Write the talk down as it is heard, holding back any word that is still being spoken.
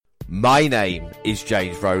My name is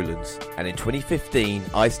James Rowlands, and in 2015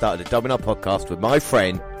 I started a WNR podcast with my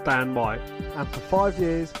friend Dan White. And for 5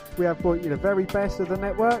 years we have brought you the very best of the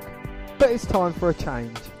network, but it's time for a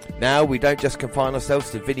change. Now we don't just confine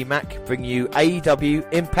ourselves to Vinnie Mac, bring you AEW,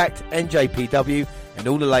 Impact, NJPW and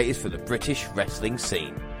all the latest from the British wrestling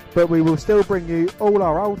scene. But we will still bring you all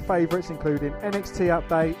our old favourites, including NXT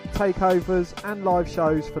Update, takeovers and live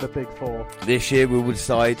shows for the Big Four. This year we will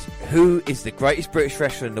decide who is the greatest British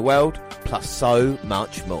wrestler in the world, plus so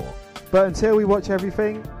much more. But until we watch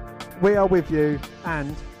everything, we are with you,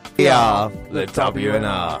 and we are the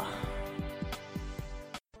WNR.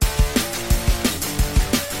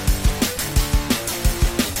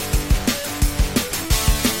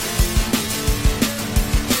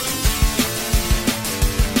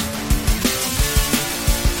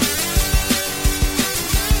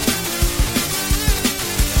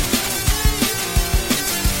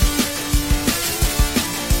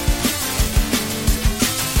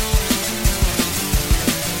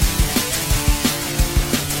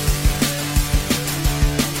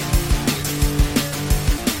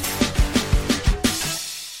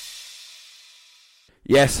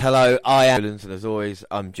 Yes, hello, I am Rowlands, and as always,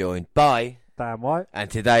 I'm joined by Dan White.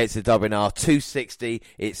 And today it's the WNR260.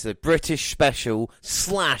 It's the British Special /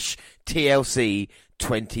 TLC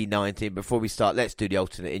 2019. Before we start, let's do the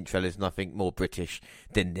alternate intro. There's nothing more British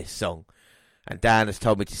than this song. And Dan has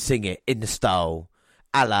told me to sing it in the style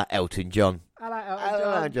a la Elton John. A la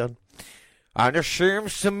Elton John. And it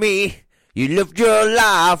seems to me you lived your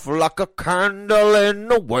life like a candle in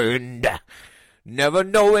the wind, never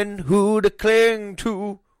knowing who to cling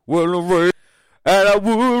to when the rain. And I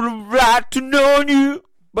would have liked to know you,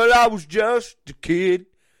 but I was just a kid.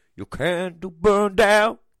 Your candle burned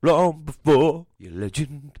out long before your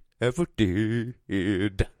legend ever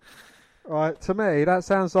did. Right, to me, that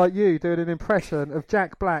sounds like you doing an impression of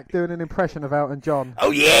Jack Black doing an impression of Elton John. Oh,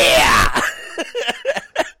 yeah!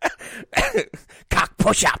 Cock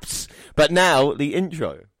push-ups. But now, the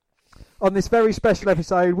intro. On this very special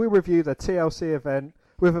episode, we review the TLC event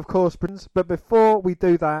with, of course, but before we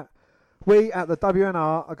do that, we at the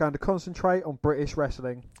WNR are going to concentrate on British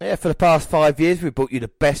wrestling. Yeah, for the past 5 years, we've brought you the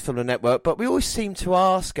best from the network, but we always seem to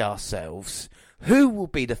ask ourselves, who will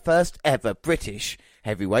be the first ever British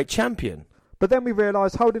heavyweight champion? But then we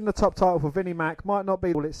realised holding the top title for Vinnie Mac might not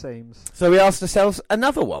be all it seems. So we asked ourselves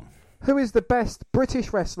another one. Who is the best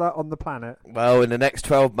British wrestler on the planet? Well, in the next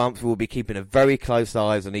 12 months, we'll be keeping a very close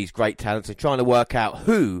eyes on these great talents and trying to work out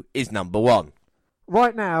who is number one.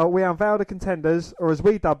 Right now, we unveil the contenders, or as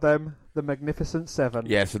we dub them, the Magnificent Seven.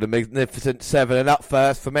 Yeah, so the Magnificent Seven. And up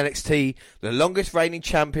first from NXT, the longest reigning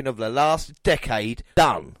champion of the last decade,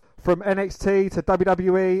 done. From NXT to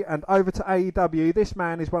WWE and over to AEW, this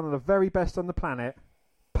man is one of the very best on the planet,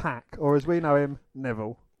 Pac, or as we know him,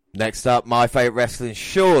 Neville. Next up, my favourite wrestler,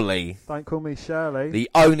 surely. Don't call me Shirley.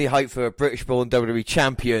 The only hope for a British-born WWE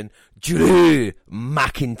champion, Drew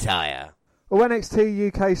McIntyre. Well,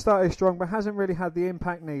 NXT UK started strong but hasn't really had the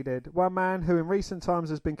impact needed. One man who in recent times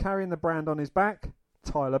has been carrying the brand on his back,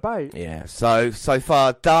 Tyler Bate. Yeah, so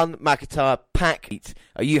far, Dunn, McIntyre, Pac.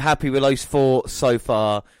 Are you happy with those four so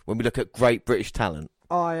far when we look at great British talent?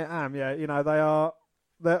 I am, yeah. You know,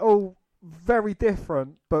 they're all very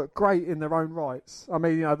different, but great in their own rights. I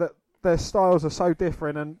mean, you know, their styles are so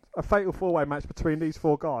different, and a fatal four-way match between these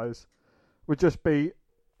four guys would just be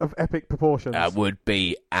of epic proportions. That would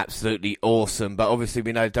be absolutely awesome, but obviously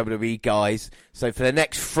we know WWE guys, so for the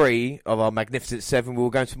next three of our Magnificent Seven,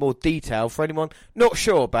 we'll go into more detail for anyone not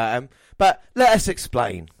sure about them, but let us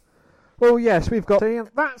explain. Well, yes, we've got...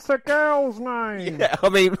 That's a girl's name! Yeah, I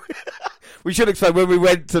mean, we should explain when we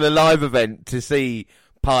went to the live event to see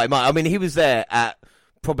Party Mike. I mean, he was there at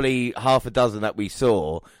probably half a dozen that we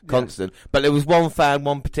saw, constant. Yeah. But there was one fan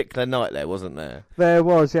one particular night there, wasn't there? There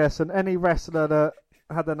was, yes. And any wrestler that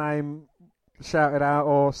had the name shouted out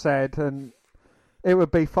or said, and it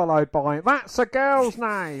would be followed by, that's a girl's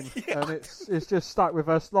name! Yeah. And it's just stuck with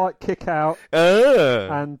us, like Kick Out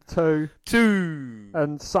and Two.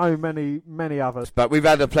 And so many others. But we've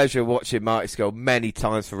had the pleasure of watching Marty Skull many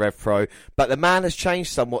times for Rev Pro, but the man has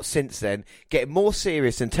changed somewhat since then, getting more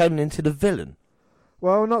serious and turning into the villain.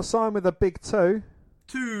 Well, not signed with a big two.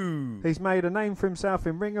 He's made a name for himself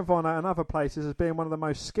in Ring of Honor and other places as being one of the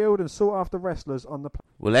most skilled and sought-after wrestlers on the planet.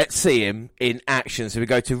 Well, let's see him in action. So we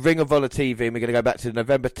go to Ring of Honor TV, and we're going to go back to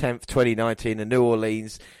November 10th, 2019 in New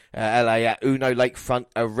Orleans, LA at Uno Lakefront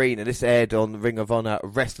Arena. This aired on Ring of Honor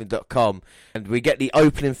Wrestling.com. And we get the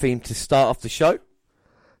opening theme to start off the show.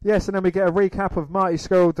 Yes, and then we get a recap of Marty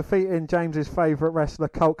Scurll defeating James's favourite wrestler,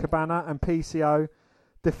 Colt Cabana, and PCO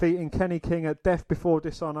defeating Kenny King at Death Before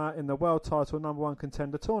Dishonor in the World Title #1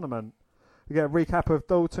 Contender Tournament. We get a recap of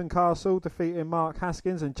Dalton Castle defeating Mark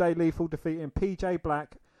Haskins and Jay Lethal defeating PJ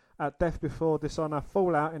Black at Death Before Dishonor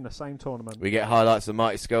Fallout in the same tournament. We get highlights of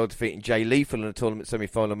Mighty Skull defeating Jay Lethal in a tournament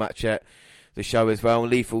semi-final match at the show as well.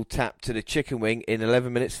 And Lethal tapped to the chicken wing in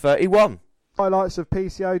 11 minutes 31. Highlights of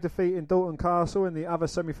PCO defeating Dalton Castle in the other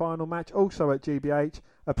semi-final match, also at GBH.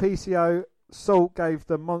 A PCO Salt gave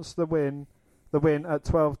the Monster the win at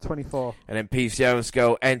 12:24. And then PCO and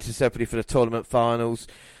Skull entered separately for the tournament finals.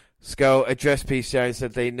 Skull addressed PCO and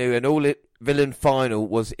said they knew an all-villain final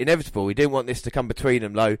was inevitable. He didn't want this to come between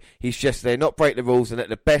them, though. He suggested they not break the rules and let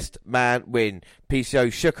the best man win.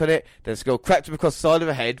 PCO shook on it, then Skull cracked him across the side of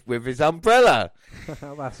the head with his umbrella.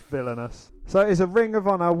 That's villainous. So it is a Ring of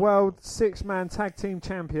Honor World 6-Man Tag Team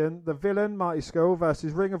Champion, the villain, Mighty Skull,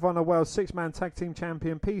 versus Ring of Honor World 6-Man Tag Team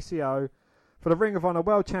Champion, PCO, for the Ring of Honor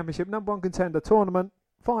World Championship #1 Contender Tournament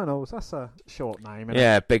Finals. That's a short name, isn't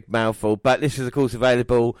it? Big mouthful. But this is, of course,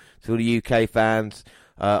 available to all the UK fans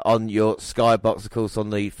on your Skybox, of course, on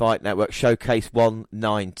the Fight Network, Showcase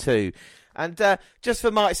 192. And just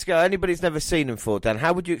for Mighty Skull, anybody's never seen him before, Dan,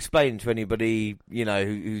 how would you explain to anybody,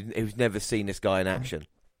 who's never seen this guy in action?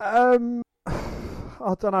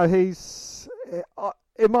 I don't know. He's,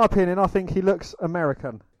 in my opinion, I think he looks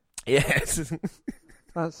American. Yes.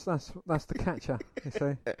 That's the catcher, you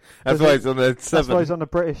see. That's why he's on the 7. That's why he's on the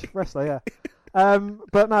British wrestler, yeah.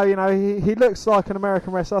 But no, he looks like an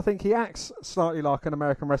American wrestler. I think he acts slightly like an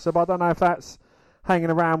American wrestler, but I don't know if that's hanging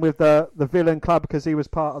around with the Villain Club, because he was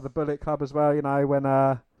part of the Bullet Club as well, when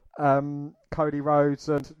Cody Rhodes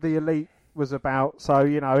and the Elite was about. So,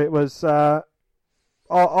 it was...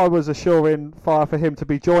 I was assuring fire for him to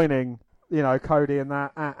be joining, Cody and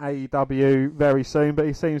that at AEW very soon, but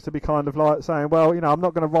he seems to be kind of like saying, well, I'm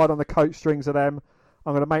not going to ride on the coat strings of them.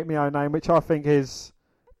 I'm going to make my own name, which I think is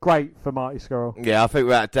great for Mighty Skull. Yeah, I think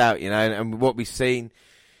without a doubt, and what we've seen,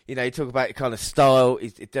 you talk about the kind of style,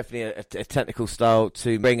 it's definitely a technical style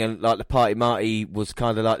to bring, and like the Party Marty was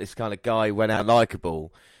kind of like this kind of guy who went out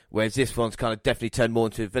likeable, whereas this one's kind of definitely turned more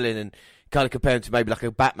into a villain, and kind of compare him to maybe like a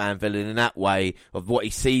Batman villain in that way of what he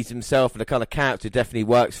sees himself, and the kind of character definitely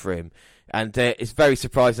works for him. And it's very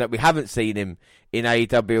surprising that we haven't seen him in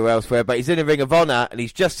AEW or elsewhere, but he's in a Ring of Honor and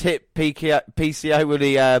he's just hit PCO with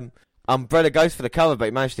the umbrella, goes for the cover, but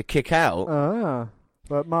he managed to kick out.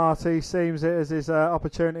 But Marty seems it as his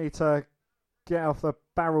opportunity to get off the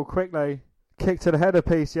barrel quickly. Kick to the head of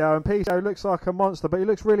PCO, and PCO looks like a monster, but he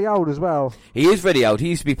looks really old as well. He is really old. He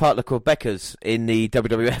used to be part of the Quebecers in the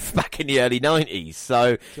WWF back in the early 90s.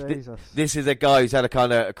 So this is a guy who's had a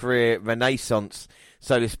kind of career renaissance,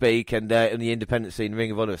 so to speak, and in the independent scene,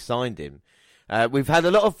 Ring of Honor signed him. We've had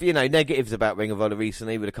a lot of negatives about Ring of Honor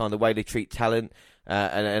recently with the kind of way they treat talent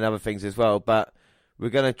and other things as well, but we're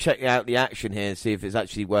going to check out the action here and see if it's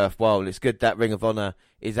actually worthwhile. It's good that Ring of Honor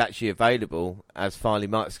is actually available as finally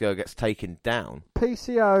Mighty Skull gets taken down.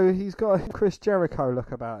 PCO, he's got a Chris Jericho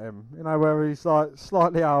look about him, where he's like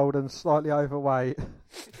slightly old and slightly overweight.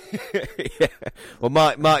 Yeah. Well,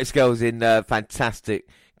 Mighty Skull's in fantastic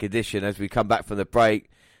condition as we come back from the break.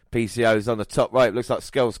 PCO's on the top right. Looks like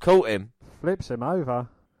Skull's caught him. Flips him over.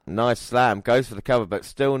 Nice slam. Goes for the cover, but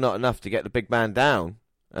still not enough to get the big man down.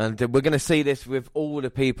 And we're going to see this with all the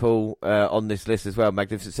people on this list as well.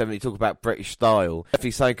 Magnificent 7, you talk about British style.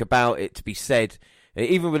 Definitely something about it to be said.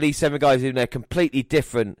 Even with these 7 guys, even they're completely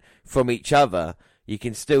different from each other, you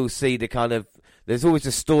can still see the kind of... There's always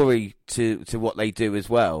a story to what they do as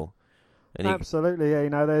well. And absolutely,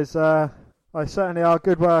 yeah. There's... they certainly are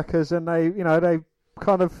good workers, and they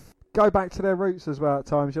kind of go back to their roots as well at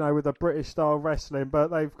times, with the British style wrestling, but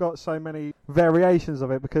they've got so many variations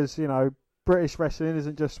of it because, British wrestling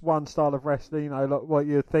isn't just one style of wrestling, like what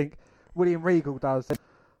you'd think William Regal does. There's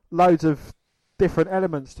loads of different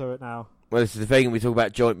elements to it now. Well, this is the thing, we talk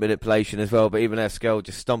about joint manipulation as well, but even our Skull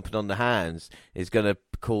just stomping on the hands is going to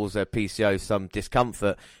cause PCO some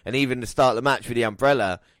discomfort. And even the start of the match with the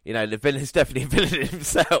umbrella, the villain's definitely a villain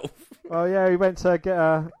himself. Well, yeah, he went to get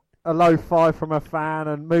a low 5 from a fan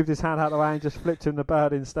and moved his hand out of the way and just flipped him the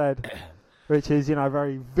bird instead, which is,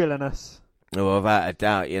 very villainous. Oh, without a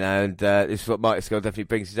doubt, and this is what Mighty Skull definitely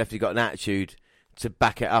brings. He's definitely got an attitude to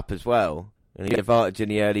back it up as well. And he had advantage in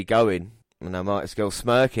the early going. And now Mighty Skull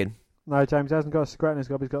smirking. No, James hasn't got a cigarette in his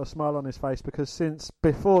gob. He's got a smile on his face because since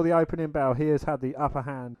before the opening bell, he has had the upper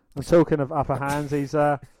hand. And talking of upper hands, he's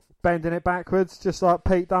bending it backwards, just like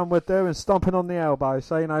Pete Dunne would do, and stomping on the elbow.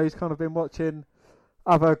 So, he's kind of been watching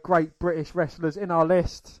other great British wrestlers in our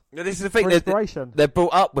list. Now, this is the thing, they're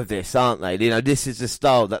brought up with this, aren't they? This is the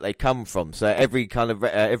style that they come from. So every kind of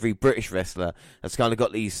every British wrestler has kind of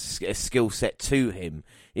got these skill set to him.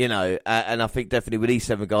 and I think definitely with these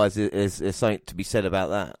 7 guys, there's something to be said about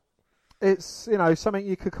that. It's, something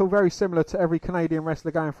you could call very similar to every Canadian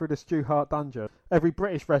wrestler going through the Stu Hart dungeon. Every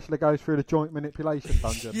British wrestler goes through the joint manipulation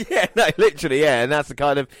dungeon. Yeah, no, literally, yeah. And that's the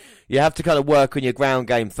kind of, you have to kind of work on your ground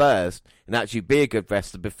game first and actually be a good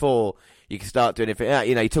wrestler before you can start doing anything.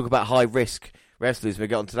 You talk about high-risk wrestlers. We'll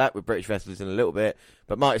get onto that with British wrestlers in a little bit.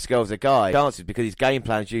 But Marty Scurll's a guy. Chances because his game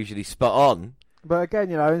plan's usually spot on. But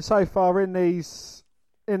again, and so far in this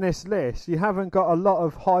list, you haven't got a lot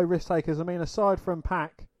of high-risk takers. I mean, aside from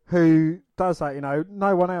Pac, who does that,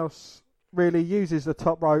 no one else really uses the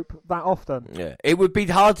top rope that often. Yeah, it would be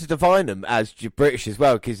hard to define them as British as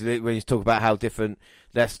well, because when you talk about how different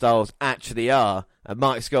their styles actually are, and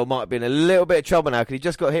Marty Scurll might have been a little bit of trouble now because he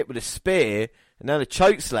just got hit with a spear and then a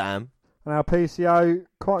choke slam. And now PCO,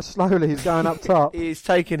 quite slowly, is going up top. He's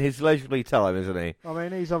taking his leisurely time, isn't he? I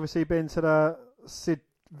mean, he's obviously been to the Sid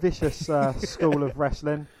Vicious school of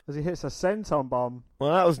wrestling as he hits a senton bomb.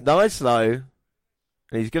 Well, that was nice, though.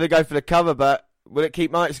 And he's going to go for the cover, but will it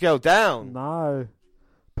keep Marty Scurll down? No.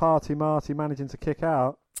 Party Marty managing to kick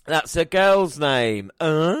out. That's a girl's name.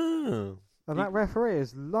 Oh. And that referee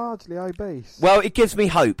is largely obese. Well, it gives me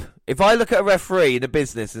hope. If I look at a referee in a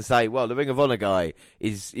business and say, well, the Ring of Honor guy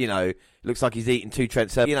is, looks like he's eating 2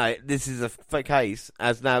 Trent Seven. This is a case,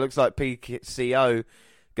 as now looks like PCO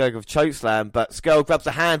going with choke slam, but Scurll grabs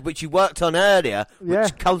a hand, which you worked on earlier,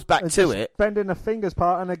 which comes back to it. Bending the fingers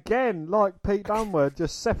part, and again, like Pete Dunwood,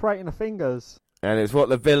 just separating the fingers. And it's what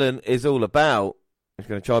the villain is all about. He's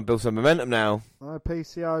going to try and build some momentum now. Oh,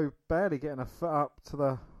 PCO barely getting a foot up to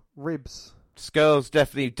the ribs. Scurll's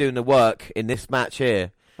definitely doing the work in this match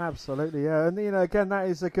here. Absolutely, yeah. And, again, that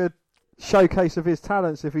is a good showcase of his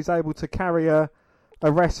talents if he's able to carry a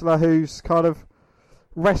wrestler who's kind of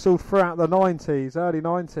wrestled throughout the 90s, early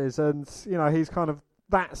 90s, and, he's kind of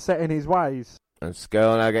that set in his ways. And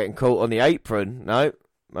Scurll now getting caught on the apron. No,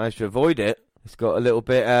 managed to avoid it. He's got a little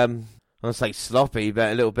bit, I don't want to say sloppy,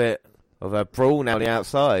 but a little bit of a brawl now on the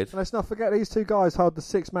outside. And let's not forget, these 2 guys hold the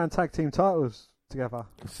 6-man tag team titles together.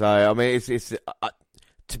 So, I mean, it's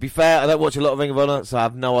to be fair, I don't watch a lot of Ring of Honor, so I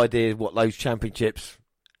have no idea what those championships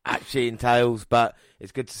actually entails, but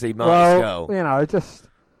it's good to see Marty Scurll.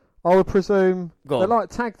 I would presume they're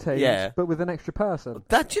like tag teams, but with an extra person.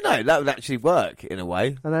 That would actually work in a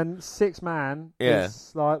way. And then 6-man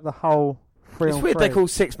is like the whole 3 on 3. It's weird they call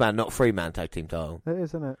 6-man, not 3-man tag team title. It is,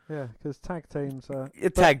 isn't it? Yeah, because tag teams are...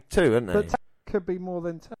 tag too, aren't they? But tag could be more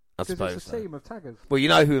than 10. I suppose it's a team of taggers. Well, you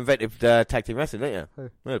know who invented tag team wrestling, don't you? Who?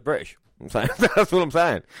 Well, the British. I'm saying. That's what I'm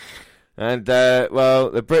saying. And,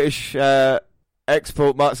 the British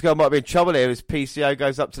export, Scurll might be in trouble here as PCO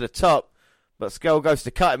goes up to the top, but Scurll goes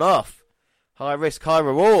to cut him off. High risk, high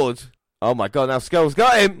reward. Oh my God, now Scurll's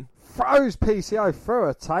got him. Throws PCO through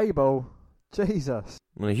a table. Jesus.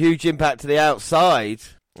 And a huge impact to the outside.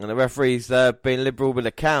 And the referee's being liberal with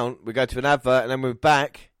the count. We go to an advert and then we're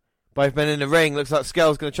back. Both men in the ring. Looks like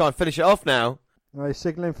Scurll's going to try and finish it off now. Well, he's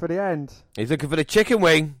signalling for the end. He's looking for the chicken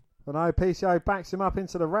wing. But no, PCO backs him up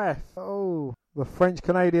into the ref. Oh, the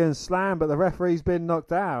French-Canadian slam, but the referee's been knocked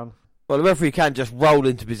down. Well, the referee can just roll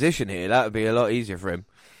into position here. That would be a lot easier for him.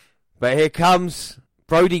 But here comes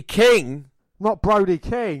Brody King. Not Brody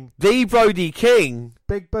King. The Brody King.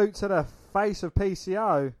 Big boot to the face of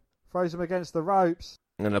PCO. Throws him against the ropes.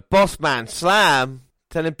 And a boss man slam.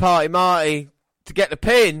 Telling Party Marty to get the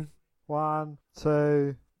pin. 1,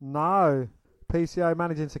 2, no. PCO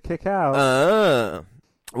managing to kick out.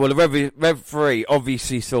 Well, the referee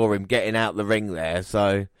obviously saw him getting out the ring there,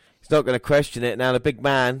 so he's not going to question it. Now the big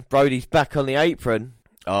man, Brody's back on the apron.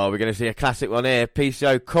 Oh, we're going to see a classic one here.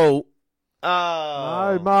 PCO caught.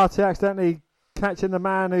 Oh. No, Marty accidentally catching the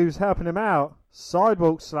man who's helping him out.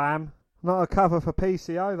 Sidewalk slam. Not a cover for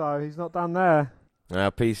PCO, though. He's not done there. Now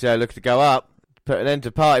PCO looking to go up. Put an end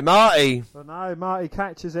to Party Marty. But no, Marty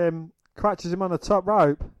catches him on the top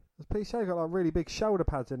rope. PCO got like really big shoulder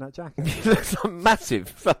pads in that jacket. He looks like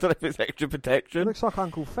massive. I don't know if it's extra protection. It looks like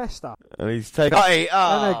Uncle Fester. And he's taking...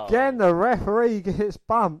 And again, the referee gets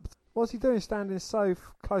bumped. What's he doing standing so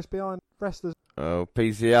close behind wrestlers? Oh,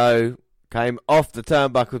 PCO came off the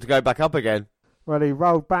turnbuckle to go back up again. Well, he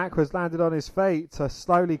rolled backwards, landed on his feet to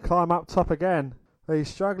slowly climb up top again. He's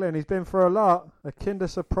struggling. He's been through a lot. A Kinder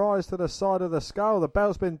Surprise to the side of the skull. The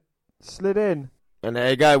belt's been slid in. And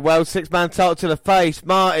there you go. Well, 6-man title to the face.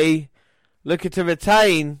 Marty looking to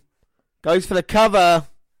retain. Goes for the cover.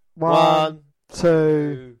 1,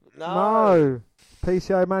 2. No.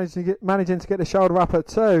 PCO managing to get the shoulder up at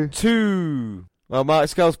 2. 2. Well,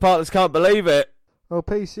 Marty Scurll's partners can't believe it. Well,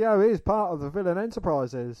 PCO is part of the Villain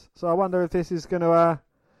Enterprises. So I wonder if this is going to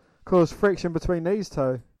cause friction between these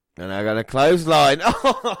two. And they're going to clothesline.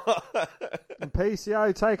 And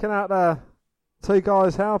PCO taking out the 2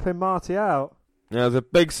 guys helping Marty out. There's a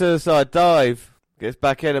big suicide dive. Gets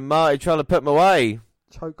back in and Marty trying to put him away.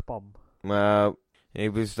 Choke bomb. Well, he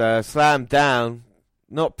was slammed down.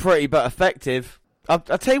 Not pretty, but effective. I'll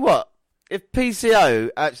tell you what. If PCO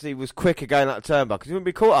actually was quicker going up the turnbuckle, because he wouldn't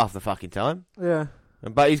be caught half the fucking time. Yeah.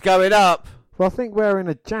 But he's going up. Well, I think wearing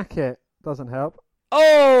a jacket doesn't help.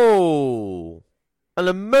 Oh! And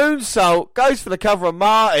the moonsault goes for the cover of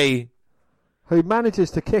Marty. Who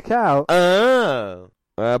manages to kick out. Oh.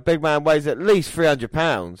 Big man weighs at least 300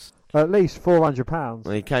 pounds. At least 400 pounds.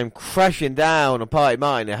 And he came crashing down on Party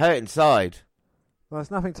Marty and it hurt inside. Well,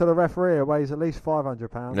 it's nothing to the referee. It weighs at least 500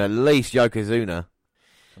 pounds. And at least Yokozuna.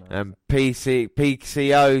 And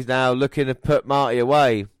PCO's now looking to put Marty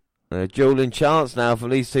away. A dueling chance now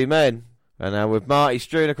from these 2 men. And now with Marty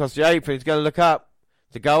strewn across the apron, he's going to look up.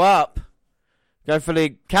 To go up. Go for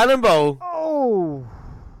the cannonball. Oh!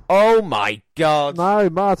 Oh my God. No,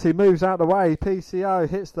 Marty moves out the way. PCO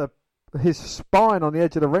hits his spine on the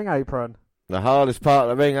edge of the ring apron. The hardest part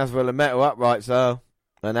of the ring, that's where the metal uprights are.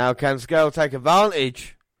 And now can Skull take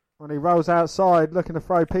advantage? When he rolls outside looking to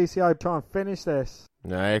throw PCO, try and finish this.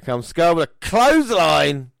 Now here comes Skull with a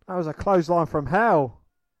clothesline. That was a clothesline from hell.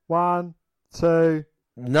 1, 2.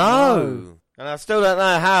 No. And I still don't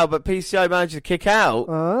know how, but PCO managed to kick out.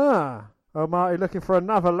 Oh, Marty looking for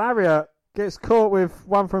another lariat. Gets caught with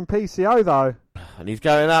one from PCO, though. And he's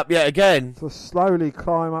going up yet again. To slowly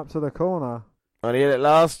climb up to the corner. And he hit it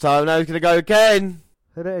last time. Now he's going to go again.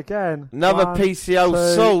 Hit it again. Another 1, PCO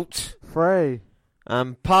 2, salt. 3.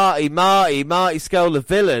 And Marty Skull, the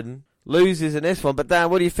villain, loses in this one. But Dan,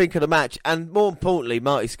 what do you think of the match? And more importantly,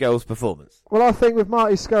 Marty Skull's performance? Well, I think with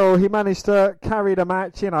Marty Skull, he managed to carry the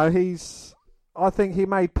match. You know, I think he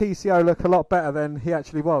made PCO look a lot better than he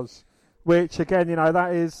actually was. Which, again, you know,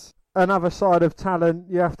 that is another side of talent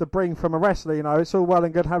you have to bring from a wrestler. You know, it's all well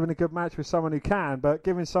and good having a good match with someone who can, but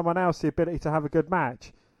giving someone else the ability to have a good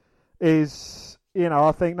match is, you know,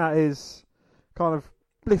 I think that is kind of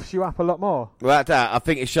lifts you up a lot more. Well, I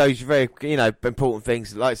think it shows you very, you know, important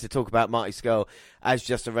things. He likes to talk about Marty Skull as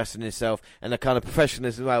just a wrestler himself and a kind of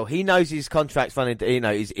professionalism as well. He knows his contract's running, you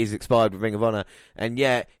know, is expired with Ring of Honor, and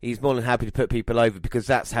yet he's more than happy to put people over because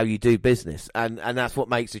that's how you do business, and that's what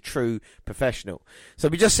makes a true professional. So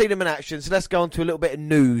we just seen him in action. So let's go on to a little bit of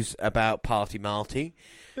news about Party Marty.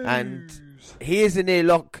 And he is in near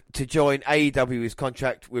lock to join AEW's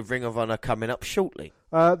contract with Ring of Honor coming up shortly.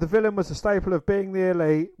 The villain was a staple of Being the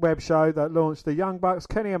Elite web show that launched the Young Bucks,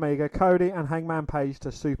 Kenny Omega, Cody and Hangman Page to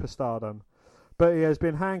superstardom. But he has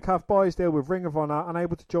been handcuffed by his deal with Ring of Honor,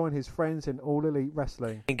 unable to join his friends in All Elite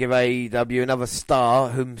Wrestling. And give AEW another star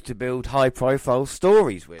whom to build high-profile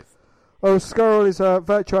stories with. Well, Skull is a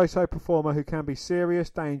virtuoso performer who can be serious,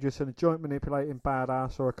 dangerous and a joint manipulating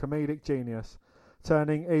badass or a comedic genius,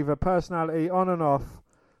 turning either personality on and off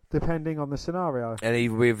depending on the scenario. And he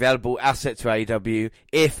will be a valuable asset to AEW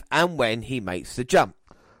if and when he makes the jump.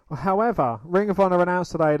 However, Ring of Honor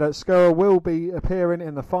announced today that Skull will be appearing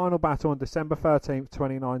in the final battle on December 13th,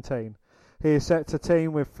 2019. He is set to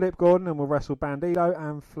team with Flip Gordon and will wrestle Bandito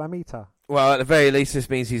and Flamita. Well, at the very least, this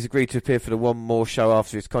means he's agreed to appear for the one more show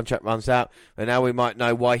after his contract runs out, and now we might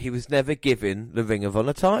know why he was never given the Ring of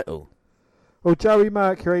Honor title. Well, Joey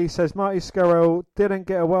Mercury says Marty Scurll didn't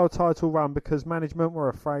get a world title run because management were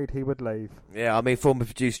afraid he would leave. Yeah, I mean, former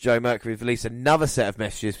producer Joe Mercury released another set of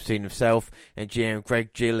messages between himself and GM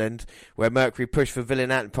Greg Gilland, where Mercury pushed for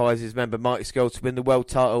Villain Enterprises member Marty Scurll to win the world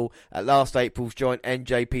title at last April's joint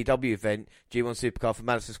NJPW event, G1 Supercard for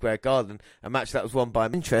Madison Square Garden, a match that was won by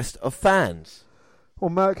interest of fans.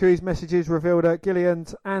 Well, Mercury's messages revealed that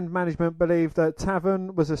Gilland and management believed that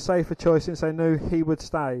Taven was a safer choice since they knew he would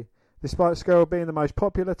stay. Despite Scurll being the most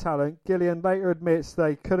popular talent, Gillian later admits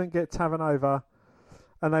they couldn't get Taven over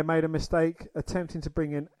and they made a mistake attempting to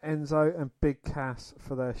bring in Enzo and Big Cass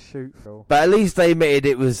for their shoot film. But at least they admitted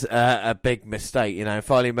it was a big mistake, you know. And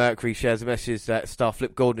finally, Mercury shares a message that star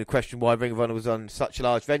Flip Gordon questioned why Ring of Honor was on such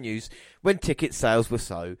large venues when ticket sales were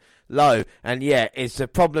so low. And yeah, it's a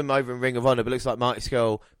problem over in Ring of Honor, but it looks like Marty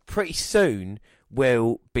Scurll pretty soon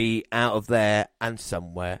will be out of there and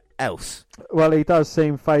somewhere else. Well, he does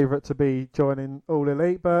seem favourite to be joining All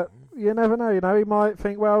Elite, but you never know. You know, he might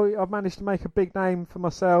think, well, I've managed to make a big name for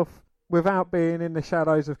myself without being in the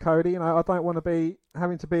shadows of Cody. You know, I don't want to be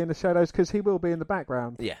having to be in the shadows because he will be in the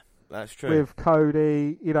background. Yeah, that's true. With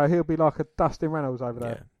Cody, you know, he'll be like a Dustin Reynolds over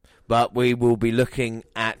there. Yeah. But we will be looking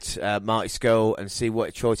at Marty Scurll and see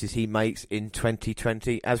what choices he makes in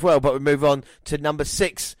 2020 as well. But we move on to number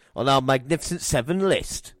 6 on our Magnificent 7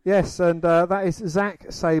 list. Yes, and that is Zack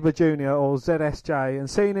Sabre Jr. or ZSJ. And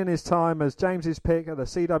seen in his time as James's pick at the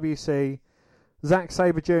CWC, Zack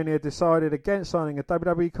Sabre Jr. decided against signing a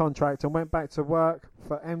WWE contract and went back to work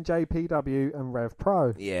for MJPW and Rev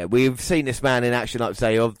Pro. Yeah, we've seen this man in action, like I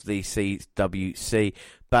say, of the CWC.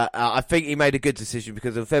 But I think he made a good decision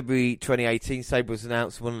because in February 2018, Sabre was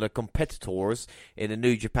announced one of the competitors in the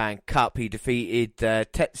New Japan Cup. He defeated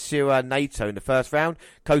Tetsuya Naito in the first round,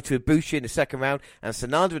 Kota Ibushi in the second round, and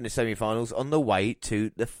Sanada in the semi-finals on the way to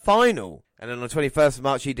the final. And then on the 21st of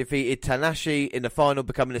March, he defeated Tanahashi in the final,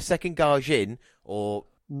 becoming the second Gaijin, or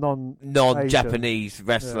non-Japanese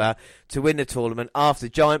wrestler, to win the tournament after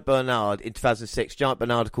Giant Bernard in 2006. Giant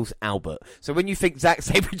Bernard, of course, Albert. So when you think Zack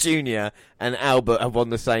Sabre Jr. and Albert have won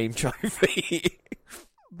the same trophy...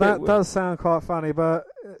 That does sound quite funny, but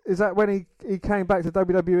is that when he came back to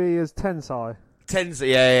WWE as Tensai?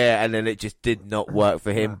 Tensai, yeah, and then it just did not work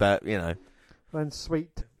for him, but, you know. Then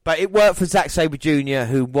sweet. But it worked for Zack Sabre Jr.,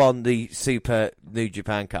 who won the Super New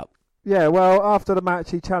Japan Cup. Yeah, well, after the match,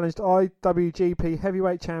 he challenged IWGP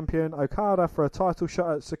Heavyweight Champion Okada for a title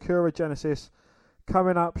shot at Sakura Genesis,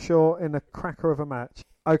 coming up short in a cracker of a match.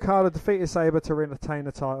 Okada defeated Sabre to retain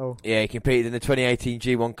the title. Yeah, he competed in the 2018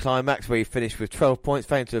 G1 Climax, where he finished with 12 points,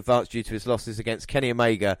 failing to advance due to his losses against Kenny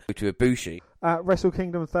Omega to Ibushi. At Wrestle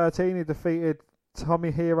Kingdom 13, he defeated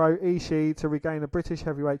Tomohiro Ishii to regain the British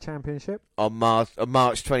Heavyweight Championship. On March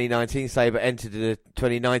 2019, Sabre entered the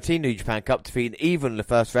 2019 New Japan Cup, defeating even in the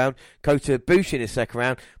first round, Kota Ibushi in the second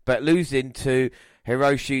round, but losing to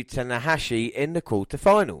Hiroshi Tanahashi in the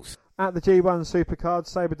quarterfinals. At the G1 Supercard,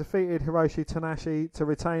 Sabre defeated Hiroshi Tanahashi to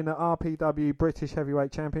retain the RPW British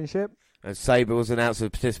Heavyweight Championship. And Sabre was announced as a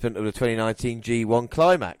participant of the 2019 G1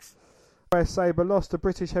 Climax, where Sabre lost to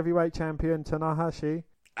British Heavyweight Champion Tanahashi.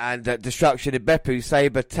 And at Destruction in Beppu,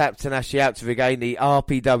 Sabre tapped Tanahashi out to regain the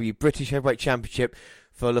RPW British Heavyweight Championship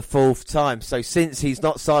for the 4th time. So since he's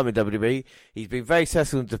not signed with WWE, he's been very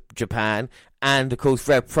successful in Japan. And, of course,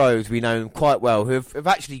 Rev Pros, we know him quite well, who have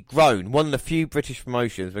actually grown. One of the few British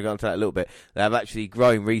promotions, we're going to talk a little bit, that have actually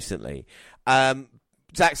grown recently.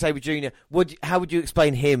 Zack Sabre Jr., how would you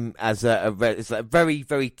explain him as a very,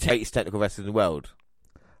 very technical wrestler in the world?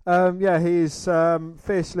 He's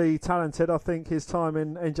fiercely talented. I think his time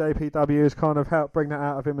in NJPW has kind of helped bring that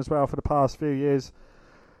out of him as well for the past few years.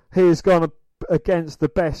 He's gone against the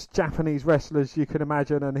best Japanese wrestlers you can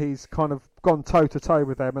imagine, and he's kind of gone toe-to-toe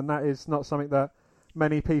with them, and that is not something that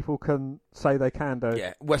many people can say they can do.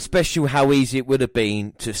 Yeah, well, especially how easy it would have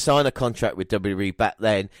been to sign a contract with WWE back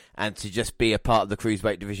then and to just be a part of the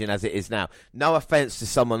Cruiserweight division as it is now. No offence to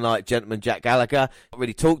someone like Gentleman Jack Gallagher, not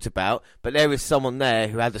really talked about, but there is someone there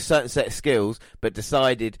who had a certain set of skills but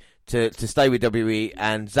decided to stay with WWE,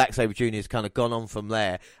 and Zack Sabre Jr. has kind of gone on from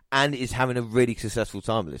there and is having a really successful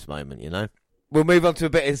time at this moment, you know. We'll move on to a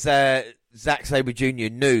bit of Zack Sabre Jr.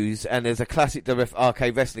 news, and there's a classic WWF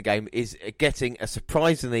arcade wrestling game is getting a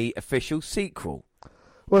surprisingly official sequel.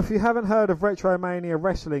 Well, if you haven't heard of Retromania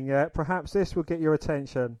Wrestling yet, perhaps this will get your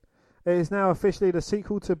attention. It is now officially the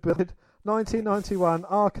sequel to 1991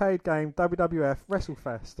 arcade game WWF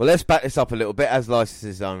WrestleFest. Well, let's back this up a little bit as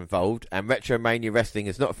licenses are involved, and Retromania Wrestling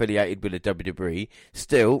is not affiliated with the WWE.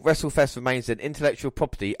 Still, WrestleFest remains an intellectual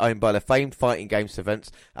property owned by the famed fighting games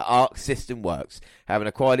events at Arc System Works, having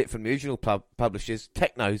acquired it from the original publishers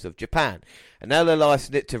Technos of Japan. And now they're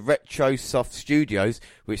licensed it to Retrosoft Studios,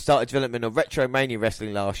 which started development of Retromania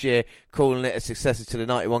Wrestling last year, calling it a successor to the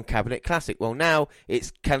 91 Cabinet Classic. Well, now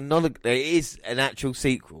it is an actual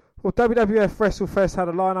sequel. Well, WWF WrestleFest had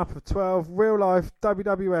a lineup of 12 real-life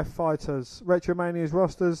WWF fighters. Retromania's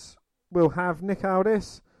rosters will have Nick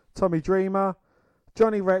Aldis, Tommy Dreamer,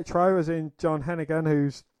 Johnny Retro, as in John Hennigan,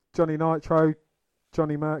 who's Johnny Nitro,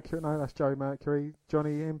 Johnny Mercury, no, that's Joe Mercury,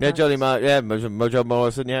 Johnny Impact. Yeah, Johnny Mercury, yeah, Mojo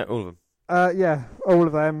Morrison, yeah, all of them. Yeah, all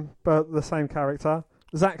of them, but the same character.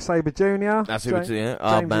 Zack Sabre Jr., that's who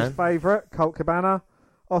James's favourite, Colt Cabana,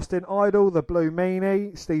 Austin Idol, the Blue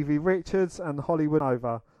Meanie, Stevie Richards, and Hollywood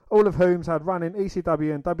Nova, all of whom had run in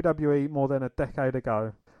ECW and WWE more than a decade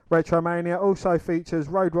ago. Retromania also features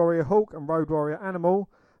Road Warrior Hulk and Road Warrior Animal,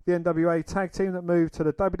 the NWA tag team that moved to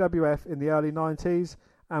the WWF in the early 90s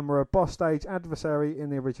and were a boss stage adversary in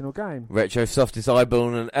the original game. Retrosoft is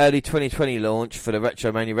eyeballing an early 2020 launch for the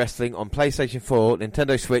Retromania Wrestling on PlayStation 4,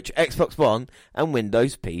 Nintendo Switch, Xbox One and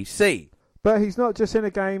Windows PC. But he's not just in a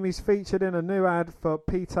game, he's featured in a new ad for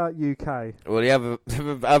PETA UK. Well,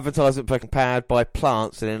 the advertisement powered by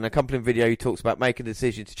plants, and in an accompanying video he talks about making a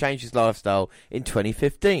decision to change his lifestyle in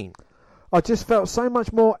 2015. I just felt so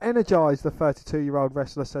much more energised, the 32-year-old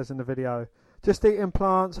wrestler says in the video. Just eating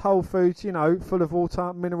plants, whole foods, full of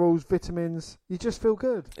water, minerals, vitamins. You just feel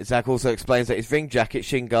good. Zach also explains that his ring jacket,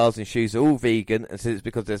 shin guards and shoes are all vegan, and says it's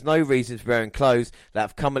because there's no reason to be wearing clothes that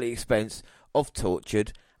have come at the expense of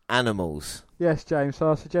tortured animals. Yes, James,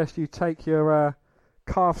 so I suggest you take your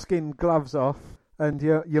calfskin gloves off and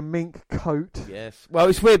your mink coat. Yes. Well,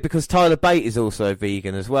 it's weird because Tyler Bate is also a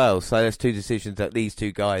vegan as well, so there's two decisions that these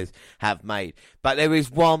two guys have made. But there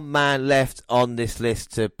is one man left on this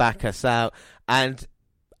list to back us out, and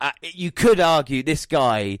you could argue this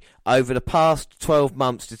guy, over the past 12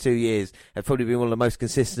 months to 2 years, has probably been one of the most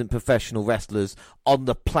consistent professional wrestlers on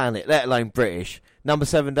the planet, let alone British. Number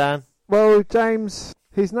 7, Dan? Well, James,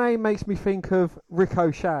 his name makes me think of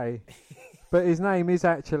Ricochet, but his name is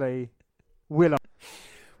actually Willow.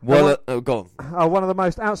 Well, go on. One of the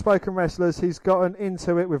most outspoken wrestlers. He's gotten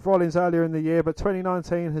into it with Rollins earlier in the year, but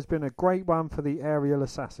 2019 has been a great one for the aerial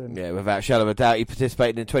assassin. Yeah, without a shadow of a doubt, he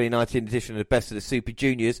participated in the 2019 edition of the Best of the Super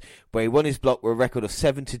Juniors, where he won his block with a record of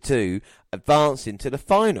 7-2, advancing to the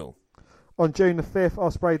final. On June the 5th,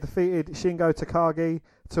 Ospreay defeated Shingo Takagi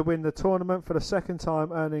to win the tournament for the second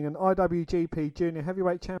time, earning an IWGP Junior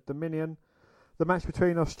Heavyweight Champion Dominion. The match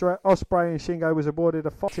between Ospreay and Shingo was awarded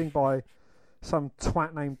a fighting by some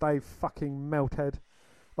twat named Dave fucking Melthead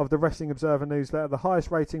of the Wrestling Observer newsletter, the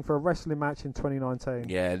highest rating for a wrestling match in 2019.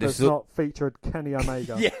 Yeah, this does not featured Kenny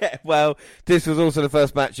Omega. Yeah, well, this was also the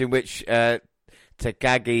first match in which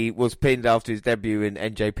Takagi was pinned after his debut in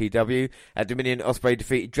NJPW. At Dominion, Ospreay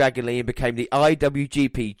defeated Dragon Lee and became the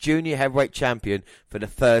IWGP Junior Heavyweight Champion for the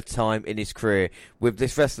third time in his career, with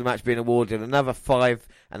this wrestling match being awarded another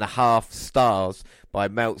 5.5 stars by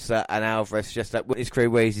Meltzer and Alvarez, suggests that in his career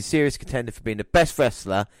where he's a serious contender for being the best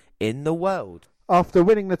wrestler in the world. After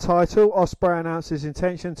winning the title, Ospreay announced his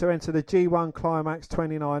intention to enter the G1 Climax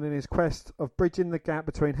 29 in his quest of bridging the gap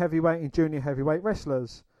between heavyweight and junior heavyweight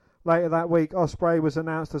wrestlers. Later that week, Ospreay was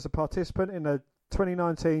announced as a participant in the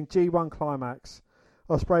 2019 G1 Climax.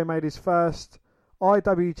 Ospreay made his first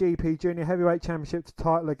IWGP Junior Heavyweight Championship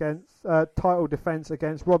title defence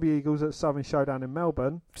against Robbie Eagles at Southern Showdown in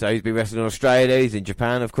Melbourne. So he's been wrestling in Australia, he's in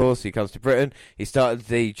Japan, of course, he comes to Britain. He started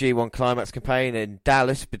the G1 Climax campaign in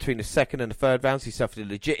Dallas. Between the second and the third rounds, he suffered a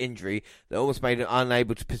legit injury that almost made him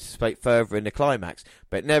unable to participate further in the climax.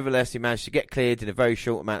 But nevertheless, he managed to get cleared in a very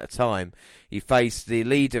short amount of time. He faced the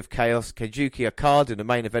leader of Chaos, Kazuki Okada, in the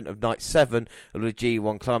main event of Night 7 of the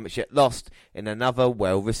G1 Climax, yet lost in another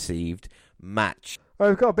well-received match. Well,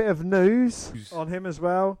 we've got a bit of news on him as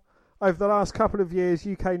well. Over the last couple of years,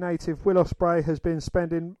 UK native Will Ospreay has been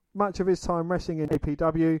spending much of his time wrestling in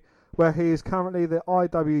IPW, where he is currently the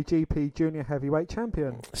IWGP Junior Heavyweight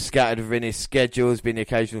Champion. Scattered within his schedule has been the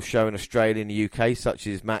occasional show in Australia and the UK, such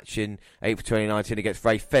as his match in April 2019 against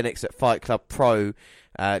Ray Fenix at Fight Club Pro,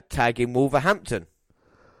 tag in Wolverhampton.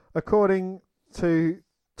 According to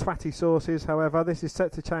twatty sources, however, this is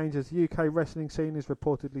set to change as the UK wrestling scene is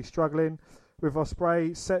reportedly struggling, with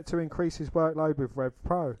Ospreay set to increase his workload with Rev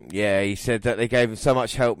Pro. Yeah, he said that they gave him so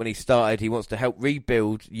much help when he started, he wants to help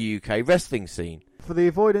rebuild the UK wrestling scene. For the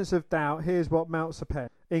avoidance of doubt, here's what Meltzer penned.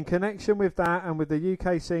 In connection with that, and with the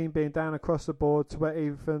UK scene being down across the board to where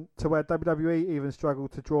WWE even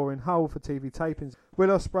struggled to draw in Hull for TV tapings, Will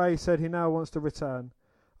Ospreay said he now wants to return.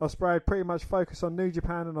 Ospreay had pretty much focused on New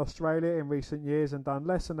Japan and Australia in recent years and done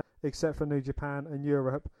less than that, except for New Japan and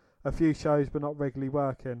Europe, a few shows but not regularly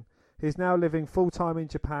working. He's now living full-time in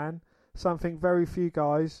Japan, something very few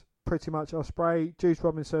guys, pretty much Ospreay, Juice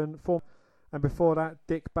Robinson, and before that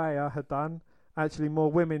Dick Bayer had done. Actually,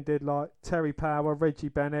 more women did, like Terry Power, Reggie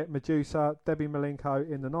Bennett, Medusa, Debbie Malenko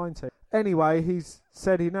in the 90s. Anyway, he's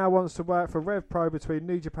said he now wants to work for Rev Pro between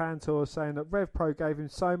New Japan tours, saying that Rev Pro gave him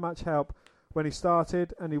so much help when he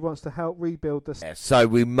started, and he wants to help rebuild the... Yeah, so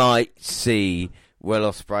we might see Will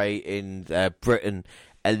Ospreay in Britain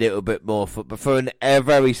a little bit more, but for a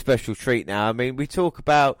very special treat now. I mean, we talk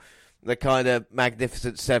about the kind of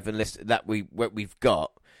Magnificent 7 list that we've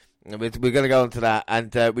got. We're going to go on to that,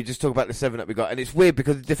 and we just talk about the 7 that we got. And it's weird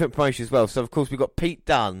because of different promotions as well. So, of course, we've got Pete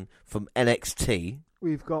Dunne from NXT.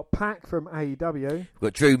 We've got Pac from AEW. We've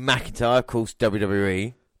got Drew McIntyre, of course,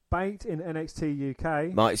 WWE. Bate in NXT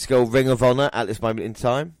UK. Mighty Skull, Ring of Honor at this moment in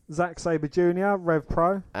time. Zack Sabre Jr., Rev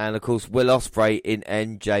Pro. And, of course, Will Ospreay in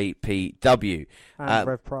NJPW. And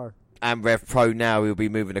Rev Pro. And Rev Pro now will be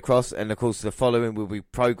moving across. And, of course, the following will be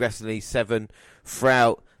progressively 7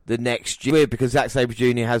 throughout the next year. Weird because Zack Sabre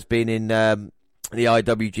Jr. has been in the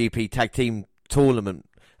IWGP Tag Team Tournament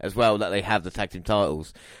as well that they have the tag team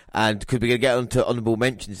titles. And because we're going to get on to honourable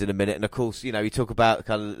mentions in a minute, and of course, you talk about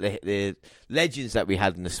kind of the legends that we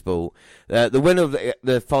had in the sport. The winner of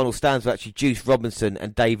the final stands was actually Juice Robinson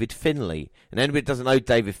and David Finlay. And anybody that doesn't know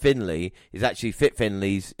David Finlay is actually Fit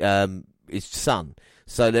Finlay's his son.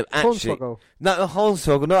 So they've actually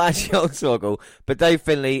Hornswoggle, not actually Hornswoggle, but Dave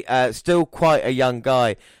Finlay, still quite a young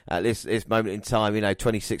guy at this moment in time.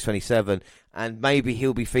 26, 27. And maybe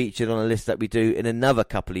he'll be featured on a list that we do in another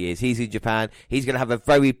couple of years. He's in Japan. He's going to have a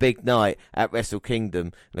very big night at Wrestle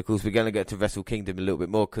Kingdom. And, of course, we're going to get to Wrestle Kingdom a little bit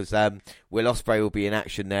more because Will Ospreay will be in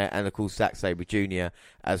action there. And, of course, Zack Sabre Jr.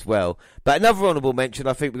 as well. But another honourable mention,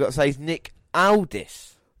 I think we've got to say, is Nick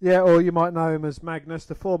Aldis. Yeah, or you might know him as Magnus,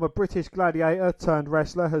 the former British gladiator turned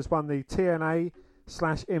wrestler, has won the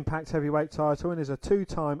TNA/Impact Heavyweight title and is a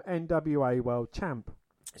 2-time NWA World Champ.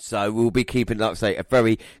 So we'll be keeping, like I say, a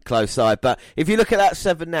very close eye. But if you look at that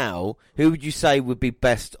 7 now, who would you say would be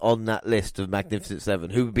best on that list of Magnificent 7?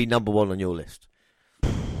 Who would be number 1 on your list? I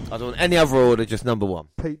don't want any other order, just number 1.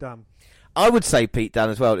 Pete Dunne. I would say Pete Dunne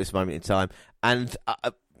as well at this moment in time. And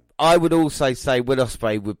I would also say Will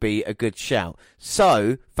Ospreay would be a good shout.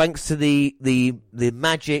 So, thanks to the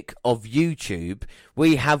magic of YouTube,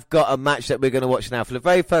 we have got a match that we're going to watch now for the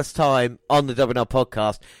very first time on the WNR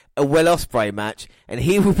podcast, a Will Ospreay match, and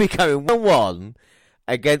he will be going 1-1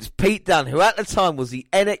 against Pete Dunne, who at the time was the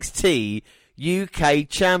NXT UK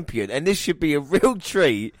champion. And this should be a real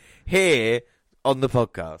treat here on the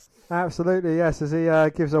podcast. Absolutely, yes, as he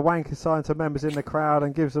gives a wanker sign to members in the crowd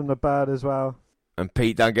and gives them the bird as well. And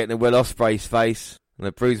Pete Dunne getting in Will Ospreay's face. And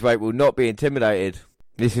the Bruiserweight will not be intimidated.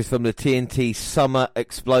 This is from the TNT Summer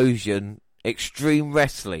Explosion Extreme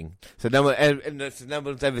Wrestling. So no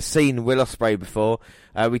one's ever seen Will Ospreay before.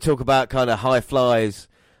 We talk about kind of high flyers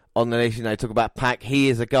on the nation. They talk about Pac. He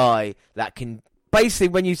is a guy that can... Basically,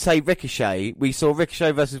 when you say Ricochet, we saw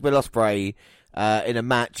Ricochet versus Will Ospreay in a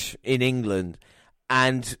match in England.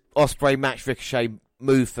 And Ospreay matched Ricochet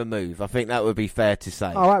move for move. I think that would be fair to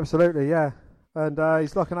say. Oh, absolutely, yeah. And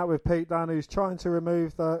he's locking up with Pete Dunne, who's trying to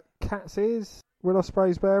remove the cat's ears Will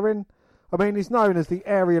Ospreay's wearing. I mean, he's known as the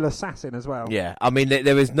aerial assassin as well. Yeah, I mean,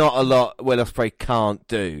 there is not a lot Will Ospreay can't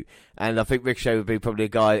do. And I think Ricochet would be probably a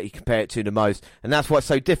guy that you compare it to the most. And that's what's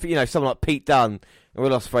so different. Someone like Pete Dunne and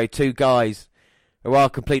Will Ospreay, 2 guys who are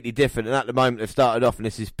completely different. And at the moment, they've started off, and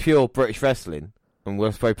this is pure British wrestling. And Will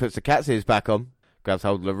Ospreay puts the cat's ears back on, grabs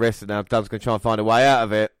hold of the wrist, and now Dunne's going to try and find a way out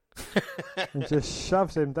of it. And just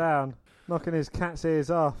shoves him down, knocking his cat's ears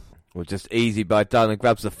off. Well, just easy by Dunne, and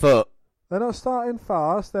grabs the foot. They're not starting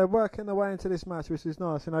fast. They're working their way into this match, which is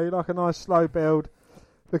nice. You like a nice slow build.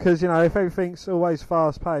 Because, if everything's always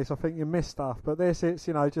fast-paced, I think you miss stuff. But this, it's,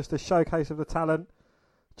 just a showcase of the talent,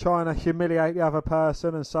 trying to humiliate the other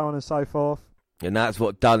person and so on and so forth. And that's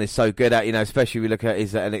what Dunne is so good at, especially we look at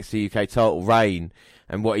his NXT UK title reign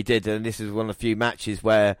and what he did. And this is one of the few matches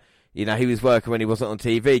where, he was working when he wasn't on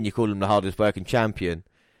TV, and you call him the hardest working champion.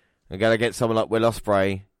 And going to get someone like Will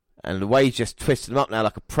Ospreay, and the way he's just twisted him up now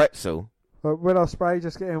like a pretzel. But Will Ospreay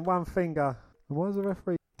just getting one finger. And why is the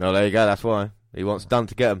referee? Oh, there you go. That's why. He wants Dunne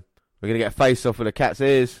to get him. We're going to get a face-off with a cat's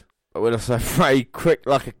ears. But Will Ospreay, quick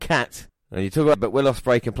like a cat. And you talk about, but Will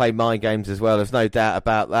Ospreay can play mind games as well. There's no doubt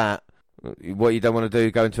about that. What you don't want to do,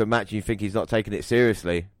 go into a match and you think he's not taking it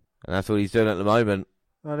seriously. And that's what he's doing at the moment.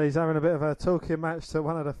 And he's having a bit of a talking match to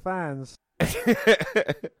one of the fans.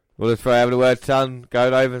 Will Ospreay having a word to Dunne,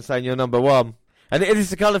 going over and saying you're number 1. And it is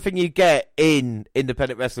the kind of thing you get in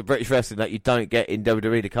independent wrestling, British wrestling, that you don't get in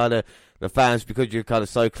WWE. The fans, because you're kind of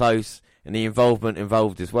so close, and the involvement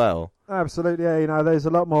involved as well. Absolutely, yeah. There's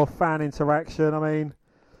a lot more fan interaction. I mean,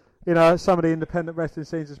 some of the independent wrestling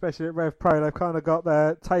scenes, especially at Rev Pro, they've kind of got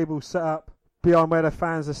their tables set up behind where the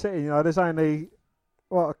fans are sitting. There's only,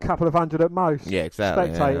 a couple of hundred at most. Yeah,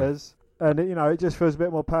 exactly. Spectators. Yeah. And, it just feels a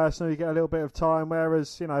bit more personal. You get a little bit of time,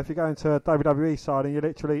 whereas, if you go into a WWE side and you're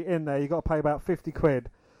literally in there, you've got to pay about 50 quid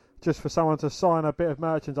just for someone to sign a bit of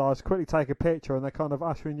merchandise, quickly take a picture, and they're kind of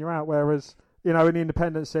ushering you out. Whereas, in the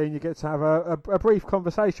independent scene, you get to have a brief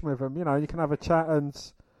conversation with them. You can have a chat and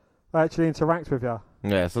actually interact with you.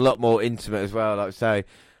 Yeah, it's a lot more intimate as well, like I say.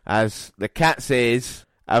 As the cat's ears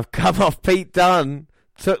have come off Pete Dunne,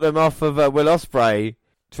 took them off of Will Ospreay,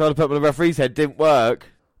 tried to put them on the referee's head, didn't work.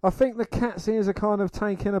 I think the cat's ears are kind of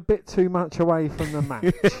taking a bit too much away from the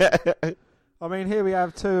match. I mean, here we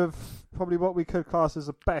have 2 of probably what we could class as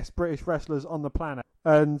the best British wrestlers on the planet.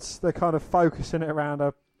 And they're kind of focusing it around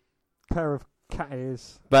a pair of cat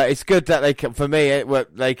ears. But it's good that they can, for me,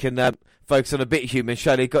 they can focus on a bit of humour and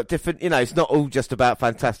show they've got different, it's not all just about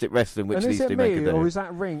fantastic wrestling, which these two make it do. Or is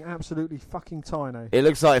that ring absolutely fucking tiny? It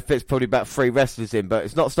looks like it fits probably about 3 wrestlers in, but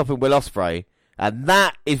it's not stopping Will Ospreay And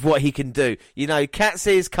that is what he can do. You know, cat's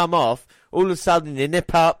ears come off, all of a sudden you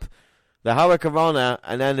nip up the Hurricanrana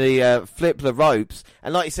and then they flip the ropes.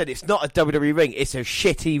 And like you said, it's not a WWE ring, it's a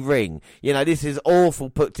shitty ring. You know, this is awful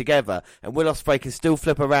put together. And Will Ospreay can still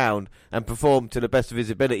flip around and perform to the best of his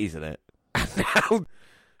abilities in it. And now,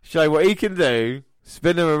 show what he can do.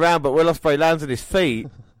 Spin him around, but Will Ospreay lands on his feet.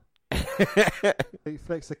 He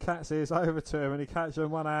flicks the cat's ears over to him and he catches them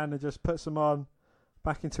in one hand and just puts them on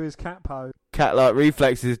back into his cat pose. Cat-like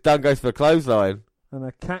reflexes, Dunn goes for a clothesline. And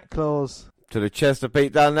the cat claws. To the chest of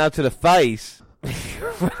Pete Dunne, now to the face.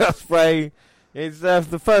 Ospreay is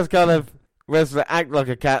the first kind of wrestler act like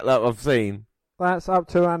a cat like I've seen. That's up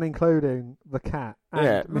to and including the cat. And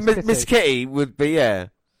yeah, Miss Kitty would be, yeah.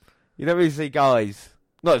 You don't really see guys.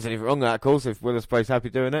 Not there's anything wrong with that, of course, if Will Ospreay's happy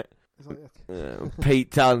doing it.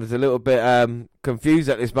 Pete Dunne is a little bit confused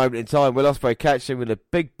at this moment in time. Will Ospreay catches him with a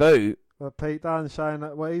big boot. But Pete Dunne showing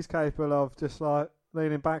that what he's capable of, just like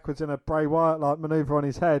leaning backwards in a Bray Wyatt-like manoeuvre on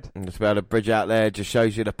his head. And just be able to bridge out there, just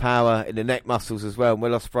shows you the power in the neck muscles as well. And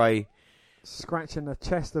Will Ospreay scratching the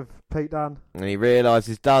chest of Pete Dunne. And he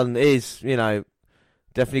realises Dunne is, you know,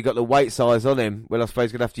 definitely got the weight size on him. Will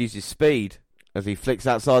Ospreay's going to have to use his speed as he flicks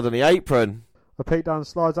outside on the apron. But Pete Dunne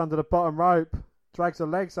slides under the bottom rope, drags the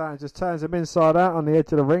legs out and just turns him inside out on the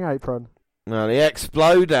edge of the ring apron. Now the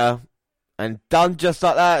exploder, and Dunne just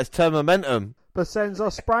like that has turned momentum. But sends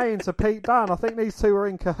Ospreay into Pete Dunne. I think these two are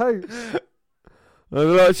in cahoots. There's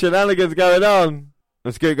a lot of shenanigans going on.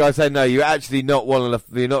 The Scoot guy saying, no, you're actually not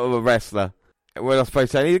you're not a wrestler. And Will Ospreay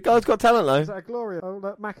saying, the guy's got talent though. Is that a Gloria? Oh,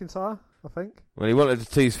 look, McIntyre, I think. Well, he wanted the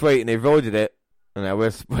too sweet and he avoided it. And now Will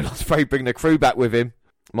Ospreay bring the crew back with him.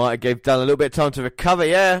 Might have gave Dunne a little bit of time to recover,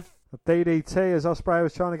 yeah. A DDT as Ospreay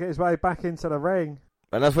was trying to get his way back into the ring.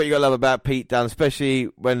 And that's what you got to love about Pete Dunne, especially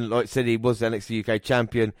when, like I said, he was the NXT UK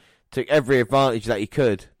champion. Took every advantage that he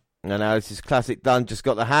could. And now this is classic Dunne, just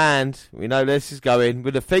got the hand. We know this is going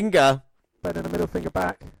with the finger. Bending the middle finger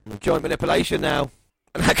back. Joint manipulation now.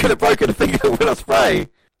 And that could have broken the finger of Will Ospreay.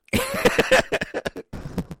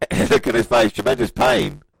 Look at his face, tremendous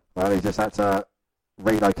pain. Well, he just had to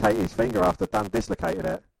relocate his finger after Dunne dislocated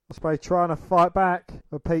it. Ospreay trying to fight back,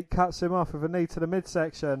 but Pete cuts him off with a knee to the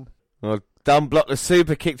midsection. Well, Dunne blocked the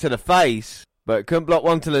super kick to the face, but couldn't block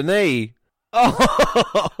one to the knee.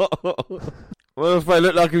 Oh! Will Ospreay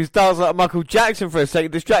looked like he was dancing like Michael Jackson for a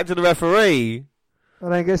second, distracted the referee.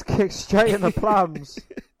 And then gets kicked straight in the plums.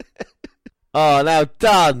 Oh, now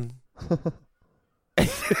Dunne.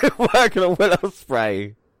 Working on Will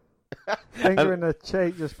Ospreay. Finger in the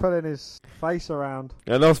cheek, just pulling his face around.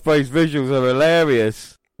 And Ospreay's visuals are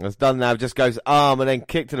hilarious. As Dunne now just goes arm and then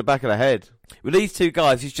kick to the back of the head. With these two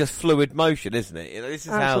guys, it's just fluid motion, isn't it? You know, this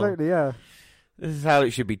is absolutely, yeah. This is how it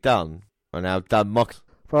should be done. And now Dunne mocks.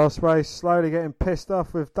 Ospreay slowly getting pissed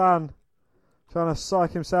off with Dunne, trying to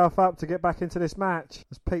psych himself up to get back into this match.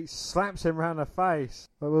 As Pete slaps him round the face,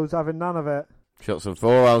 but Will's having none of it. Shots and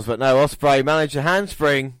forearms, but no, Ospreay managed a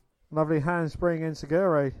handspring. Lovely handspring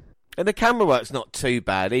enziguri. And the camera work's not too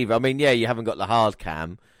bad either. I mean, yeah, you haven't got the hard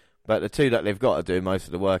cam, but the two that they've got to do most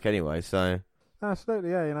of the work anyway, so...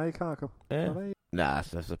 Absolutely, yeah, you know, you can't... Yeah. Nah,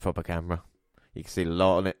 that's a proper camera. You can see the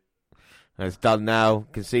light on it. And it's done now.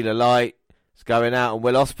 Can see the light. It's going out on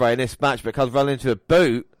Will Ospreay in this match, but comes running into a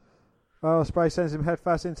boot. Well, Ospreay sends him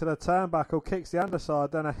headfirst into the turnbuckle, kicks the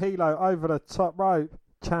underside, then a helo over the top rope,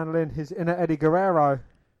 channeling his inner Eddie Guerrero.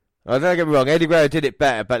 Oh, don't get me wrong, Eddie Guerrero did it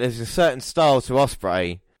better, but there's a certain style to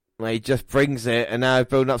Ospreay. He just brings it, and now he's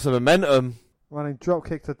building up some momentum. Running drop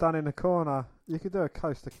kick to Dunne in the corner. You could do a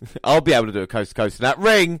coast to... I'll be able to do a coast to coast in that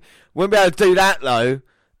ring. Wouldn't be able to do that, though.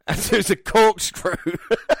 And it's a corkscrew.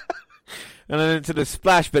 And then into the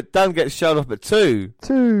splash, but Dunne gets showed off at 2.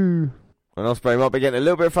 2. And Ospreay might be getting a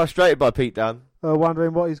little bit frustrated by Pete Dunne.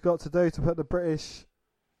 Wondering what he's got to do to put the British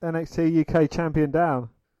NXT UK champion down.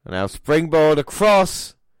 And now springboard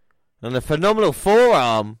across. And a phenomenal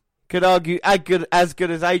forearm. Could argue as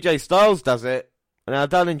good as AJ Styles does it. And now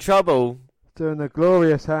Dunne in trouble. Doing the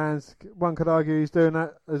glorious hands. One could argue he's doing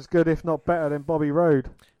that as good, if not better, than Bobby Roode.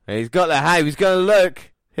 And he's got the hand. He's going to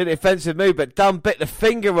look. Hit an offensive move, but Dunne bit the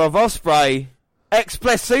finger of Ospreay.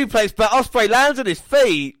 Express suplex, but Ospreay lands on his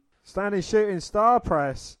feet. Standing shooting star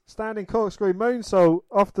press. Standing corkscrew moonsault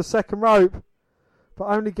off the second rope. But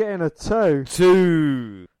only getting a 2.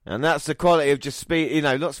 2. And that's the quality of just speed, you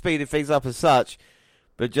know, not speeding things up as such,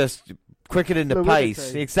 but just quickening the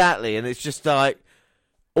pace. Exactly. And it's just like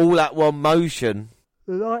all that one motion.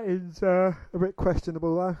 The lighting's a bit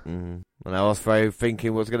questionable though. And now Ospreay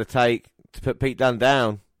thinking what's going to take to put Pete Dunne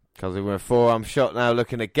down. Because he went a forearm shot now,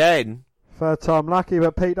 looking again. Third time lucky,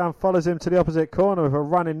 but Pete Dunne follows him to the opposite corner with a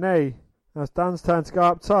running knee. Now it's Dunne's turn to go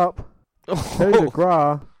up top. coup de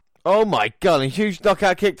grace. Oh my god, a huge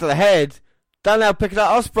knockout kick to the head. Dunn now picking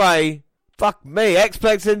up Ospreay. Fuck me,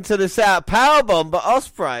 X-Plex into the setup powerbomb, but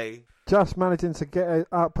Ospreay just managing to get it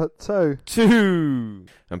up at 2. 2.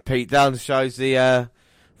 And Pete Dunne shows the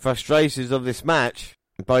frustrations of this match.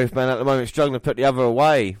 Both men at the moment struggling to put the other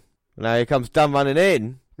away. Now here comes Dunn running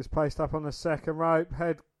in. He's placed up on the second rope.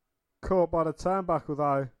 Head caught by the turnbuckle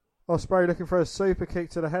though. Ospreay looking for a super kick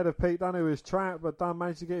to the head of Pete Dunne, who was trapped, but Dunn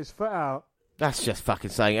managed to get his foot out. That's just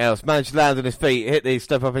fucking something else. Managed to land on his feet, hit the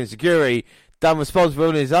step up in security. Dunn responsible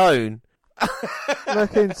on his own.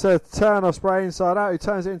 Looking to turn Ospreay inside out. He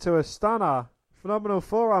turns it into a stunner. Phenomenal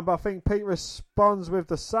forearm, but I think Pete responds with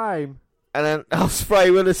the same. And then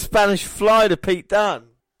Ospreay with a Spanish fly to Pete Dunne.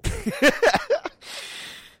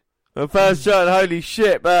 The first shot, holy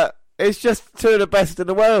shit, but it's just two of the best in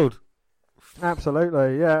the world.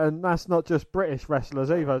 Absolutely, yeah, and that's not just British wrestlers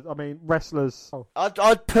either. I mean, wrestlers... Oh.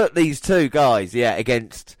 I'd put these two guys,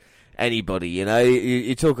 against anybody, you know.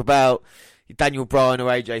 You talk about Daniel Bryan or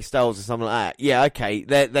AJ Styles or something like that. Yeah, okay,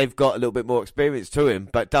 they've got a little bit more experience to him,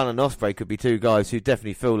 but Dunn and Ospreay could be two guys who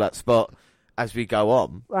definitely fill that spot as we go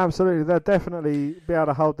on. Absolutely, they'll definitely be able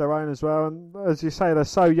to hold their own as well. And as you say, they're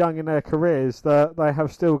so young in their careers that they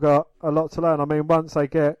have still got a lot to learn. I mean, once they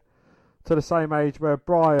get to the same age where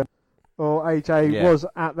Bryan or AJ was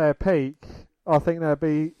at their peak, I think they'll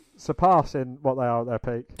be surpassing what they are at their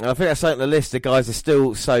peak. And I think that's something on the list. The guys are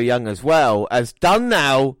still so young as well. As Dunn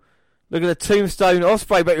now, look at the tombstone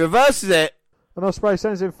Ospreay, but he reverses it. And Ospreay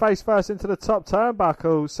sends him face first into the top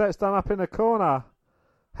turnbuckle, sets Dunn up in the corner.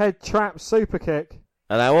 Head trap super kick.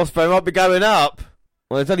 And now Ospreay might be going up.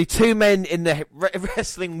 Well, there's only two men in the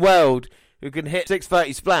wrestling world who can hit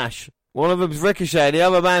 630 splash. One of them's Ricochet, the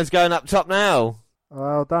other man's going up top now.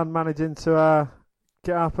 Well, Dunn managing to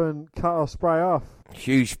get up and cut Ospreay off.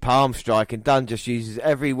 Huge palm strike, and Dunn just uses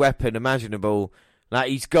every weapon imaginable that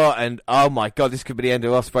he's got. And oh my god, this could be the end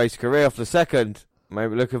of Ospreay's career for the second.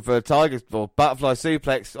 Maybe looking for a tiger or butterfly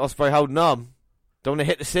suplex. Ospreay holding on. Don't want to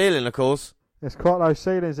hit the ceiling, of course. There's quite low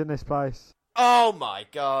ceilings in this place. Oh my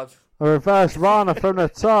god. A reverse runner from the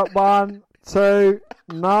top. 1, 2,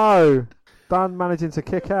 no. Dunn managing to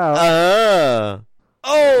kick out.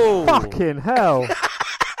 Oh! Fucking hell.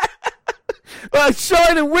 Well,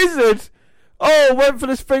 Shining Wizard. Oh, went for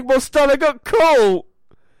the springboard stunner, got caught.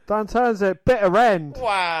 Dunn turns it, bitter end.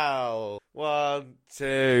 Wow. 1,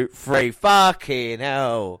 2, 3. Fucking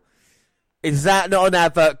hell. Is that not an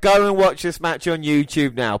advert? Go and watch this match on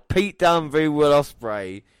YouTube now. Pete Dunne v Will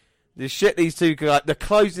Ospreay. The shit these two guys, the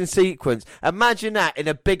closing sequence. Imagine that in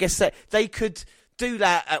a bigger set. They could do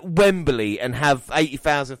that at Wembley and have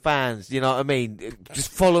 80,000 fans. You know what I mean? Just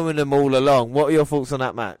following them all along. What are your thoughts on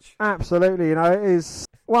that match? Absolutely. You know, it is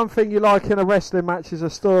one thing you like in a wrestling match is a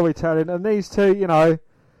storytelling. And these two, you know,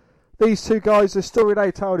 these two guys, the story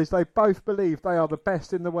they told is they both believe they are the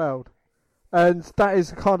best in the world. And that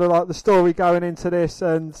is kind of like the story going into this,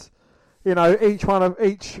 and you know,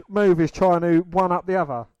 each move is trying to one up the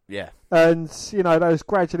other. Yeah. And you know, those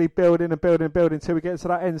gradually building until we get to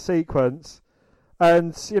that end sequence.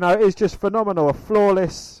 And you know, it's just phenomenal, a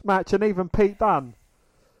flawless match. And even Pete Dunne,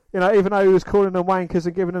 you know, even though he was calling them wankers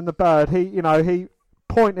and giving them the bird, he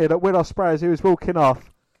pointed at Will Ospreay as he was walking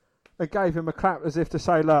off and gave him a clap as if to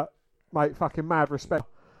say, "Look, mate, fucking mad respect,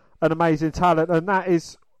 an amazing talent." And that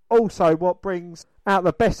is also what brings out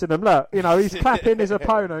the best in them. Look, you know, he's clapping his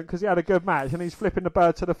opponent because he had a good match, and he's flipping the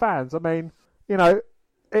bird to the fans. I mean, you know,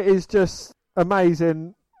 it is just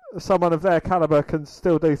amazing someone of their calibre can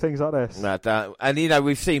still do things like this. And, you know,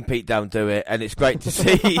 we've seen Pete Dunne do it, and it's great to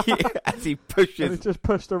see as he pushes. And he just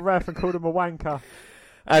pushed the ref and called him a wanker.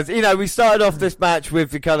 As, you know, we started off this match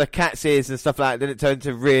with the kind of cat's ears and stuff like that, then it turned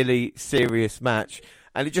into a really serious match.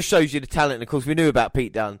 And it just shows you the talent. And, of course, we knew about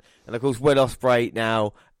Pete Dunne. And, of course, Will Ospreay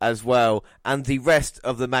now as well. And the rest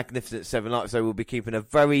of the Magnificent Seven. Like so, we'll be keeping a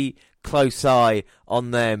very close eye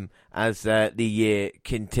on them as the year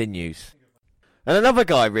continues. And another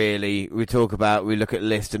guy, really, we talk about, we look at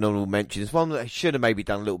list and honourable mentions. One that should have maybe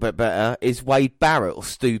done a little bit better is Wade Barrett or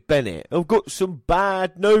Stu Bennett. I've got some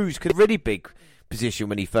bad news. Cause really big position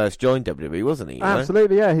when he first joined WWE, wasn't he?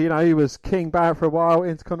 Absolutely, yeah. You know, he was King Barrett for a while,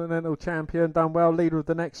 Intercontinental Champion, done well, leader of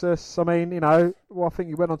the Nexus. I mean, you know, well, I think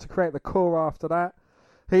he went on to create the Core after that.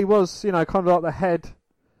 He was, you know, kind of like the head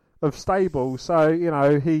of stable, so, you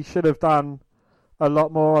know, he should have done a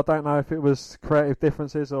lot more. I don't know if it was creative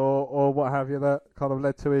differences or what have you that kind of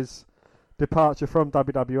led to his departure from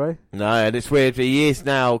WWE. No, and it's weird for years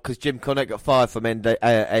now because Jim Cornette got fired from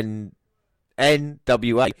NWA.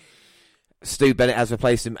 Stu Bennett has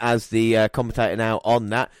replaced him as the commentator now on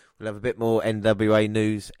that. We'll have a bit more NWA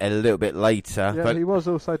news a little bit later. Yeah, but he was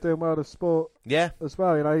also doing World of Sport as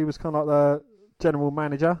well. You know, he was kind of like the general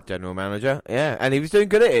manager. Yeah. And he was doing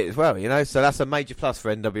good at it as well, you know. So that's a major plus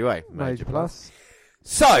for NWA. Major plus.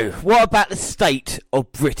 So, what about the state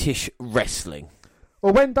of British wrestling?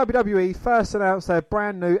 Well, when WWE first announced their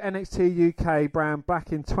brand new NXT UK brand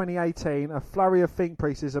back in 2018, a flurry of think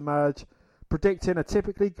pieces emerged, predicting a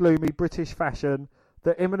typically gloomy British fashion,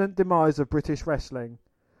 the imminent demise of British wrestling.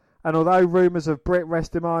 And although rumours of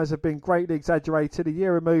BritWres demise have been greatly exaggerated a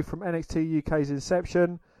year removed from NXT UK's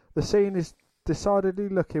inception, the scene is decidedly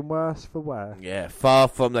looking worse for wear. Yeah, far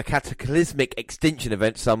from the cataclysmic extinction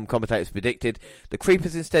event some commentators predicted, the creep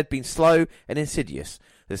has instead been slow and insidious.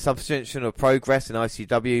 The suspension of Progress in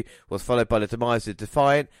ICW was followed by the demise of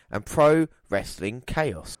Defiant and Pro Wrestling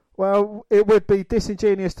Chaos. Well, it would be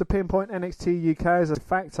disingenuous to pinpoint NXT UK as a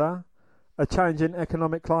factor. A changing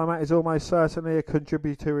economic climate is almost certainly a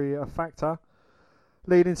contributory factor,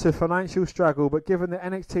 leading to financial struggle, but given the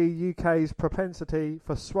NXT UK's propensity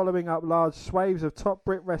for swallowing up large swathes of top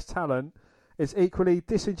BritWres talent, it's equally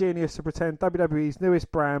disingenuous to pretend WWE's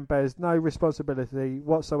newest brand bears no responsibility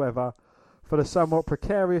whatsoever for the somewhat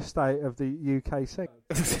precarious state of the UK scene.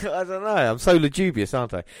 I don't know, I'm so lugubrious,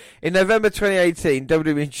 aren't I? In November 2018,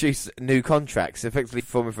 WWE introduced new contracts, effectively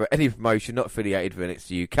forming for any promotion not affiliated with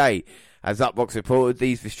NXT UK. As Upbox reported,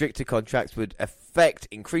 these restricted contracts would affect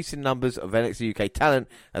increasing numbers of NXT UK talent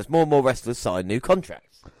as more and more wrestlers sign new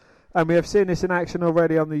contracts. And we have seen this in action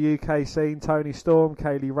already on the UK scene. Tony Storm,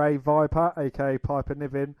 Kaylee Ray, Viper, aka Piper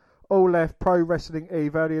Niven, all left Pro Wrestling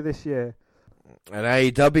Eve earlier this year. And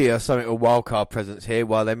AEW are something of a wildcard presence here,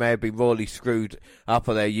 while they may have been royally screwed up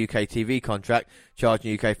on their UK TV contract,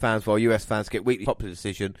 charging UK fans while US fans get weekly popular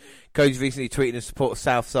decision. Cody's recently tweeted in support of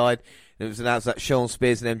Southside, and it was announced that Sean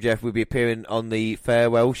Spears and MJF will be appearing on the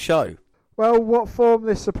farewell show. Well, what form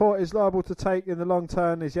this support is liable to take in the long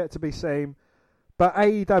term is yet to be seen, but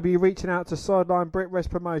AEW reaching out to sideline BritWres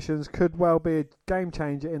promotions could well be a game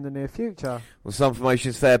changer in the near future. Well, some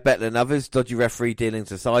promotions fare better than others. Dodgy referee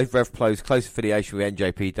dealings aside, RevPro's close affiliation with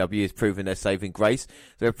NJPW has proven their saving grace.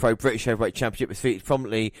 The RevPro British Heavyweight Championship is featured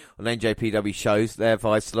prominently on NJPW shows,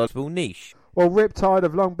 thereby solidifying a niche. Well, Riptide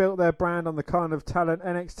have long built their brand on the kind of talent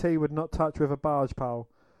NXT would not touch with a barge pole.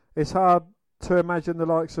 It's hard to imagine the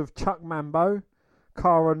likes of Chuck Mambo,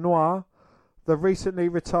 Cara Noir, the recently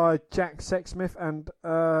retired Jack Sexsmith and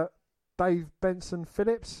Dave Benson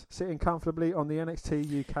Phillips sitting comfortably on the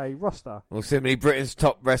NXT UK roster. Well, similarly, Britain's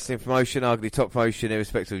top wrestling promotion, arguably top promotion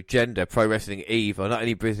irrespective of gender, Pro Wrestling Eve, are not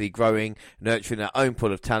only busy growing, nurturing their own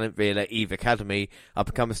pool of talent via their Eve Academy.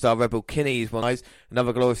 Up-and-coming star Rebel Kinney is one,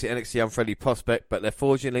 another gloriously NXT unfriendly prospect, but they're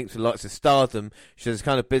forging links with the likes of Stardom, shows the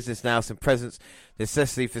kind of business now and presence, the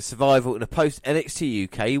necessity for survival in a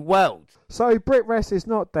post-NXT UK world. So BritWres is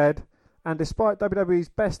not dead, and despite WWE's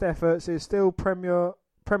best efforts, it's still premature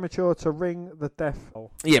to ring the death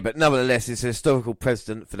knell. Yeah, but nevertheless, it's a historical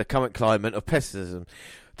precedent for the current climate of pessimism.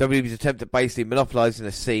 WWE's attempt at basically monopolising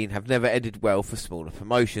the scene have never ended well for smaller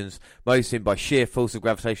promotions, mostly by sheer force of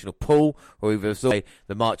gravitational pull, or even absorb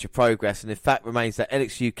the march of progress, and in fact remains that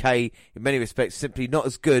NXT UK, in many respects, simply not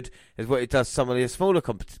as good as what it does some of the smaller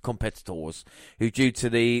competitors, who due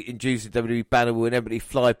to the induced WWE banner will inevitably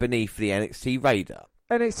fly beneath the NXT radar.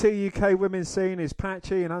 NXT UK women's scene is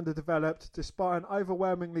patchy and underdeveloped despite an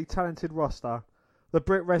overwhelmingly talented roster. The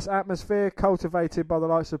BritWres atmosphere, cultivated by the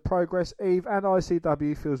likes of Progress, Eve and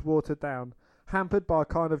ICW, feels watered down, hampered by a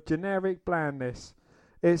kind of generic blandness.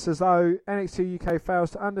 It's as though NXT UK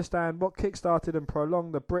fails to understand what kick-started and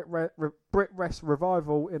prolonged the BritWres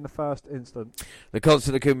revival in the first instance. The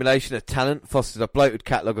constant accumulation of talent fosters a bloated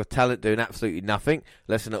catalogue of talent doing absolutely nothing,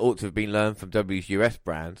 lesson that ought to have been learned from WWE's US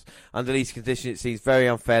brands. Under these conditions, it seems very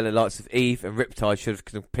unfair the likes of Eve and Riptide should have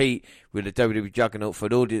compete with the WWE juggernaut for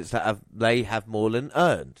an audience that they have more than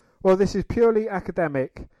earned. Well, this is purely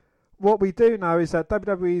academic. What we do know is that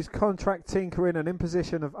WWE's contract tinkering and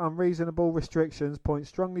imposition of unreasonable restrictions point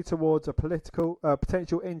strongly towards a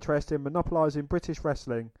potential interest in monopolising British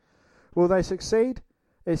wrestling. Will they succeed?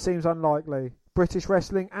 It seems unlikely. British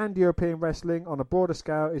wrestling and European wrestling on a broader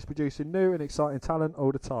scale is producing new and exciting talent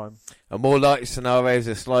all the time. A more likely scenario is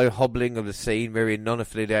a slow hobbling of the scene, mirroring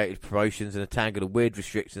non-affiliated promotions and a tangle of weird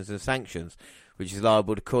restrictions and sanctions, which is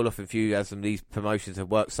liable to call off enthusiasm these promotions have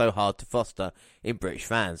worked so hard to foster in British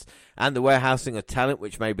fans, and the warehousing of talent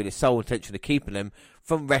which may be the sole intention of keeping them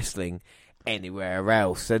from wrestling anywhere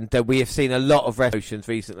else. And we have seen a lot of promotions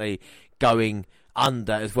recently going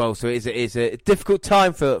under as well, so it is a difficult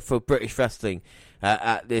time for British wrestling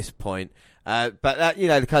at this point. But that,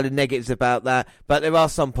 the kind of negatives about that. But there are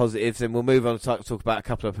some positives, and we'll move on to talk about a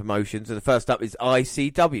couple of promotions. And the first up is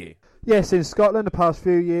ICW. Yes, in Scotland, the past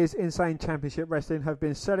few years, Insane Championship Wrestling have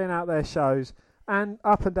been selling out their shows and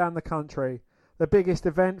up and down the country. The biggest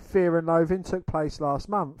event, Fear and Loathing, took place last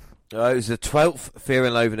month. It was the 12th Fear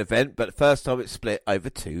and Loathing event, but the first time it split over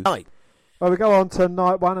 2 nights. Well, we go on to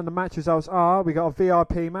night one, and the match results are: we got a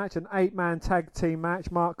VIP match, an 8-man tag team match.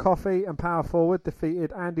 Mark Coffey and Power Forward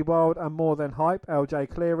defeated Andy Wilde and More Than Hype, LJ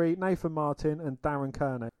Cleary, Nathan Martin and Darren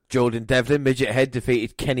Kearney. Jordan Devlin, Midget Head,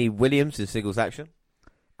 defeated Kenny Williams in singles action.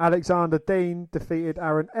 Alexander Dean defeated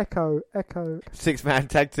Aaron Echo. 6-man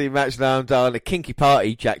tag team match now on the Kinky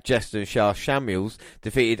Party. Jack Jester and Shah Samuels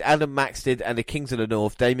defeated Adam Maxted and the Kings of the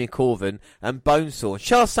North, Damien Corvin and Bonesaw.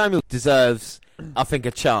 Shah Samuels deserves, I think,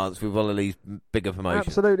 a chance with one of these bigger promotions.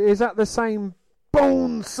 Absolutely. Is that the same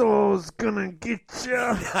Bonesaw's gonna get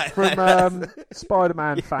you from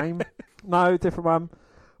Spider-Man fame? No, different one.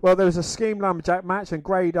 Well, there was a Scheme Lumberjack match, and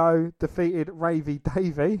Grado defeated Ravy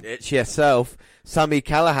Davey. It's yourself. Sammy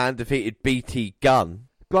Callahan defeated BT Gunn.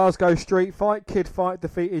 Glasgow Street Fight, Kid Fight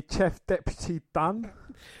defeated Chef Deputy Dunn.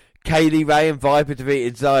 Kaylee Ray and Viper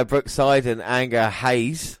defeated Zaya Brookside and Anger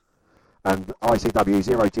Hayes. And ICW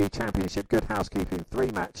 0G Championship Good Housekeeping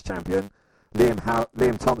 3-match champion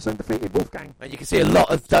Liam Thompson defeated Wolfgang. And you can see a lot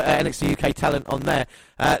of NXT UK talent on there.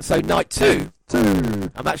 So night 2.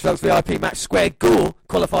 A match results VIP match, Square Gore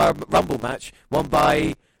qualifier Rumble match, won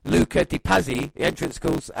by Luca Di Pazzi. The entrance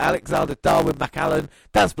calls Alexander Darwin McAllen,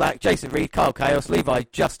 Daz Black, Jason Reed, Kyle Chaos, Levi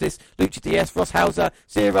Justice, Lucha DS, Ross Hauser,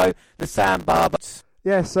 Zero, the Sam Barber.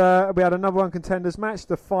 Yes, we had another one contenders match.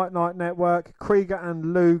 The Fight Night Network, Krieger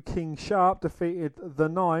and Lou King Sharp defeated The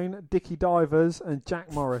Nine, Dickie Divers and Jack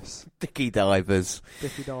Morris. Dickie Divers.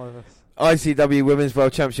 ICW Women's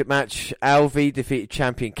World Championship match, Alvy defeated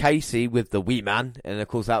champion Casey with the Wee Man, and of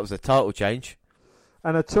course that was a title change.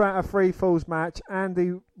 And a 2 out of 3 falls match,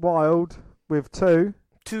 Andy Wilde with 2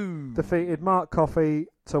 defeated Mark Coffey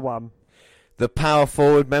to 1. The Power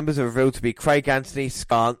Forward members are revealed to be Craig Anthony,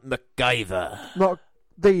 Grant McGyver. Not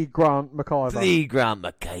the Grant McIver. The Grant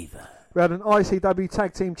McIver. We had an ICW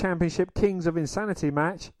Tag Team Championship Kings of Insanity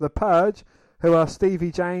match. The Purge, who are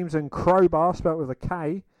Stevie James and Crowbar, spelt with a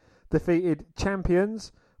K, defeated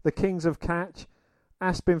Champions, the Kings of Catch,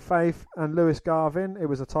 Aspen Faith and Lewis Garvin. It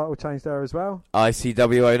was a title change there as well.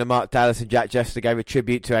 ICW owner Mark Dallas and Jack Jester gave a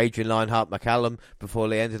tribute to Adrian Lionheart McCallum before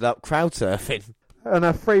they ended up crowd surfing. And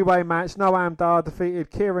a 3-way match, Noam Dar defeated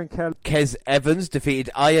Kieran Kelly. Kez Evans defeated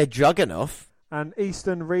Aya Dragunov. And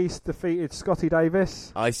Easton Reese defeated Scotty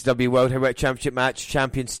Davis. ICW World Heavyweight Championship match,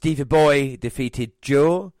 champion Stevie Boy defeated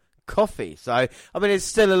Joe Coffey. So, I mean, there's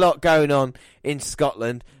still a lot going on in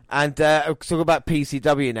Scotland. And talk about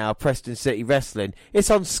PCW now, Preston City Wrestling. It's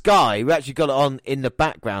on Sky. We actually got it on in the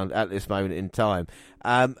background at this moment in time.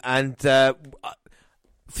 For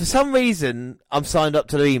some reason, I'm signed up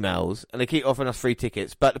to the emails, and they keep offering us free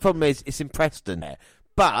tickets. But the problem is, it's in Preston there.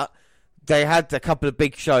 But they had a couple of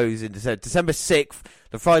big shows in December. December 6th,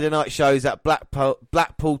 the Friday night shows at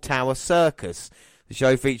Blackpool Tower Circus. The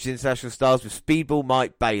show features international stars with Speedball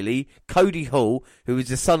Mike Bailey, Cody Hall, who is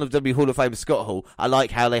the son of W Hall of Famer Scott Hall. I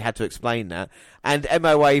like how they had to explain that. And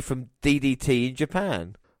MOA from DDT in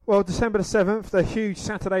Japan. Well, December the 7th, the huge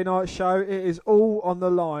Saturday night show. It is all on the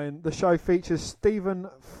line. The show features Stephen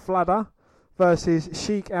Fludder versus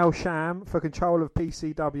Sheik El Sham for control of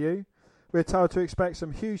PCW. We're told to expect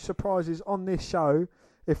some huge surprises on this show.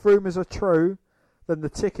 If rumours are true, then the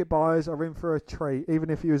ticket buyers are in for a treat, even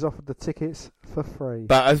if you was offered the tickets for free.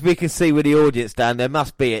 But as we can see with the audience, Dan, there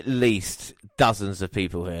must be at least dozens of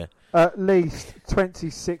people here. At least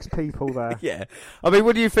 26 people there. Yeah. I mean,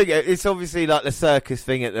 what do you think? It's obviously like the circus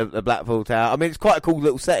thing at the Blackpool Tower. I mean, it's quite a cool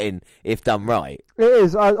little setting if done right. It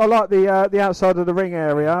is. I like the outside of the ring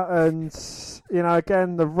area, and, you know,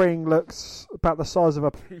 again, the ring looks about the size of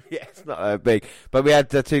a... Yeah, it's not that big. But we had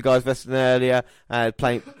 2 guys wrestling earlier,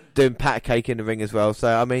 doing pat cake in the ring as well.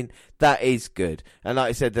 So, I mean, that is good. And like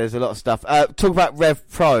I said, there's a lot of stuff. Talk about Rev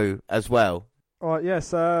Pro as well. All right,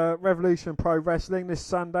 yes, Revolution Pro Wrestling this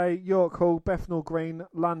Sunday, York Hall, Bethnal Green,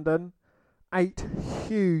 London. 8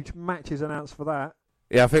 huge matches announced for that.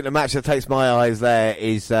 Yeah, I think the match that takes my eyes there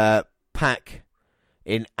is Pac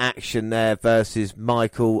in action there versus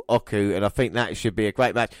Michael Oku, and I think that should be a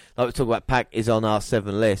great match. Like we talk about, Pac is on our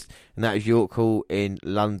 7 list, and that is York Hall in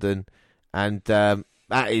London, and that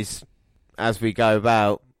is, as we go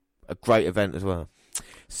about, a great event as well.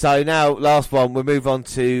 So now, last one, we'll move on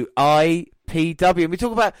to IPW, and we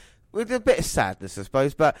talk about, with a bit of sadness, I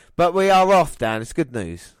suppose, but we are off, Dan. It's good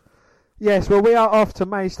news. Yes, well, we are off to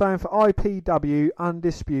Maidstone for IPW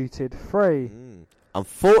Undisputed 3.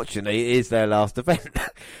 Unfortunately, it is their last event.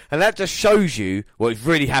 And that just shows you what is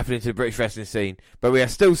really happening to the British wrestling scene. But we are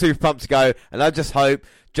still super pumped to go, and I just hope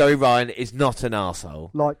Joey Ryan is not an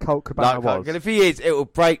arsehole. Like Colt Cabana was. And if he is, it will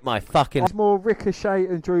break my fucking... It's more Ricochet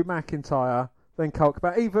and Drew McIntyre than Colt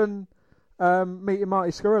Cabana. Even meeting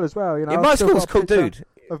Marty Scurll as well. You know, Marty Scurll's a cool dude.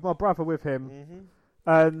 Of my brother with him. Mm-hmm.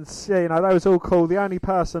 And, yeah, you know, that was all cool. The only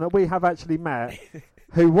person that we have actually met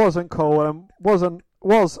who wasn't cool and was an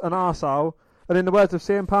arsehole, and in the words of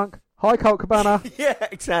CM Punk, hi Colt Cabana. Yeah,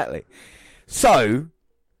 exactly. So,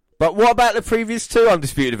 but what about the previous 2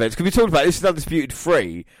 Undisputed events? Because we talked about this is Undisputed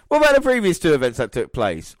 3. What about the previous 2 events that took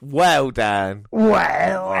place? Well, Dan.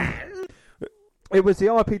 Well. It was the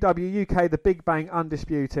IPW UK, the Big Bang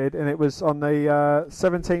Undisputed, and it was on the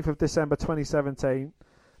 17th of December 2017.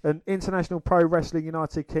 An International Pro Wrestling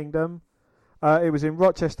United Kingdom. It was in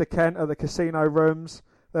Rochester, Kent, at the Casino Rooms.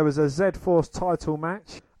 There was a Z-Force title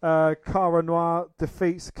match. Cara Noir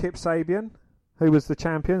defeats Kip Sabian, who was the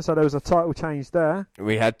champion, so there was a title change there.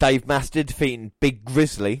 We had Dave Master defeating Big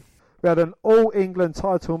Grizzly. We had an All-England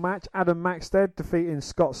title match, Adam Maxted defeating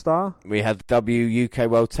Scott Starr. We had the UK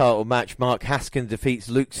World title match, Mark Haskin defeats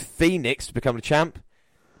Luke Phoenix to become the champ.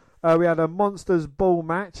 We had a Monsters Ball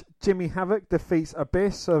match, Jimmy Havoc defeats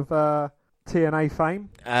Abyss of TNA fame.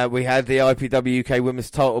 We had the IPW UK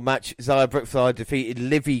Women's title match. Zaya Brookfire defeated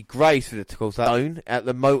Livy Grace for the own at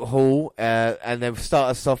the Moat Hall. And then to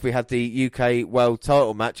start us off, we had the UK World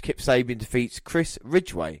title match. Kip Sabian defeats Chris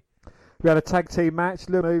Ridgway. We had a tag team match.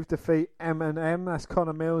 Lil Move defeat M&M. That's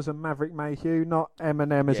Connor Mills and Maverick Mayhew. Not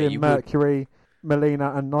M&M as in Mercury,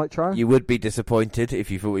 Melina and Nitro. You would be disappointed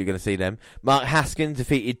if you thought you were going to see them. Mark Haskin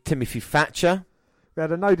defeated Timothy Thatcher. We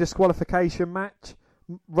had a no disqualification match.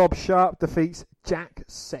 Rob Sharp defeats Jack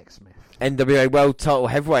Sexsmith. NWA World title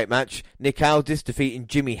heavyweight match. Nick Aldis defeating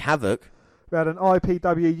Jimmy Havoc. We had an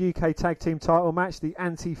IPW UK tag team title match. The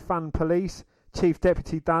Anti-Fun Police, Chief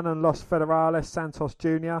Deputy Dunn and Los Federales Santos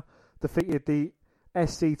Jr. defeated the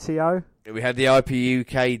SCTO. We had the IPU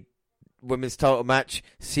UK women's title match.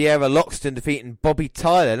 Sierra Loxton defeating Bobby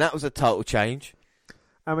Tyler, and that was a title change.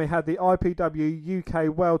 And we had the IPW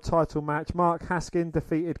UK World title match. Mark Haskin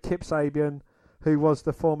defeated Kip Sabian, who was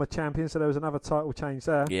the former champion, so there was another title change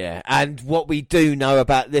there. Yeah, and what we do know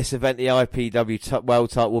about this event, the IPW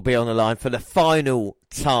World title will be on the line for the final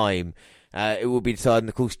time. It will be decided, and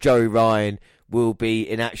of course Joey Ryan will be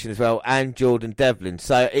in action as well, and Jordan Devlin.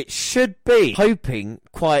 So it should be, hoping,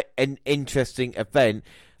 quite an interesting event.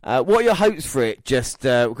 What are your hopes for it? Just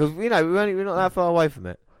because, you know, we're not that far away from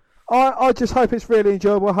it. I just hope it's really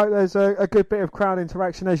enjoyable. I hope there's a good bit of crowd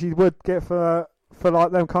interaction, as you would get for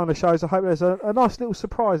like them kind of shows. I hope there's a nice little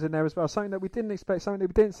surprise in there as well, something that we didn't expect, something that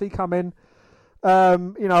we didn't see coming. You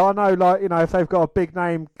know, I know, like, you know, if they've got a big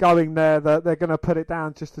name going there, that they're going to put it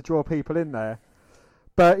down just to draw people in there.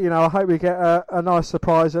 But, you know, I hope we get a nice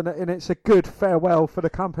surprise, and it's a good farewell for the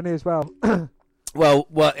company as well. Well,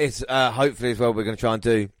 what is hopefully as well we're going to try and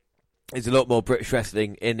do is a lot more British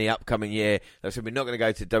wrestling in the upcoming year. So we're not going to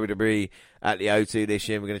go to WWE at the O2 this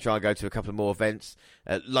year. We're going to try and go to a couple of more events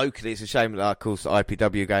locally. It's a shame that, of course,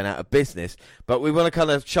 IPW are going out of business. But we want to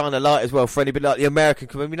kind of shine a light as well for anybody like the American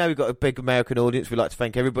community. We know we've got a big American audience. We'd like to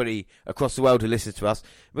thank everybody across the world who listens to us.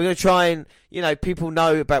 We're going to try and, you know, people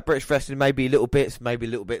know about British wrestling, maybe little bits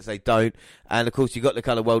they don't. And, of course, you've got the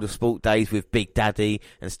kind of World of Sport days with Big Daddy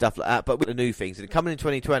and stuff like that. But with the new things. And coming in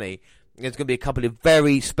 2020... there's going to be a couple of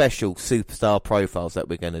very special superstar profiles that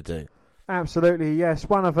we're going to do. Absolutely, yes.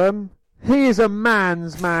 One of them, he is a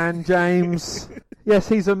man's man, James. Yes,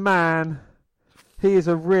 he's a man. He is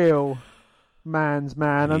a real man's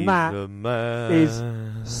man. And that is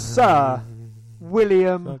Sir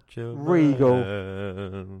William Regal.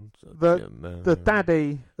 The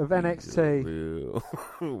daddy of NXT.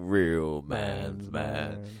 Real man's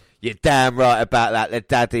man. You're damn right about that, the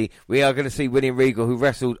daddy. We are going to see William Regal, who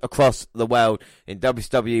wrestled across the world in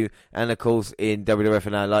WCW and, of course, in WWF,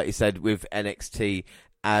 and like you said, with NXT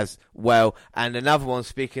as well. And another one,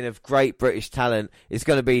 speaking of great British talent, is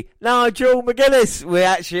going to be Nigel McGuinness. We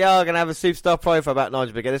actually are going to have a superstar profile about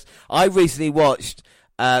Nigel McGuinness. I recently watched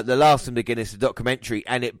The Last of McGuinness, the documentary,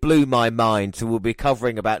 and it blew my mind. So we'll be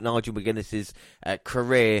covering about Nigel McGuinness's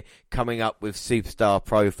career, coming up with superstar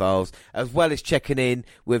profiles, as well as checking in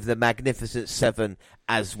with the Magnificent Seven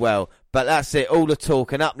as well. But that's it, all the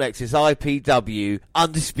talk, and up next is IPW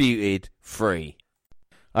Undisputed 3.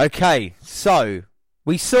 Okay, so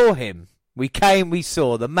we saw him. We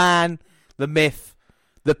saw the man, the myth,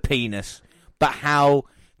 the penis. But how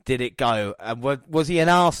did it go? And was he an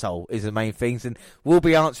arsehole is the main things, and we'll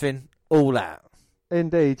be answering all that.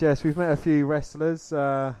 Indeed, yes. We've met a few wrestlers.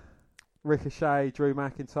 Ricochet, Drew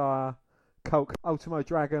McIntyre, Colt Ultimo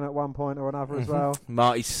Dragon at one point or another as well.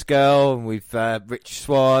 Marty Skrull, and we've Rich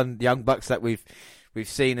Swann, the Young Bucks that we've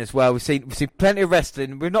seen as well. We've seen plenty of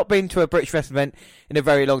wrestling. We've not been to a British wrestling event in a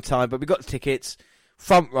very long time, but we got the tickets,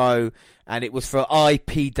 front row, and it was for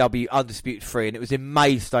IPW Undisputed 3, and it was in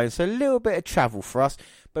Maidstone, so a little bit of travel for us,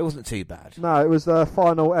 but it wasn't too bad. No, it was the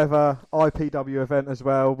final ever IPW event as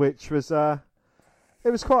well, which was it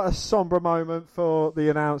was quite a sombre moment for the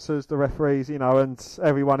announcers, the referees, and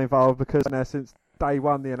everyone involved, because in there since day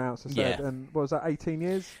one, the announcer said, and what was that, 18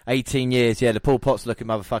 years? 18 years, yeah, the Paul Potts looking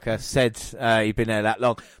motherfucker said he'd been there that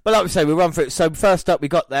long. But like we say, we'll run through it. So first up, we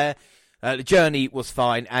got there. The journey was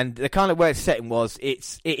fine, and the kind of where it's setting was,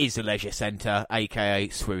 it is a leisure centre, aka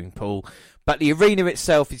swimming pool. But the arena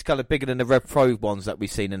itself is kind of bigger than the Rev Pro ones that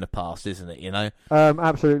we've seen in the past, isn't it,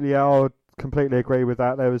 Absolutely, yeah, I would completely agree with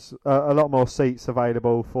that. There was a lot more seats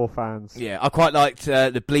available for fans. Yeah, I quite liked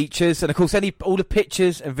the bleachers, and of course all the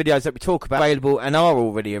pictures and videos that we talk about are available and are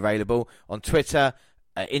already available on Twitter,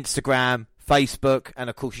 Instagram, Facebook, and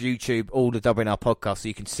of course YouTube, all the WNR podcasts, so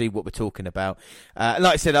you can see what we're talking about. And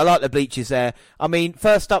like I said, I like the bleachers there. I mean,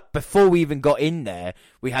 first up, before we even got in there,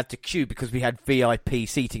 we had to queue because we had VIP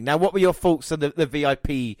seating. Now, what were your thoughts on the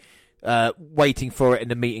VIP waiting for it in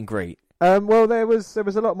the meet and greet? Well, there was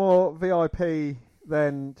a lot more VIP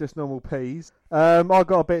than just normal Ps. I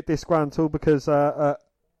got a bit disgruntled because a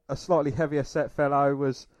slightly heavier set fellow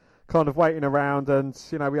was kind of waiting around, and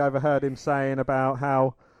we overheard him saying about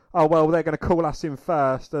how, oh well, they're going to call us in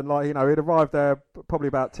first, and he'd arrived there probably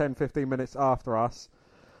about 10-15 minutes after us.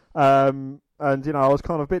 And I was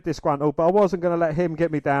kind of a bit disgruntled, but I wasn't going to let him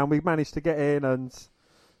get me down. We managed to get in, and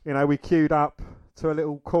we queued up to a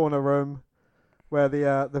little corner room where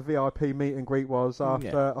the VIP meet and greet was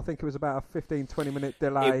after, I think it was about a 15-20 minute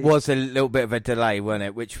delay. It was a little bit of a delay, wasn't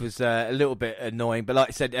it? Which was a little bit annoying. But like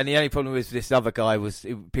I said, and the only problem was this other guy was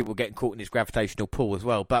people getting caught in his gravitational pull as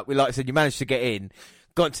well. But like I said, you managed to get in,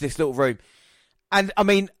 got into this little room. And, I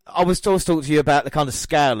mean, I was always talking to you about the kind of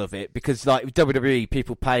scale of it, because, like, with WWE,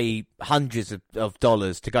 people pay hundreds of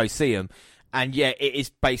dollars to go see them. And, yeah, it is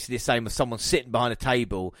basically the same as someone sitting behind a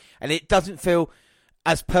table. And it doesn't feel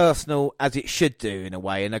as personal as it should do, in a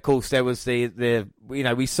way. And, of course, there was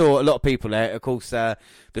we saw a lot of people there. Of course, the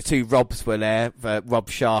two Robs were there, Rob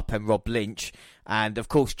Sharp and Rob Lynch. And, of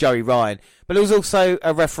course, Joey Ryan. But there was also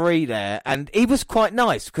a referee there. And he was quite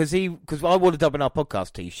nice, because I wore the WNR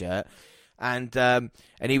podcast T-shirt. And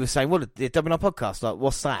he was saying, "What the WNR podcast? Like,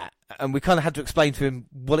 what's that?" And we kind of had to explain to him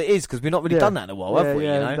what it is, because we've not really done that in a while, have we?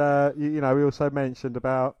 Yeah, and we also mentioned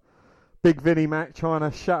about Big Vinnie Mac trying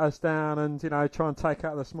to shut us down and try and take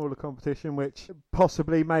out the smaller competition, which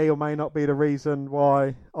possibly may or may not be the reason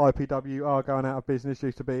why IPW are going out of business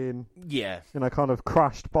due to being kind of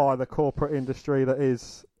crushed by the corporate industry that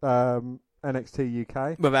is NXT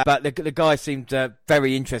UK. But the guy seemed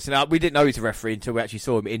very interesting. We didn't know he was a referee until we actually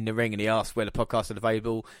saw him in the ring, and he asked where the podcast is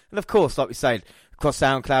available. And of course, like we said, across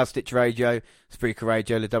SoundCloud, Stitcher Radio, Spreaker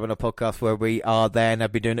Radio, the WNR podcast, where we are there, and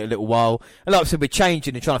I've been doing it a little while. And like I said, we're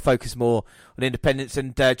changing and trying to focus more on independence.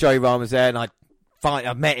 And Joey Ryan was there, and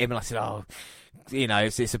I met him, and I said, "Oh,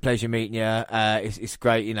 it's a pleasure meeting you. It's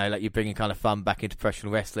great, like you're bringing kind of fun back into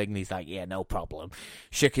professional wrestling." And he's like, "Yeah, no problem."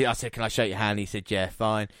 I said, "Can I shake your hand?" He said, "Yeah,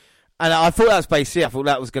 fine." And I thought that was basically, I thought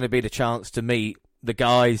that was going to be the chance to meet the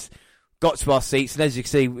guys. Got to our seats, and as you can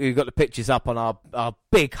see, we've got the pictures up on our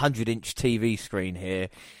big 100-inch TV screen here.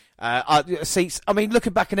 Our seats, I mean,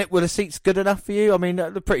 looking back on it, were the seats good enough for you? I mean,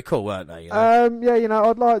 they're pretty cool, weren't they?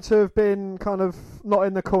 I'd like to have been kind of not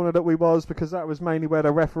in the corner that we was, because that was mainly where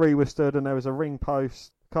the referee was stood, and there was a ring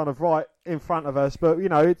post kind of right in front of us. But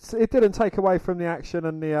it didn't take away from the action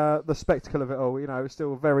and the spectacle of it all. It was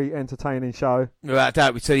still a very entertaining show. Without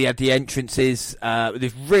doubt. So you had the entrances,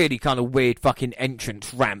 this really kind of weird fucking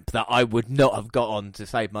entrance ramp that I would not have got on to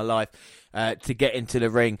save my life to get into the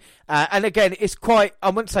ring. And again, it's quite, I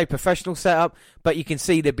wouldn't say professional setup, but you can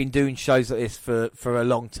see they've been doing shows like this for a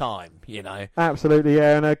long time. Absolutely,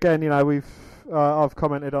 yeah. And again, I've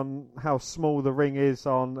commented on how small the ring is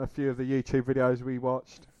on a few of the YouTube videos we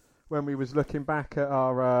watched when we was looking back at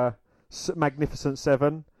our Magnificent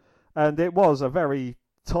 7, and it was a very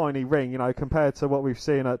tiny ring, compared to what we've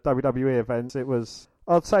seen at WWE events. It was,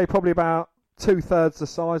 I'd say, probably about 2/3 the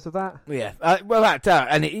size of that. Yeah, well, that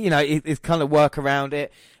and it's kind of work around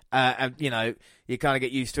it, and you kind of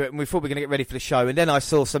get used to it. And we thought we were going to get ready for the show, and then I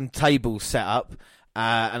saw some tables set up.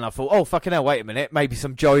 And I thought, oh, fucking hell, wait a minute, maybe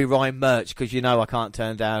some Joey Ryan merch, because I can't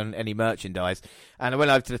turn down any merchandise. And I went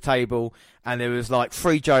over to the table, and there was like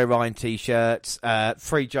 3 Joey Ryan t-shirts,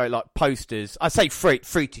 3 Joey posters. I say free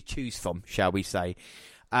to choose from, shall we say.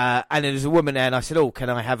 And there was a woman there, and I said, oh, can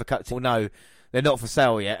I have a cut? Well, no, they're not for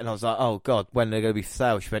sale yet. And I was like, oh, God, when are they going to be for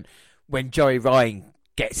sale? She went, when Joey Ryan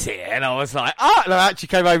gets here. And I was like, and I actually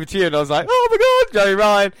came over to you and I was like, oh, my God, Joey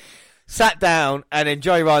Ryan. Sat down, and then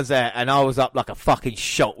Joey Ryan's there, and I was up like a fucking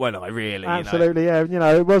shot, wasn't I, really? Absolutely, yeah. You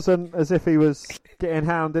know, it wasn't as if he was getting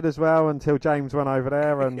hounded as well until James went over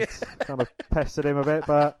there and kind of pestered him a bit.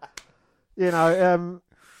 But, you know,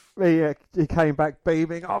 he came back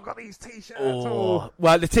beaming, I've got these T-shirts. Oh.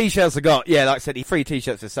 Well, the T-shirts I got, like I said, 3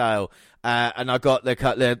 T-shirts for sale, and I got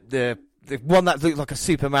the one that looks like a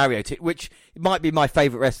Super Mario, which might be my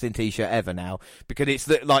favourite wrestling T-shirt ever now, because it's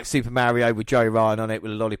like Super Mario with Joey Ryan on it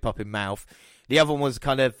with a lollipop in mouth. The other one was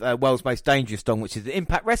kind of World's Most Dangerous Dong, which is the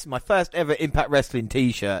Impact Wrestling, my first ever Impact Wrestling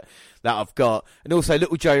T-shirt that I've got, and also a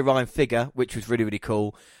little Joey Ryan figure, which was really, really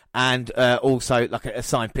cool, and also like a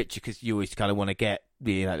signed picture, because you always kind of want to get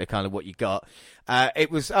the kind of what you got.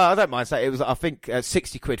 It was, I don't mind saying, it was, I think,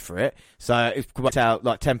 60 quid for it. So it worked out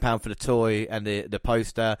like £10 for the toy and the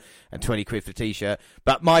poster and 20 quid for the T-shirt.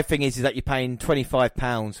 But my thing is that you're paying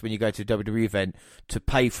 £25 when you go to a WWE event to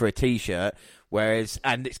pay for a T-shirt,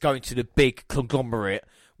 and it's going to the big conglomerate.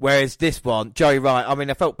 Whereas this one, Joey Ryan, I mean,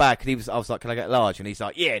 I felt bad because I was like, can I get large? And he's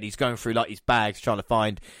like, yeah, and he's going through like his bags trying to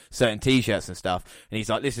find certain T-shirts and stuff. And he's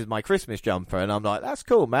like, this is my Christmas jumper. And I'm like, that's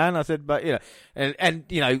cool, man. I said, but,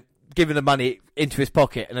 and giving the money into his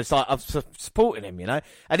pocket. And it's like, I'm supporting him,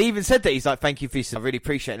 And he even said that. He's like, thank you for this. I really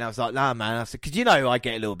appreciate it. And I was like, nah, man. I said, because, I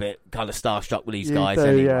get a little bit kind of starstruck with these guys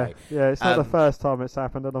anyway. Yeah, it's not the first time it's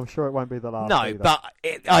happened, and I'm sure it won't be the last. No, either. But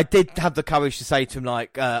I did have the courage to say to him,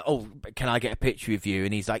 like, oh, can I get a picture with you?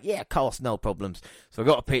 And he's like, yeah, of course, no problems. So I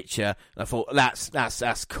got a picture, and I thought,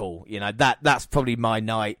 that's cool. That's probably my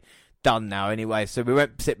night done now anyway. So we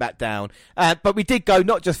went sit back down. But we did go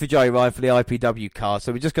not just for Joey Ryan, for the IPW card.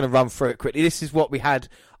 So we're just going to run through it quickly. This is what we had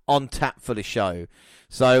on tap for the show.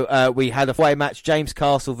 So we had a four-way match, James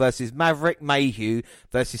Castle versus Maverick Mayhew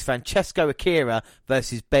versus Francesco Akira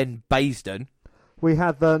versus Ben Baisden. We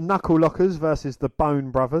had the Knuckle Lockers versus the Bone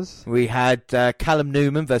Brothers. We had Callum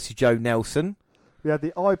Newman versus Joe Nelson. We had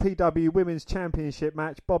the IPW Women's Championship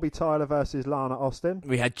match, Bobby Tyler versus Lana Austin.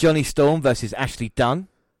 We had Johnny Storm versus Ashley Dunn.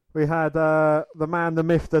 We had the man, the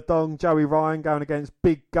myth, the dong, Joey Ryan going against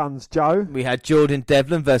Big Guns Joe. We had Jordan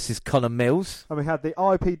Devlin versus Connor Mills. And we had the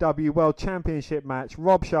IPW World Championship match,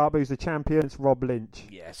 Rob Sharp, who's the champion, against Rob Lynch.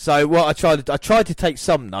 Yeah. So what I tried to take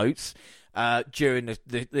some notes during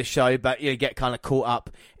the show, but you get kind of caught up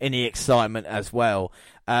in the excitement as well.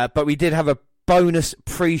 But we did have a bonus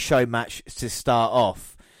pre-show match to start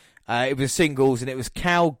off. It was singles, and it was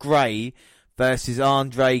Cal Gray versus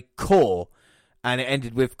Andre Core. And it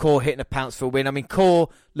ended with Core hitting a pounce for a win. I mean, Core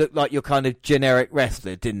looked like your kind of generic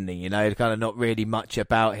wrestler, didn't he? Kind of not really much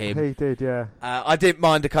about him. He did, yeah. I didn't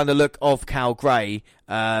mind the kind of look of Cal Gray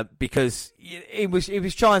because he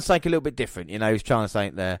was trying something a little bit different. He was trying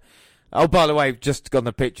something there. Oh, by the way, just got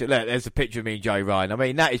the picture. Look, there's a picture of me and Joey Ryan. I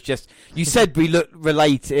mean, that is just... You said we look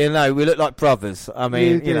related. We look like brothers. I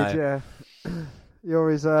mean, you did, yeah. You're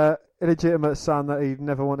his... illegitimate son that he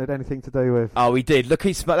never wanted anything to do with. Oh, he did. Look,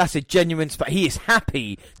 that's a genuine smile. He is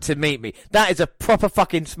happy to meet me. That is a proper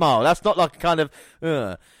fucking smile. That's not like a kind of...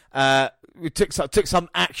 We took some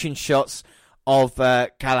action shots of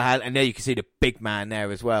Callahan, and there you can see the big man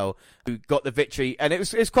there as well, who got the victory. And it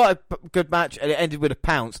was quite a good match, and it ended with a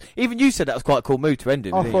pounce. Even you said that was quite a cool move to end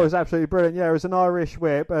it. I thought it was absolutely brilliant. Yeah, it was an Irish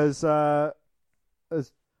whip as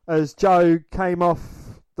Joe came off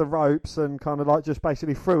the ropes and kind of like just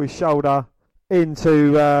basically threw his shoulder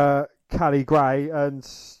into Callie Gray and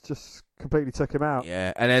just completely took him out.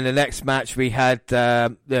 Yeah, and then the next match we had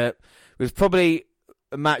was probably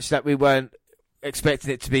a match that we weren't expecting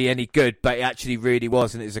it to be any good, but it actually really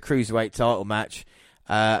was, and it was a cruiserweight title match,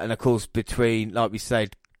 and of course between, like we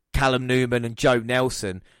said, Callum Newman and Joe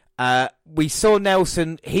Nelson. We saw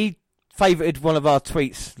Nelson, he favoured one of our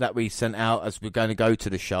tweets that we sent out as we're going to go to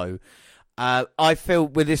the show. I feel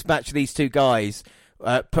with this match, these two guys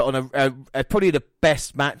put on a probably the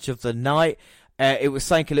best match of the night. It was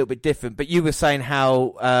something a little bit different, but you were saying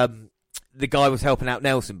how the guy was helping out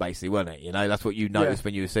Nelson, basically, wasn't it? That's what you noticed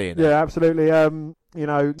when you were seeing it. Yeah, absolutely.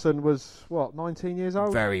 Nelson was, 19 years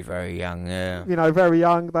old? Very, very young, yeah. Very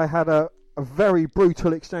young. They had a very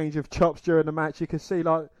brutal exchange of chops during the match. You could see,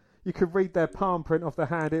 you could read their palm print off the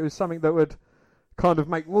hand. It was something that would kind of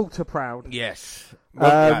make Walter proud. Yes.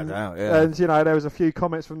 And there was a few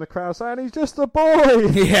comments from the crowd saying he's just a boy.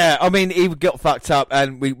 Yeah, I mean, he got fucked up,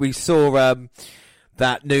 and we saw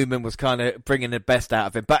that Newman was kind of bringing the best out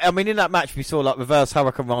of him. But I mean, in that match, we saw like reverse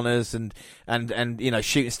hurricane runners and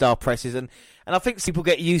shooting star presses, and I think people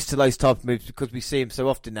get used to those type of moves because we see them so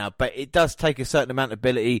often now. But it does take a certain amount of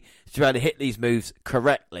ability to be able to hit these moves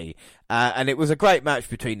correctly. And it was a great match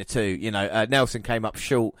between the two. Nelson came up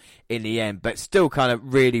short in the end, but still kind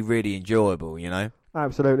of really, really enjoyable.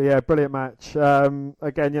 Absolutely, yeah, brilliant match.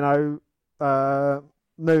 Again,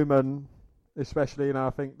 Newman, especially, I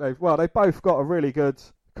think they've both got a really good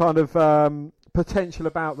kind of potential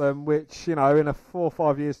about them, which, in a 4 or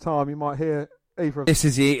 5 years' time, you might hear either of them. This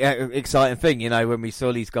is the exciting thing, when we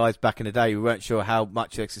saw these guys back in the day, we weren't sure how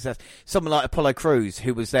much their success. Someone like Apollo Crews,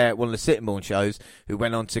 who was there at one of the Sittingbourne shows, who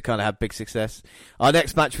went on to kind of have big success. Our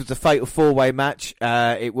next match was a fatal 4-way match.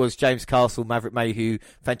 It was James Castle, Maverick Mayhew,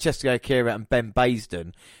 Francesco Akira, and Ben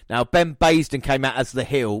Baisden. Now, Ben Baisden came out as the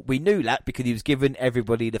heel. We knew that because he was giving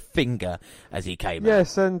everybody the finger as he came out.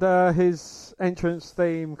 Yes, and his entrance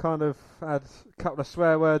theme kind of had a couple of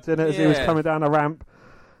swear words in it as he was coming down a ramp.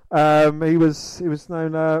 He was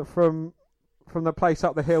known from the place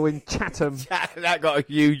up the hill in Chatham. That got a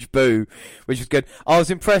huge boo, which was good. I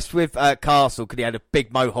was impressed with Castle because he had a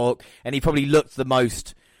big mohawk and he probably looked the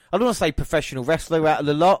most, I don't want to say professional wrestler out of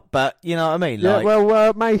the lot, but you know what I mean?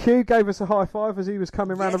 Yeah, Mayhew gave us a high five as he was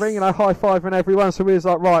coming round the ring, high-fiving everyone, so we was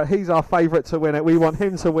like, right, he's our favourite to win it. We want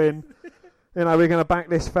him to win. We're going to back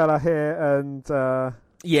this fella here, and...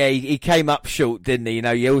 Yeah, he came up short, didn't he?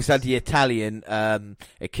 You also had the Italian,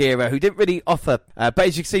 Akira, who didn't really offer. But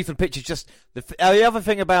as you can see from the pictures, just the other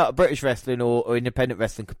thing about British wrestling or independent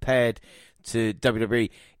wrestling compared to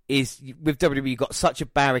WWE is with WWE you've got such a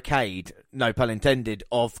barricade, no pun intended,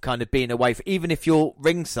 of kind of being away. Even if you're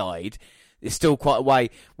ringside, it's still quite a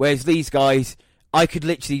way. Whereas these guys, I could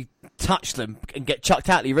literally touch them and get chucked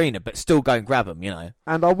out of the arena, but still go and grab them,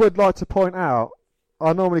 And I would like to point out,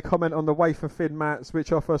 I normally comment on the wafer thin mats,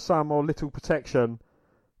 which offer some or little protection.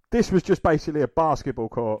 This was just basically a basketball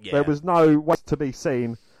court. Yeah. There was no weight to be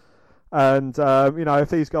seen. And, if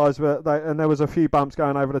these guys and there was a few bumps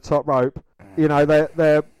going over the top rope,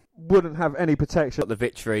 they wouldn't have any protection. Got the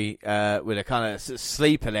victory with a kind of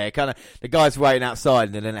sleeper there. Kind of the guys waiting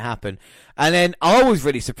outside and then it happened. And then I was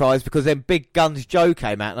really surprised because then Big Guns Joe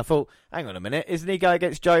came out and I thought, hang on a minute, isn't he going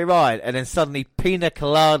against Joey Ryan? And then suddenly Pina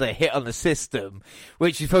Colada hit on the system,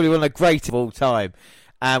 which is probably one of the greatest of all time.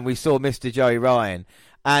 And we saw Mr. Joey Ryan.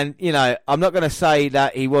 And, I'm not going to say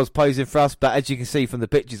that he was posing for us, but as you can see from the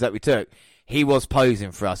pictures that we took, he was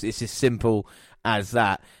posing for us. It's as simple as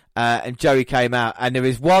that. And Joey came out, and there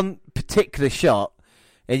is one particular shot,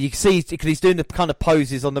 and you can see because he's doing the kind of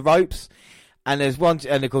poses on the ropes, and there's one,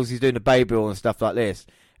 and of course he's doing the baby oil and stuff like this.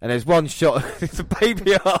 And there's one shot, it's a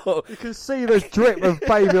baby oil. You can see the drip of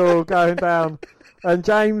baby oil going down. And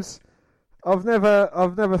James, I've never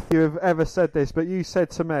ever said this, but you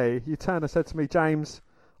turned and said to me, James,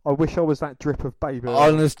 I wish I was that drip of baby oil.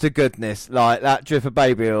 Honest to goodness, like that drip of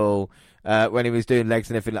baby oil when he was doing legs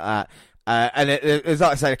and everything like that. And there's,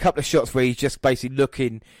 like I say, a couple of shots where he's just basically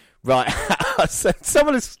looking right at us. And some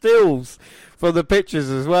of the stills from the pictures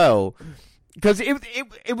as well. Because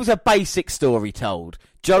it was a basic story told.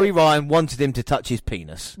 Joey Ryan wanted him to touch his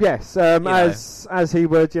penis. Yes, as he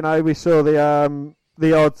would. We saw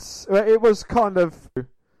the odds. It was kind of,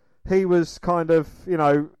 he was kind of,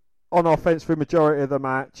 on offense for the majority of the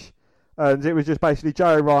match. And it was just basically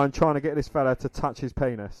Joey Ryan trying to get this fella to touch his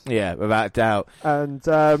penis. Yeah, without a doubt.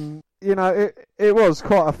 And, it was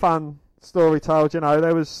quite a fun story told.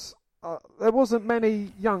 There wasn't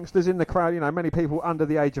many youngsters in the crowd, many people under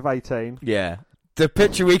the age of 18. Yeah. The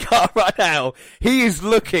picture we got right now, he is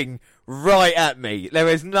looking right at me. There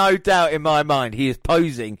is no doubt in my mind he is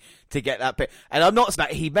posing to get that pic. And I'm not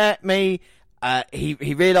saying he met me,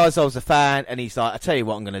 he realised I was a fan, and he's like, I tell you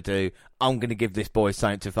what I'm going to do. I'm going to give this boy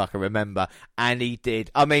something to fucking remember. And he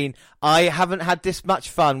did. I mean, I haven't had this much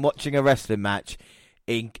fun watching a wrestling match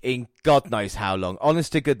in God knows how long.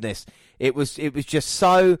 Honest to goodness, it was just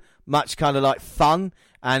so much kind of like fun,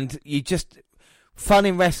 and fun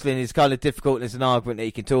in wrestling is kind of difficult and there's an argument that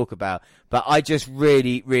you can talk about, but I just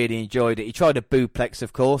really, really enjoyed it. He tried a booplex,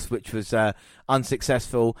 of course, which was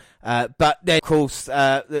unsuccessful, but then, of course,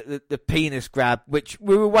 the penis grab, which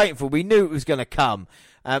we were waiting for. We knew it was going to come,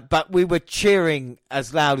 but we were cheering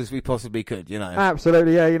as loud as we possibly could,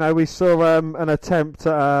 Absolutely, yeah. We saw an attempt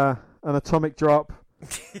at an atomic drop,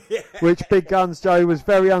 yeah. Which Big Guns Joe was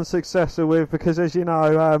very unsuccessful with because, as you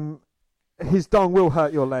know, his dong will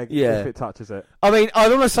hurt your leg if it touches it. I mean, I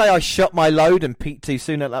don't want to say I shot my load and peaked too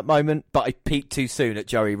soon at that moment, but I peaked too soon at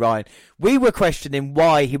Joey Ryan. We were questioning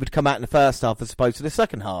why he would come out in the first half as opposed to the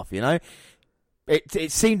second half,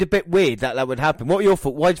 It seemed a bit weird that would happen. What were your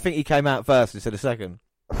thoughts? Why do you think he came out first instead of second?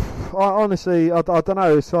 Honestly, I don't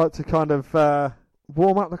know. It's like to kind of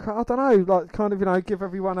warm up the crowd. I don't know, like kind of, give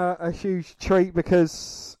everyone a huge treat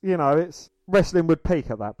because, it's wrestling would peak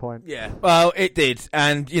at that point. Yeah, well, it did.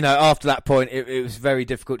 And, after that point, it was very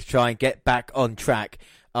difficult to try and get back on track.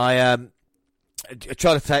 I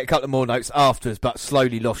tried to take a couple of more notes afterwards, but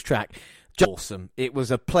slowly lost track. Awesome. It was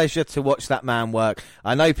a pleasure to watch that man work.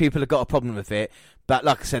 I know people have got a problem with it, but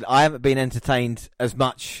like I said, I haven't been entertained as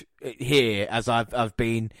much here as I've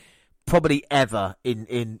been probably ever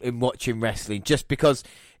in watching wrestling, just because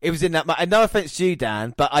it was in that. And no offense to you,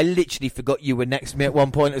 Dan, but I literally forgot you were next to me at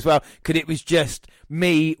one point as well, because it was just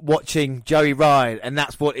me watching Joey Ryan, and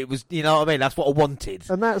that's what it was. You know what I mean? That's what I wanted.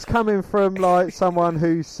 And that's coming from like someone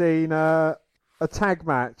who's seen a tag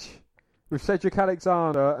match with Cedric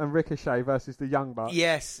Alexander and Ricochet versus the Young Bucks.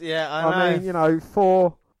 Yes, yeah, I know. I mean,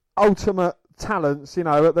 four ultimate talents,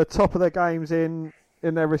 at the top of their games in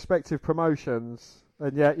their respective promotions,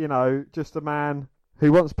 and yet, just a man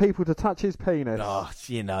who wants people to touch his penis. Oh,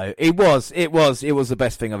 it was the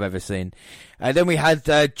best thing I've ever seen. Then we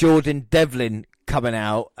had Jordan Devlin coming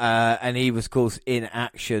out, and he was, of course, in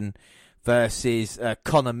action versus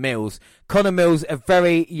Connor Mills. Connor Mills, a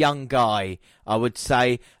very young guy, I would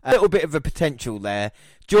say. A little bit of a potential there.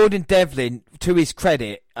 Jordan Devlin, to his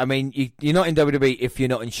credit, I mean, you're not in WWE if you're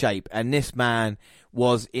not in shape. And this man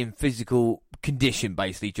was in physical condition,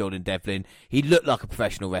 basically, Jordan Devlin. He looked like a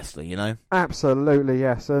professional wrestler, Absolutely,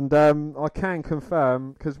 yes. And I can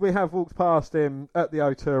confirm, because we have walked past him at the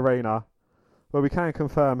O2 Arena, but we can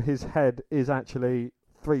confirm his head is actually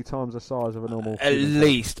 3 times the size of a normal. At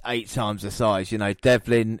least 8 times the size.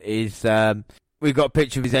 Devlin is. We've got a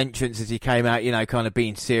picture of his entrance as he came out. Kind of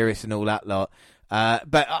being serious and all that lot.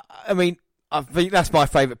 But I mean, I think that's my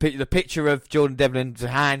favourite picture. The picture of Jordan Devlin's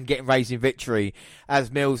hand getting raised in victory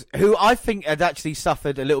as Mills, who I think had actually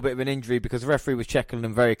suffered a little bit of an injury because the referee was checking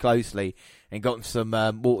him very closely and got him some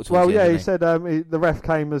water. Well, yeah, he said the ref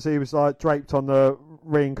came as he was like draped on the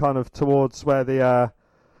ring, kind of towards where the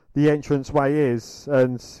entrance way is,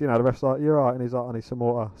 and the ref's like, "You're right," and he's like, "I need some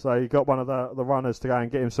water." So he got one of the runners to go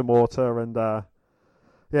and get him some water, and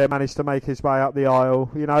managed to make his way up the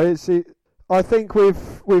aisle. I think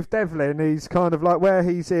with Devlin, he's kind of like where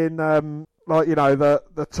he's in,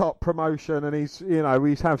 the top promotion, and he's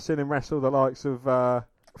we have seen him wrestle the likes of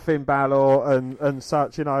Finn Balor and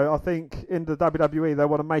such. I think in the WWE they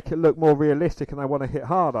want to make it look more realistic and they want to hit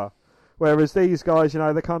harder, whereas these guys,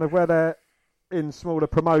 they're kind of where they're in smaller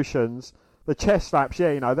promotions, the chest slaps,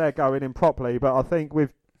 they're going in properly, but I think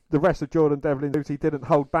with the rest of Jordan Devlin, he didn't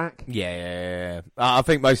hold back. Yeah. I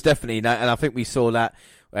think most definitely, and I think we saw that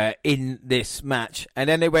in this match. And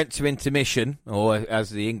then they went to intermission, or as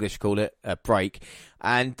the English call it, a break.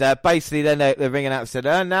 And basically then they're ringing out and said,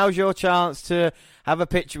 now's your chance to have a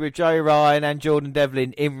picture with Joey Ryan and Jordan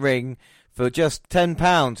Devlin in ring for just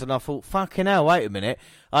 £10. And I thought, fucking hell, wait a minute.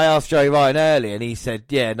 I asked Joey Ryan earlier and he said,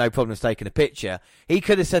 yeah, no problems taking a picture. He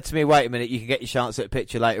could have said to me, wait a minute, you can get your chance at a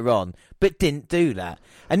picture later on, but didn't do that.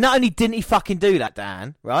 And not only didn't he fucking do that,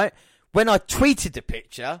 Dan, right? When I tweeted the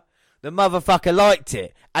picture, the motherfucker liked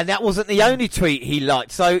it. And that wasn't the only tweet he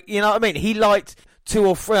liked. So, you know what I mean? He liked 2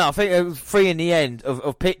 or 3, I think it was 3 in the end,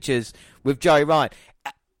 of pictures with Joey Ryan.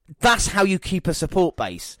 That's how you keep a support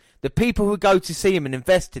base. The people who go to see him and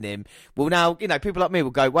invest in him will now, people like me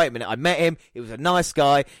will go, wait a minute, I met him, he was a nice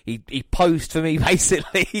guy, he posed for me,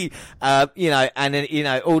 basically, and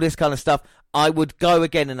then, all this kind of stuff. I would go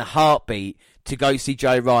again in a heartbeat to go see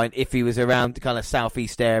Joey Ryan if he was around the kind of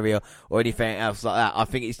southeast area or anything else like that. I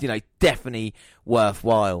think it's, definitely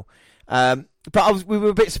worthwhile. But we were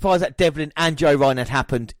a bit surprised that Devlin and Joey Ryan had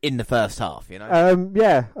happened in the first half, they're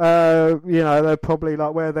probably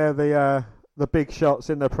like where they're the big shots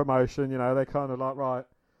in the promotion, they're kind of like, right,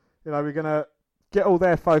 we're going to get all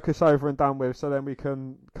their focus over and done with, so then we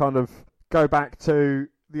can kind of go back to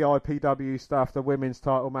the IPW stuff, the women's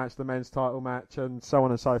title match, the men's title match, and so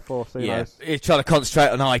on and so forth. So, he's trying to concentrate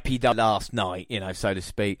on IPW last night, so to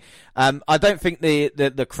speak. I don't think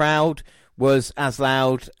the crowd was as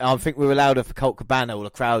loud. I think we were louder for Colt Cabana, or the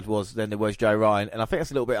crowd was, than there was Joey Ryan, and I think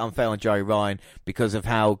that's a little bit unfair on Joey Ryan because of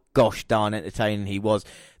how gosh darn entertaining he was.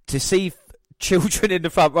 To see children in the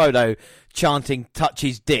front row, though, chanting "touch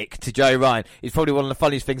his dick" to Joey Ryan is probably one of the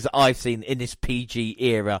funniest things that I've seen in this PG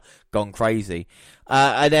era gone crazy.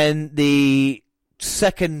 And then the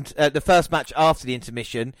first match after the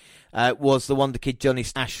intermission was the Wonder Kid Johnny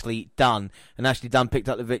Ashley Dunn, and Ashley Dunn picked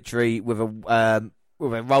up the victory with a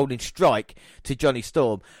with a rolling strike to Johnny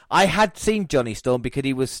Storm. I had seen Johnny Storm because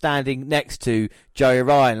he was standing next to Joey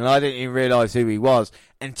Ryan, and I didn't even realise who he was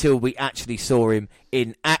until we actually saw him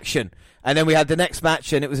in action. And then we had the next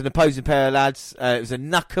match, and it was an opposing pair of lads. It was a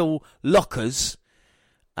Knuckle Lockers,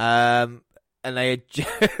 and they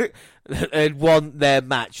had won their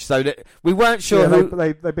match. So that we weren't sure who...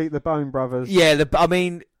 They beat the Bone Brothers. Yeah,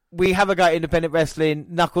 we have a go at independent wrestling.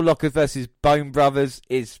 Knuckle Lockers versus Bone Brothers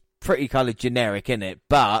is pretty kind of generic, isn't it?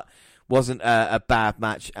 But wasn't a bad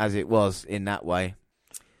match as it was in that way.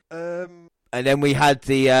 And then we had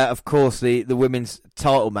of course, the women's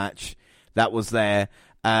title match that was there.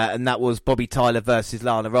 And that was Bobby Tyler versus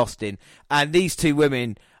Lana Austin. And these two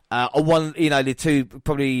women are the two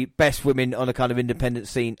probably best women on a kind of independent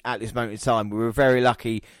scene at this moment in time. We were very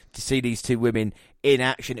lucky to see these two women in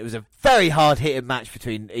action. It was a very hard-hitting match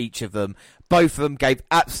between each of them. Both of them gave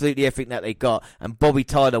absolutely everything that they got, and Bobby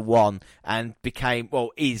Tyler won and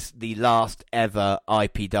is the last ever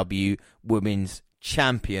IPW Women's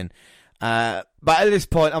Champion. But at this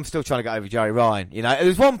point, I'm still trying to get over Joey Ryan. There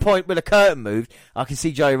was one point where the curtain moved. I can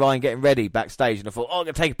see Joey Ryan getting ready backstage, and I thought, I'm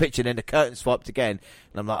going to take a picture, and then the curtain swiped again.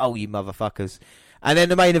 And I'm like, oh, you motherfuckers. And then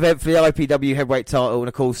the main event for the IPW heavyweight title, and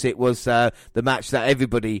of course it was the match that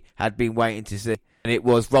everybody had been waiting to see. And it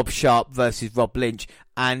was Rob Sharp versus Rob Lynch.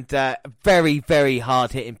 And very, very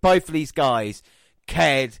hard hitting. Both of these guys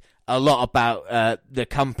cared a lot about the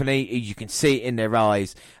company. You can see it in their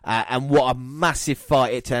eyes, and what a massive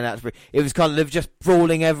fight it turned out to be. It was kind of just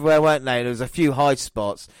brawling everywhere, weren't they? There was a few high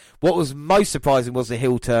spots. What was most surprising was the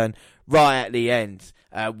heel turn right at the end,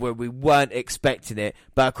 where we weren't expecting it.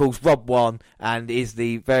 But of course, Rob won and is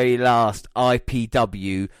the very last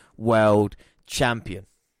IPW World Champion.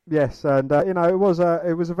 Yes, and it was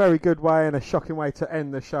a very good way and a shocking way to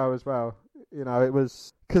end the show as well. It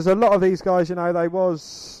was because a lot of these guys, they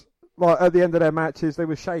was. Like at the end of their matches, they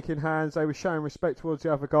were shaking hands, they were showing respect towards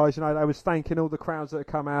the other guys. They was thanking all the crowds that had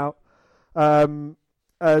come out, and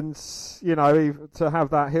to have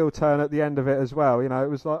that heel turn at the end of it as well. It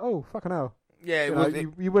was like, oh fucking hell. Yeah,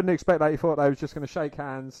 you wouldn't expect that. You thought they was just going to shake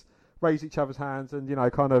hands, raise each other's hands, and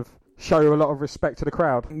kind of show a lot of respect to the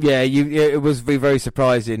crowd. Yeah, it was very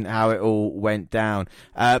surprising how it all went down.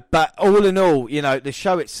 But all in all, the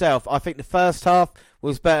show itself, I think the first half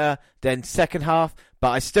was better than second half.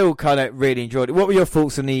 But I still kind of really enjoyed it. What were your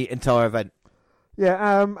thoughts on the entire event?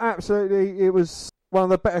 Yeah, absolutely. It was one of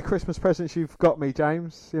the better Christmas presents you've got me,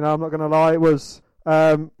 James. I'm not going to lie. It was,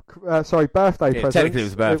 birthday present. Technically it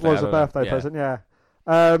was a birthday. It was a birthday present, yeah.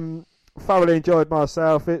 Thoroughly enjoyed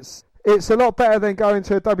myself. It's a lot better than going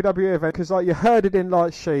to a WWE event because you're herded in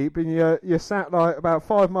like sheep and you're sat about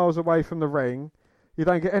 5 miles away from the ring. You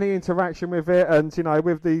don't get any interaction with it, and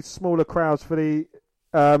with the smaller crowds for the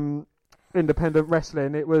independent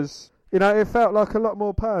wrestling, it was it felt like a lot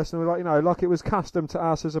more personal, like it was custom to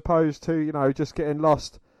us as opposed to just getting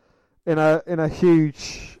lost in a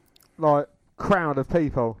huge crowd of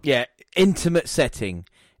people. Yeah, intimate setting.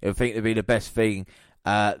 I think would be the best thing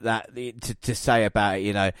to say about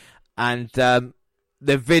it, and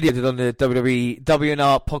the video on the WWE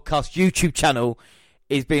WNR podcast YouTube channel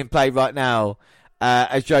is being played right now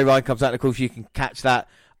as Joey Ryan comes out. And of course, you can catch that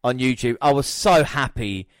on YouTube. I was so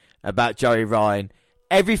happy about Joey Ryan.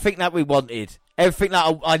 Everything that we wanted, everything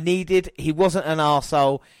that I needed. He wasn't an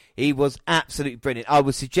arsehole. He was absolutely brilliant. I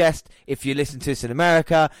would suggest, if you listen to this in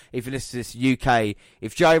America, if you listen to this in the UK,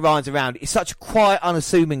 if Joey Ryan's around, he's such a quiet,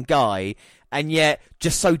 unassuming guy, and yet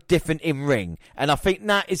just so different in ring. And I think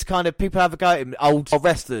that is kind of, people have a go at him, old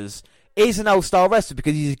wrestlers. He's an old-style wrestler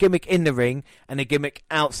because he's a gimmick in the ring and a gimmick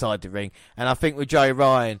outside the ring. And I think with Joey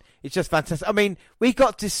Ryan, it's just fantastic. I mean, we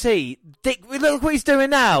got to see Dick. Look what he's doing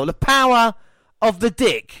now. The power of the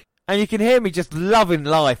Dick. And you can hear me just loving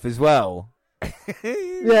life as well.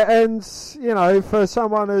 Yeah, and, for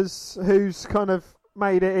someone who's kind of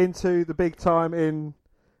made it into the big time in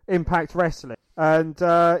Impact Wrestling. And,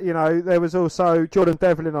 there was also Jordan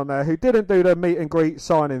Devlin on there who didn't do the meet and greet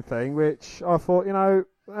signing thing, which I thought,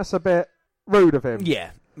 that's a bit rude of him.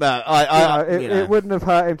 Yeah. It wouldn't have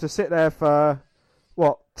hurt him to sit there for,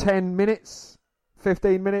 10 minutes,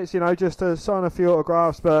 15 minutes, just to sign a few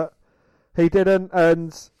autographs, but he didn't.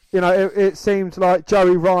 And, it seemed like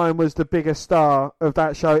Joey Ryan was the biggest star of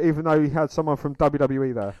that show, even though he had someone from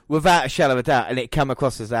WWE there. Without a shadow of a doubt, and it came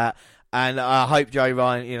across as that. And I hope Joey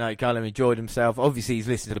Ryan, kind of enjoyed himself. Obviously, he's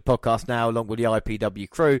listening to the podcast now, along with the IPW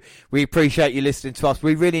crew. We appreciate you listening to us.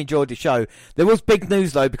 We really enjoyed the show. There was big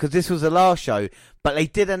news, though, because this was the last show. But they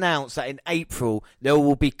did announce that in April, they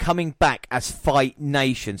will be coming back as Fight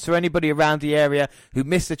Nation. So anybody around the area who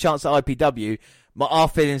missed the chance at IPW, our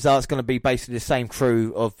feelings are it's going to be basically the same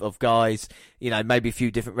crew of guys, maybe a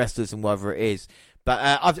few different wrestlers and whatever it is. But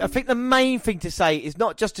I think the main thing to say is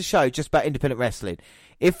not just a show, just about independent wrestling.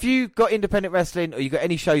 If you've got independent wrestling or you've got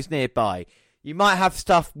any shows nearby, you might have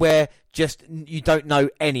stuff where just you don't know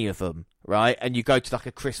any of them, right? And you go to like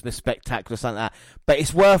a Christmas spectacular or something like that. But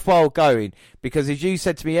it's worthwhile going because, as you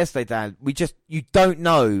said to me yesterday, Dan, you don't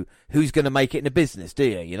know who's going to make it in the business, do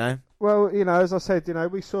you? Well, as I said,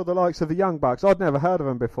 we saw the likes of the Young Bucks. I'd never heard of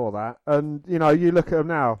them before that. And, you look at them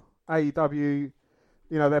now. AEW,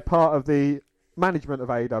 they're part of the management of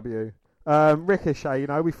AEW. Ricochet,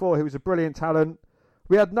 we thought he was a brilliant talent.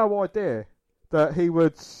 We had no idea that he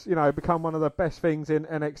would, become one of the best things in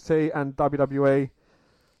NXT and WWE.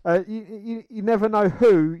 You never know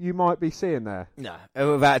who you might be seeing there. No,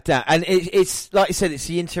 without a doubt. And it's like you said, it's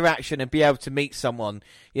the interaction and be able to meet someone.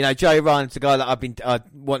 Joey Ryan's a guy that I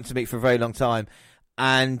want to meet for a very long time.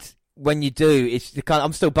 And when you do, it's the kind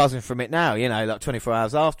I'm still buzzing from it now, like 24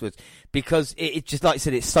 hours afterwards, because it just, like you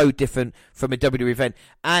said, it's so different from a WWE event.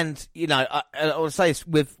 And, I want to say this,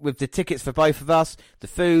 with the tickets for both of us, the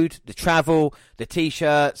food, the travel, the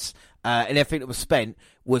T-shirts, and everything that was spent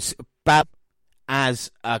was about as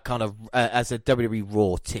a kind of, as a WWE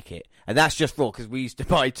Raw ticket. And that's just Raw, because we used to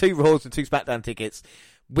buy 2 Raws and 2 SmackDown tickets.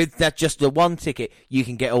 With that, just the one ticket, you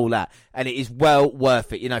can get all that. And it is well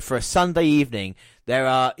worth it. For a Sunday evening, there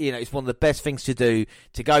are, it's one of the best things to do,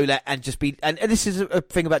 to go there and just be, and this is a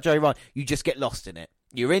thing about Joey Ryan, you just get lost in it.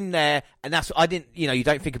 You're in there, and that's, you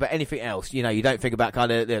don't think about anything else. You don't think about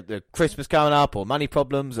kind of the Christmas coming up, or money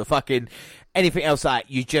problems, or fucking anything else like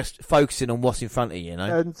that. You're just focusing on what's in front of you,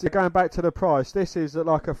 And going back to the price, this is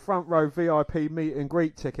like a front row VIP meet and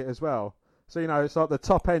greet ticket as well. So, it's like the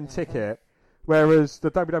top end ticket. Whereas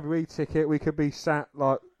the WWE ticket, we could be sat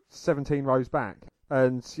like 17 rows back.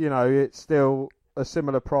 And, it's still a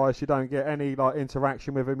similar price. You don't get any like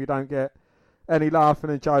interaction with them. You don't get any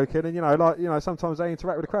laughing and joking. And, sometimes they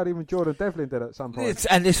interact with the crowd. Even Jordan Devlin did at some point.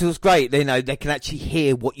 And this was great. They can actually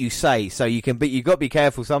hear what you say. So you've got to be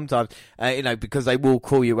careful sometimes, because they will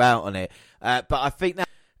call you out on it. But I think that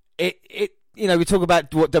we talk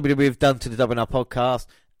about what WWE have done to the WNR podcast.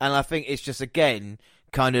 And I think it's just, again,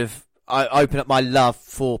 kind of, I open up my love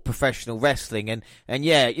for professional wrestling, and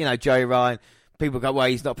yeah, Joey Ryan, people go, well,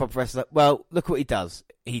 he's not a proper wrestler. Well, look what he does.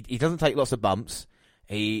 He doesn't take lots of bumps.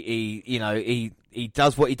 He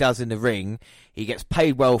does what he does in the ring. He gets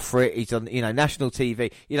paid well for it. He's on, national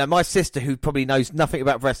TV. My sister, who probably knows nothing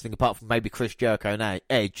about wrestling apart from maybe Chris Jericho and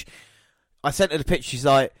Edge, I sent her the picture. She's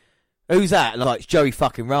like, who's that? And I'm like, it's Joey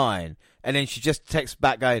fucking Ryan. And then she just texts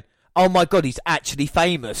back going, oh my God, he's actually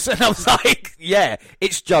famous. And I was like, yeah,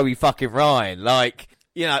 it's Joey fucking Ryan. Like,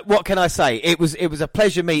 what can I say? It was a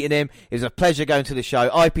pleasure meeting him. It was a pleasure going to the show.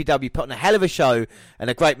 IPW put on a hell of a show and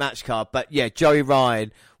a great match card. But yeah, Joey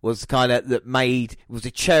Ryan was kind of was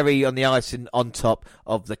a cherry on the icing on top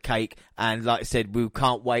of the cake. And like I said, we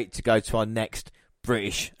can't wait to go to our next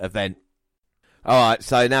British event. All right,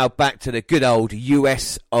 so now back to the good old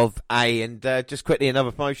US of A. And just quickly,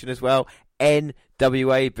 another promotion as well.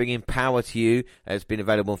 NWA bringing power to you has been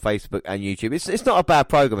available on Facebook and YouTube. It's not a bad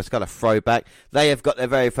program. It's kind of throwback. They have got their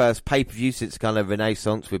very first pay-per-view since kind of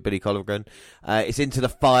Renaissance with Billy Colligan. It's Into the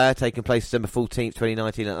Fire, taking place December 14th,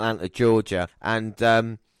 2019 in Atlanta, Georgia. And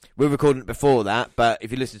we were recording it before that, but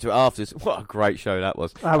if you listen to it afterwards, what a great show that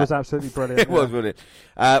was. That was absolutely brilliant. It was, wasn't it?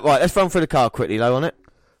 Right, let's run through the card quickly, Low, on it.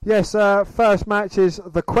 Yes, first match is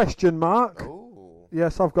the question mark. Ooh.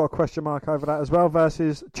 Yes, I've got a question mark over that as well,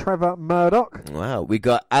 versus Trevor Murdoch. Wow, we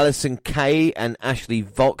got Allysin Kay and Ashley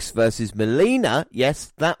Vox versus Melina,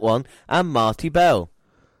 yes, that one, and Marty Bell.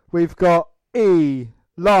 We've got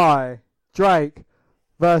Eli Drake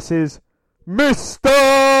versus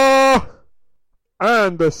Mr.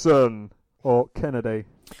 Anderson, or Kennedy.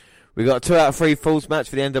 We got a 2 out of 3 falls match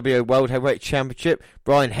for the NWO World Heavyweight Championship.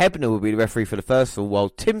 Brian Hebner will be the referee for the first fall, while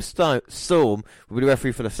Tim Storm will be the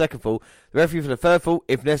referee for the second fall. The referee for the third fall,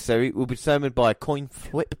 if necessary, will be determined by a coin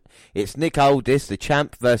flip. It's Nick Aldis, the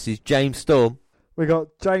champ, versus James Storm. We got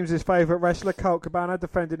James's favourite wrestler, Colt Cabana,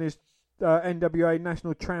 defending his NWA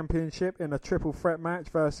National Championship in a triple threat match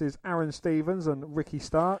versus Aaron Stevens and Ricky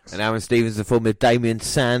Starks. And Aaron Stevens, the former Damien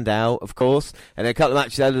Sandow, of course. And then a couple of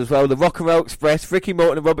matches added as well. The Rock and Roll Express, Ricky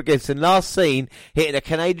Morton and Robert Gibson, last seen hitting a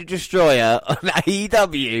Canadian Destroyer on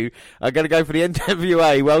AEW, are going to go for the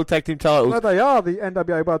NWA World Tag Team titles. Well, they are the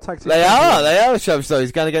NWA World Tag Team. They are Show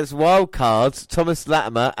Stories, going against Wild Cards, Thomas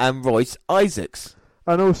Latimer and Royce Isaacs.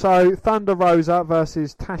 And also Thunder Rosa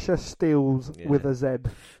versus Tasha Steelz with a Z.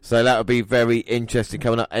 So that'll be very interesting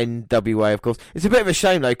coming up. NWA, of course. It's a bit of a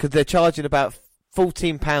shame, though, because they're charging about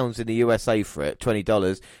 £14 in the USA for it,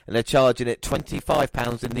 $20, and they're charging it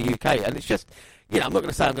 £25 in the UK. And it's just, I'm not going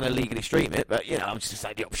to say I'm going to legally stream it, but, I'm just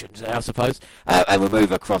saying the options there, I suppose. And we'll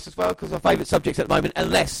move across as well, because our favourite subjects at the moment,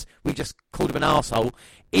 unless we just called him an arsehole,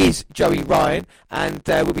 is Joey Ryan. And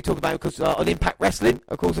we'll be talking about him because on Impact Wrestling,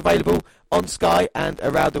 of course, available on Sky and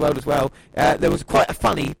around the world as well. There was quite a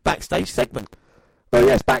funny backstage segment. Well,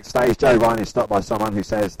 yes, backstage, Joey Ryan is stopped by someone who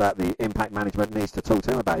says that the Impact management needs to talk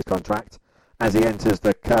to him about his contract. As he enters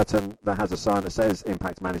the curtain that has a sign that says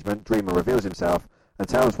Impact Management, Dreamer reveals himself and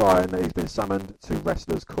tells Ryan that he's been summoned to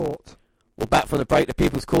Wrestler's Court. Well, back from the break, the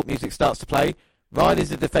People's Court music starts to play. Ryan is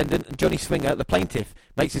the defendant, and Johnny Swinger, the plaintiff,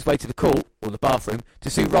 makes his way to the court, or the bathroom, to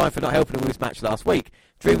sue Ryan for not helping him with his match last week.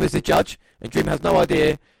 Dreamer is the judge, and Dreamer has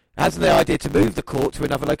the idea to move the court to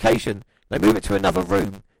another location. They move it to another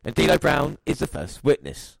room, and D'Lo Brown is the first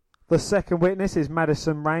witness. The second witness is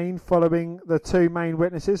Madison Rayne. Following the two main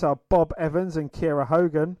witnesses are Bob Evans and Kiera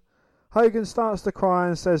Hogan. Hogan starts to cry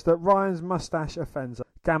and says that Ryan's mustache offends her.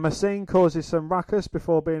 Gamma Singh causes some ruckus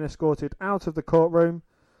before being escorted out of the courtroom.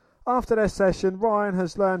 After their session, Ryan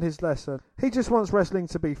has learned his lesson. He just wants wrestling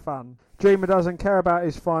to be fun. Dreamer doesn't care about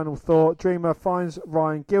his final thought. Dreamer finds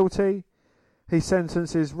Ryan guilty. He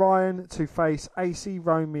sentences Ryan to face AC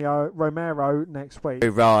Romero next week.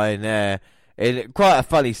 Ryan, in quite a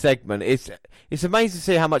funny segment. It's amazing to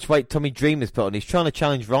see how much weight Tommy Dreamer's put on. He's trying to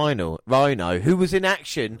challenge Rhino, who was in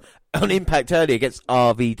action on Impact earlier against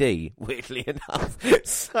RVD, weirdly enough.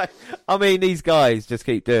 So, I mean, these guys just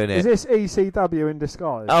keep doing it. Is this ECW in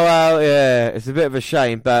disguise? Oh, well, yeah, it's a bit of a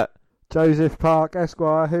shame, but... Joseph Park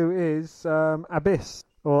Esquire, who is Abyss,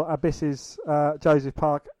 or Abyss is Joseph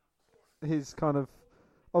Park, his kind of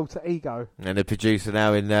alter ego. And the producer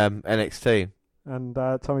now in NXT. And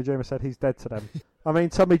Tommy Dreamer said he's dead to them. I mean,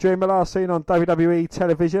 Tommy Dreamer last seen on WWE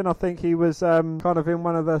television, I think he was kind of in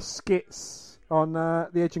one of the skits on the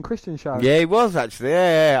Edge and Christian show. Yeah, he was actually.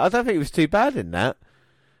 Yeah. I don't think he was too bad in that.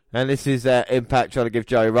 And this is Impact trying to give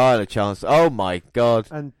Joey Ryan a chance. Oh my God.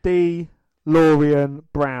 And DeLorean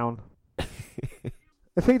Brown.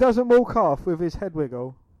 If he doesn't walk off with his head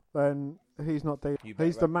wiggle, then he's not D.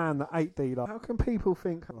 He's the man that ate D-Lo. How can people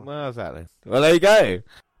think? Well, exactly. Well, there you go.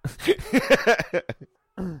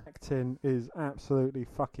 Acting is absolutely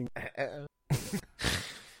fucking.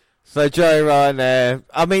 So Joey Ryan there.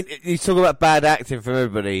 I mean, you talk about bad acting from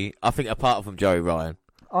everybody. I think apart from Joey Ryan.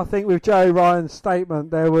 I think with Joey Ryan's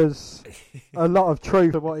statement, there was a lot of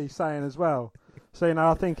truth to what he's saying as well. So,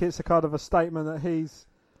 I think it's a kind of a statement that he's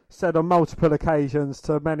said on multiple occasions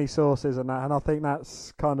to many sources and that, and I think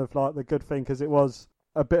that's kind of like the good thing, because it was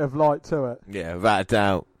a bit of light to it. Yeah, without a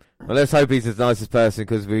doubt. Well, let's hope he's the nicest person,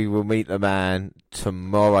 because we will meet the man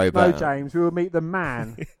tomorrow. No, James, we will meet the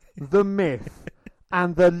man, the myth,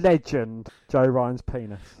 and the legend, Joe Ryan's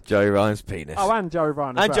penis. Joey Ryan's penis. Oh, and Joe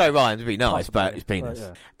Ryan as and well. Joe Ryan would be nice, Possibly, but his penis. But,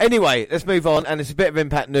 yeah. Anyway, let's move on, and it's a bit of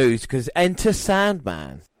Impact news, because enter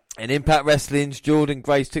Sandman. In Impact Wrestling's Jordan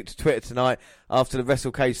Grace took to Twitter tonight after the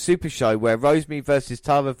WrestleCade Super Show, where Rosemary versus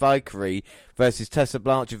Tara Valkyrie versus Tessa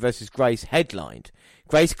Blanchard versus Grace headlined.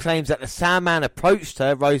 Grace claims that the Sandman approached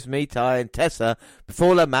her, Rosemary, Tara and Tessa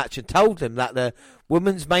before their match and told them that the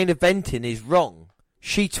women's main eventing is wrong.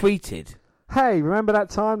 She tweeted, "Hey, remember that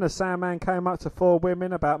time the Sandman came up to 4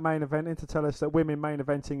 women about main eventing to tell us that women main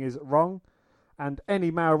eventing is wrong? And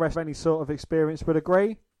any male wrestler with any sort of experience would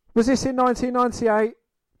agree? Was this in 1998?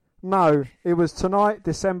 No, it was tonight,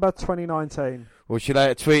 December 2019. Well, she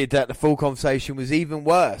later tweeted that the full conversation was even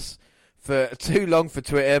worse. For too long for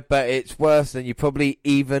Twitter, but it's worse than you probably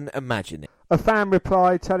even imagine it. A fan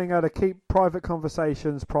replied telling her to keep private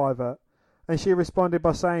conversations private. And she responded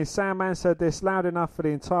by saying, Sandman said this loud enough for the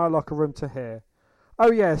entire locker room to hear.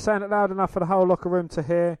 Oh yeah, saying it loud enough for the whole locker room to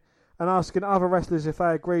hear and asking other wrestlers if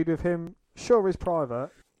they agreed with him sure is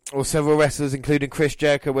private. Well, several wrestlers, including Chris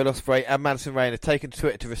Jericho, Will Ospreay and Madison Rayne, have taken to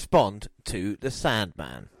Twitter to respond to the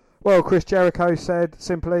Sandman. Well, Chris Jericho said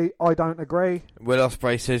simply, I don't agree. Will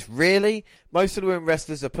Ospreay says, really? Most of the women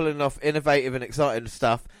wrestlers are pulling off innovative and exciting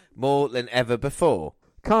stuff more than ever before.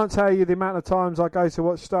 Can't tell you the amount of times I go to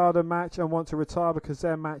watch Stardom match and want to retire because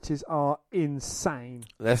their matches are insane.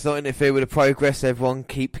 Let's not interfere with the progress, everyone.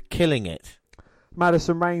 Keep killing it.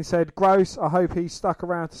 Madison Rayne said, gross, I hope he stuck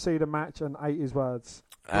around to see the match and ate his words.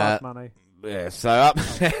 Blood money. Yeah, so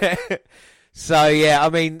yeah, I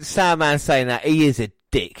mean, Sandman saying that, he is a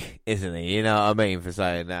dick, isn't he? You know what I mean, for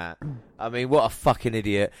saying that. I mean, what a fucking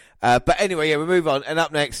idiot. But anyway, yeah, we move on. And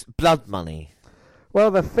up next, Blood Money. Well,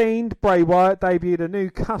 The Fiend, Bray Wyatt, debuted a new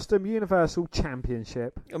custom Universal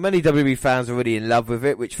Championship. Many WWE fans are already in love with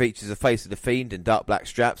it, which features the face of The Fiend and dark black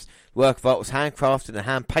straps. The work of art was handcrafted and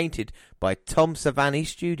hand-painted by Tom Savini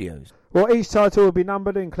Studios. Well, each title will be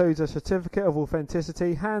numbered and includes a certificate of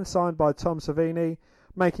authenticity, hand-signed by Tom Savini,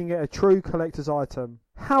 making it a true collector's item.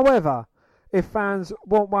 However, if fans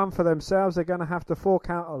want one for themselves, they're going to have to fork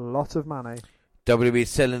out a lot of money. WWE is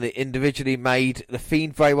selling the individually made The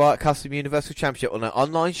Fiend Bray Wyatt Custom Universal Championship on an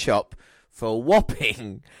online shop for a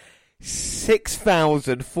whopping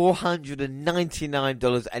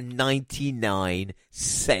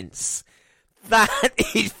 $6,499.99. That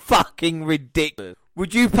is fucking ridiculous.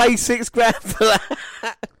 Would you pay $6,000 for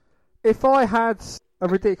that? If I had a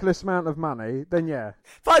ridiculous amount of money, then yeah.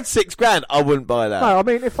 If I had $6,000, I wouldn't buy that. No, I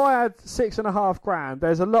mean, if I had $6,500,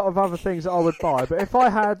 there's a lot of other things that I would buy. But if I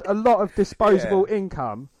had a lot of disposable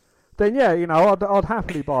income, then yeah, you know, I'd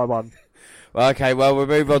happily buy one. Okay, well, we'll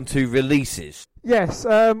move on to releases. Yes,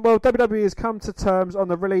 well, WWE has come to terms on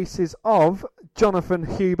the releases of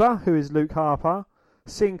Jonathan Huber, who is Luke Harper,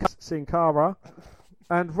 Sin Cara,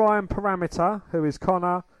 and Ryan Parameter, who is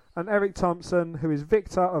Connor, and Eric Thompson, who is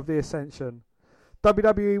Victor of the Ascension.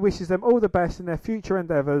 WWE wishes them all the best in their future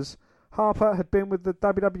endeavours. Harper had been with the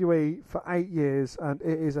WWE for 8 years, and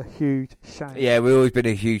it is a huge shame. Yeah, we've always been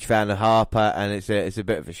a huge fan of Harper, and it's a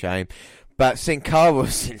bit of a shame. But Sin Cara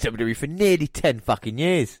was in WWE for nearly 10 fucking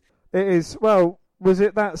years. It is, well, was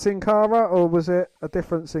it that Sin Cara, or was it a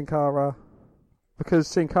different Sin Cara? Because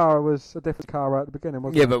Sin Cara was a different Cara at the beginning,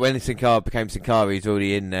 wasn't it? Yeah, but when Sin Cara became Sin Cara, he's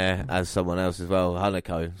already in there as someone else as well,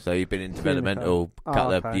 Hanako. So he'd been in developmental a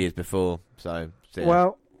couple of years before. So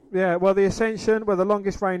yeah. Well, the Ascension were the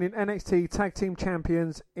longest reigning NXT Tag Team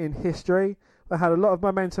Champions in history. They had a lot of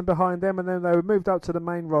momentum behind them, and then they were moved up to the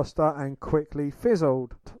main roster and quickly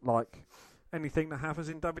fizzled, like anything that happens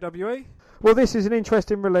in WWE. Well, this is an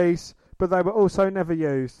interesting release, but they were also never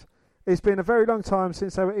used. It's been a very long time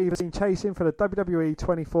since they were even seen chasing for the WWE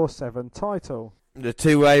 24/7 title. The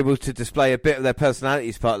two were able to display a bit of their personality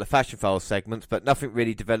as part of the Fashion Files segments, but nothing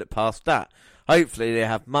really developed past that. Hopefully they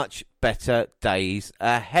have much better days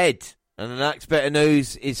ahead. And the next bit of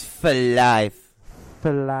news is for life.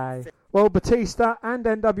 For life. Well, Batista and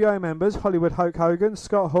NWO members, Hollywood Hulk Hogan,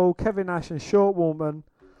 Scott Hall, Kevin Nash and Short Woolman,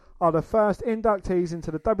 are the first inductees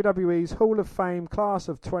into the WWE's Hall of Fame class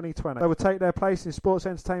of 2020. They will take their place in sports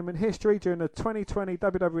entertainment history during the 2020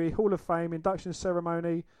 WWE Hall of Fame induction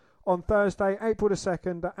ceremony on Thursday, April the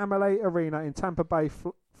 2nd at Amalie Arena in Tampa Bay,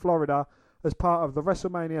 Florida, as part of the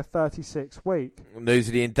WrestleMania 36 week. News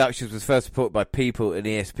of the inductions was first reported by People and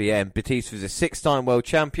ESPN. Batista was a 6-time world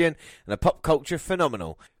champion and a pop culture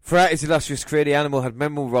phenomenal. Throughout his illustrious career, the Animal had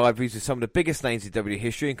memorable rivalries with some of the biggest names in WWE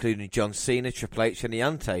history, including John Cena, Triple H and The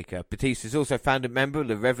Undertaker. Batista is also founding member of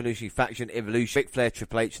the revolutionary faction Evolution, Ric Flair,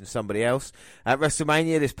 Triple H and somebody else. At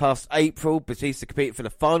WrestleMania this past April, Batista competed for the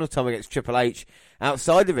final time against Triple H.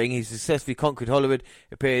 Outside the ring, he successfully conquered Hollywood,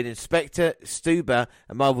 appeared in Spectre, Stuber,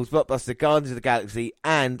 and Marvel's blockbuster Guardians of the Galaxy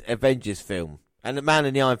and Avengers film. And The Man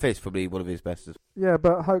in the Iron Fist, probably one of his best. Yeah,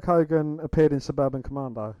 but Hulk Hogan appeared in Suburban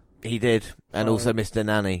Commando. He did, and also Mr.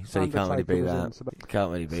 Nanny, so he can't really be that.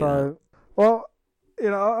 Can't really be that. Well,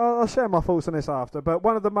 you know, I'll share my thoughts on this after, but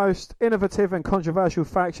one of the most innovative and controversial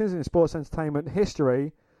factions in sports entertainment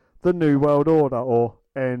history, the New World Order, or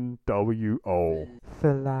NWO.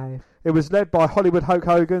 For life. It was led by Hollywood Hulk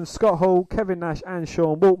Hogan, Scott Hall, Kevin Nash and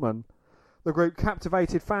Sean Waltman. The group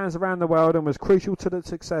captivated fans around the world and was crucial to the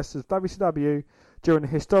success of WCW during the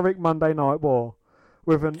historic Monday Night War.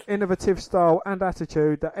 With an innovative style and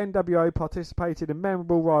attitude, the NWO participated in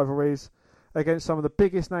memorable rivalries against some of the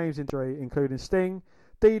biggest names in history, including Sting,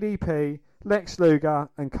 DDP, Lex Luger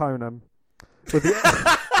and Conan. With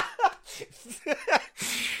the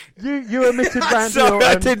you omitted Randy Orton.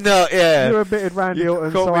 I did not, yeah. You omitted Randy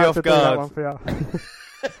Orton, so I have to do that one for you.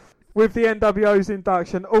 With the NWO's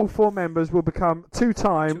induction, all 4 members will become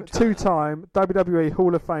two-time WWE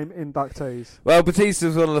Hall of Fame inductees. Well, Batista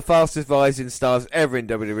was one of the fastest rising stars ever in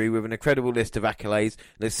WWE with an incredible list of accolades.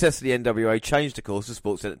 The success of the NWO changed the course of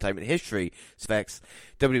sports entertainment history. Specs,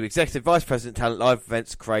 WWE Executive Vice President, Talent, Live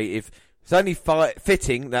Events, Creative. It's only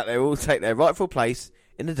fitting that they all take their rightful place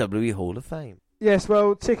in the WWE Hall of Fame. Yes,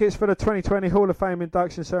 well, tickets for the 2020 Hall of Fame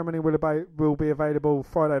induction ceremony will be available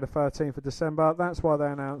Friday the 13th of December. That's why they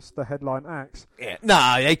announced the headline acts. Yeah.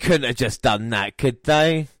 No, they couldn't have just done that, could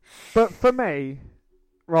they? But for me,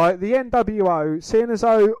 right, the NWO, seeing as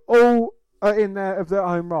though all are in there of their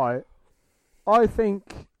own right, I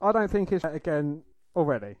don't think it's again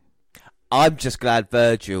already. I'm just glad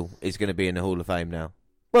Virgil is going to be in the Hall of Fame now.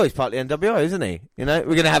 Well, he's part of the NWO, isn't he? You know,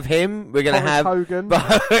 we're going to have him. We're going to have Hogan.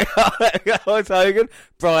 Horace Hogan,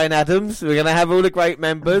 Brian Adams. We're going to have all the great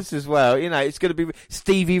members as well. You know, it's going to be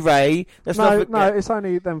Stevie Ray. No, it's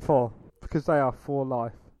only them 4 because they are for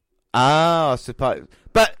life. Ah, I suppose.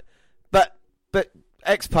 But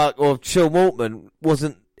X-Pac or Sean Waltman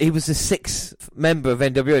wasn't. He was the 6th member of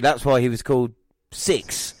NWO. That's why he was called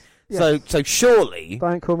 6. Yes. So surely,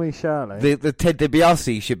 don't call me Shirley. The Ted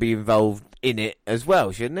DiBiase should be involved in it as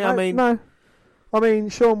well, shouldn't he? No. I mean,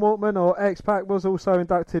 Sean Waltman or X-Pac was also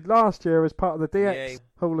inducted last year as part of the DX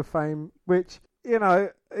Hall of Fame, which, you know,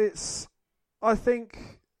 I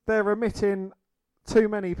think they're omitting too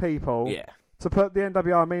many people to put the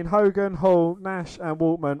NWO. I mean, Hogan, Hall, Nash and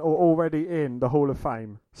Waltman are already in the Hall of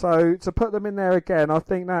Fame. So to put them in there again, I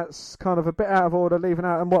think that's kind of a bit out of order, leaving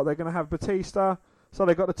out. And what, they're going to have Batista. So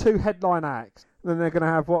they've got the 2 headline acts. Then they're going to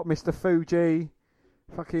have, Mr. Fuji,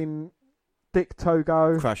 fucking Dick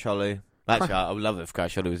Togo. Crash Holly. Actually, I would love it if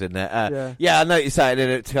Crash Holly was in there. I noticed that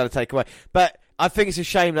to kind of take away. But I think it's a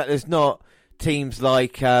shame that there's not teams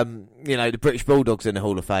like, the British Bulldogs in the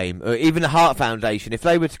Hall of Fame, or even the Hart Foundation. If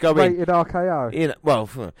they were to go Rated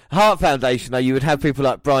RKO. Hart Foundation, though, you would have people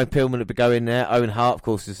like Brian Pillman that would go in there. Owen Hart, of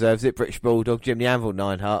course, deserves it. British Bulldog, Jim the Anvil,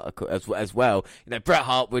 9 Hart as well. You know, Bret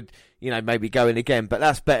Hart would, maybe go in again, but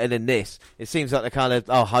that's better than this. It seems like the kind of,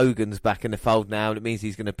 Hogan's back in the fold now, and it means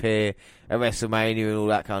he's going to appear at WrestleMania and all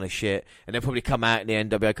that kind of shit, and they'll probably come out in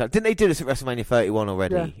the NWO. Didn't they do this at WrestleMania 31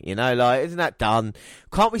 already? Yeah. You know, like, isn't that done?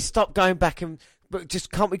 Can't we stop going back and,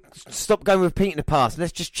 can't we stop going repeating the past?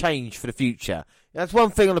 Let's just change for the future. That's one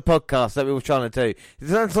thing on the podcast that we were trying to do.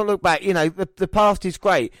 Let's not look back. You know, the past is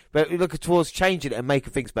great, but we look towards changing it and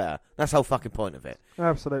making things better. That's the whole fucking point of it.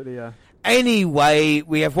 Absolutely, yeah. Anyway,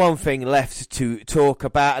 we have one thing left to talk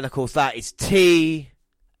about, and of course that is TLC.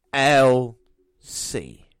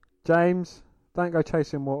 James, don't go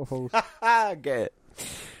chasing waterfalls. Get it.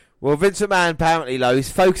 Well, Vince McMahon apparently, though,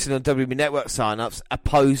 is focusing on WWE Network sign-ups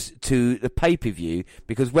opposed to the pay-per-view,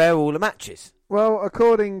 because where are all the matches? Well,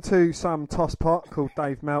 according to some tosspot called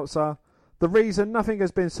Dave Meltzer, the reason nothing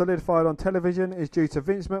has been solidified on television is due to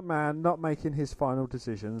Vince McMahon not making his final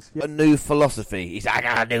decisions. A new philosophy. He's like, I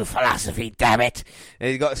got a new philosophy, damn it. And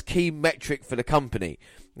he's got his key metric for the company.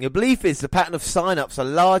 The belief is the pattern of sign-ups are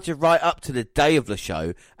larger right up to the day of the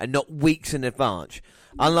show and not weeks in advance.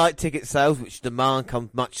 Unlike ticket sales, which demand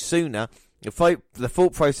comes much sooner, the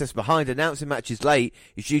thought process behind announcing matches late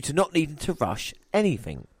is due to not needing to rush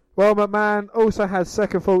anything. Well, McMahon also had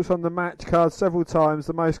second thoughts on the match card several times.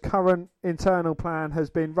 The most current internal plan has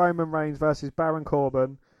been Roman Reigns versus Baron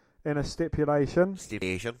Corbin in a stipulation.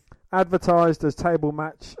 Advertised as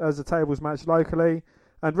a tables match locally,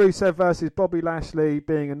 and Rusev versus Bobby Lashley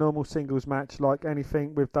being a normal singles match like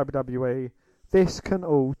anything with WWE. This can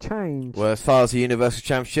all change. Well, as far as the Universal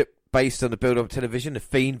Championship, based on the build-up television, The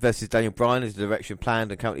Fiend versus Daniel Bryan is the direction planned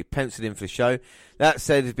and currently penciled in for the show. That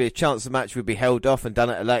said, there'd be a chance the match would be held off and done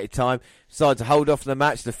at a later time. Decide to hold off the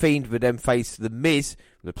match, The Fiend would then face The Miz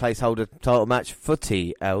with a placeholder title match for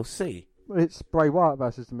TLC. It's Bray Wyatt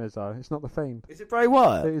versus The Miz, though. It's not The Fiend. Is it Bray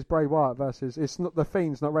Wyatt? It is Bray Wyatt versus... It's not The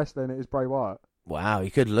Fiend's not wrestling, it is Bray Wyatt. Wow,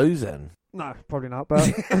 you could lose then. No, probably not, but...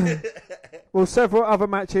 Well, several other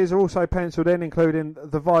matches are also penciled in, including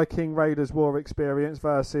the Viking Raiders War Experience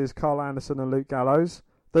versus Carl Anderson and Luke Gallows.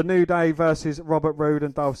 The New Day versus Robert Roode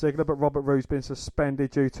and Dolph Ziggler, but Robert Roode's been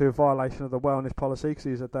suspended due to a violation of the wellness policy because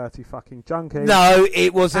he's a dirty fucking junkie. No,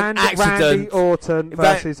 it was an accident. And Randy Orton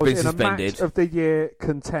versus in a match of the year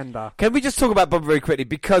contender. Can we just talk about Bobby Roode quickly?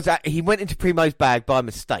 Because he went into Primo's bag by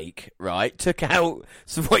mistake, right? Took out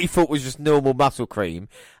some what he thought was just normal muscle cream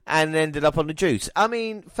and ended up on the juice. I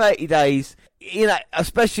mean, 30 days, you know,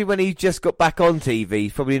 especially when he just got back on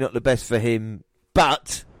TV, probably not the best for him,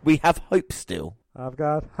 but we have hope still. I've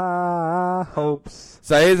got high hopes.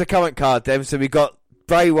 So here's a current card, then. So we got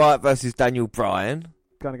Bray Wyatt versus Daniel Bryan.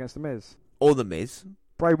 Going against The Miz. Or The Miz.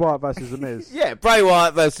 Bray Wyatt versus The Miz. Yeah, Bray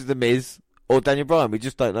Wyatt versus The Miz. Or Daniel Bryan. We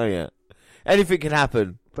just don't know yet. Anything can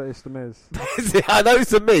happen. But it's The Miz. I know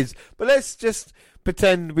it's The Miz. But let's just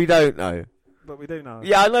pretend we don't know. But we do know.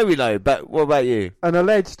 Yeah, I know we know. But what about you? An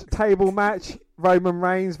alleged table match. Roman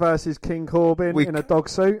Reigns versus King Corbin in a dog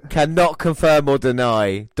suit. Cannot confirm or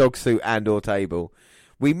deny dog suit and or table.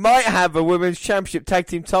 We might have a Women's Championship Tag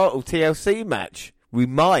Team Title TLC match. We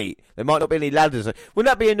might. There might not be any ladders. Wouldn't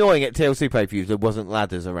that be annoying at TLC pay-per-views? There wasn't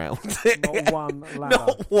ladders around. Not one ladder.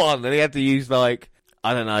 Not one. And he had to use, like,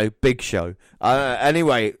 I don't know, Big Show.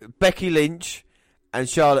 Anyway, Becky Lynch and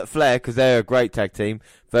Charlotte Flair, because they're a great tag team,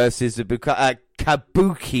 versus the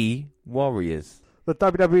Kabuki Warriors. The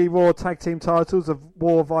WWE Raw Tag Team titles of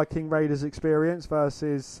War Viking Raiders Experience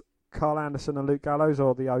versus Carl Anderson and Luke Gallows,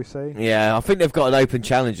 or the OC. Yeah, I think they've got an open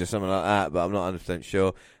challenge or something like that, but I'm not 100%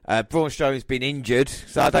 sure. Braun Strowman's been injured,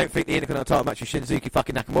 so I don't think the Intercontinental title match with Shinsuke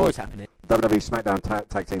fucking Nakamura is happening. WWE SmackDown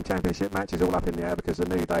Tag Team Championship match is all up in the air because the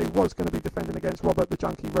New Day was going to be defending against Robert the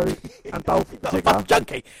Junkie Roode and Dolph Ziggler.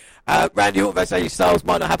 Junkie. Randy Orton versus AJ Styles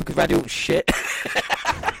might not happen because Randy Orton's shit.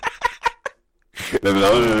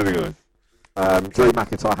 Drew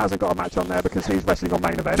McIntyre hasn't got a match on there because he's wrestling on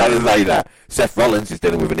main event. Don't say that. Seth Rollins is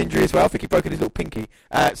dealing with an injury as well. I think he broken his little pinky.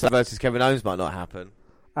 So versus Kevin Owens might not happen.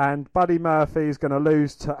 And Buddy Murphy's going to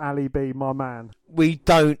lose to Ali B, my man. We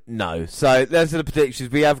don't know. So those are the predictions.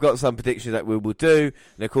 We have got some predictions that we will do.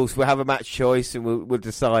 And of course, we'll have a match choice and we'll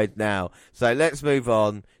decide now. So let's move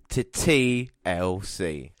on to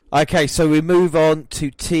TLC. Okay, so we move on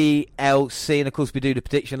to TLC, and of course we do the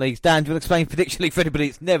prediction leagues. Dan, do you want to explain prediction league for anybody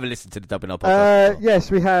that's never listened to the WNR podcast?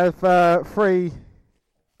 Yes, we have 3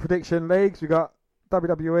 prediction leagues. We've got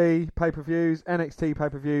WWE pay-per-views, NXT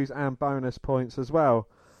pay-per-views, and bonus points as well.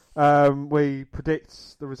 We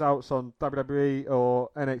predict the results on WWE or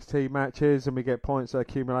NXT matches, and we get points that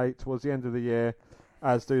accumulate towards the end of the year,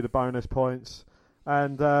 as do the bonus points.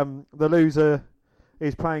 And the loser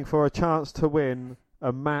is playing for a chance to win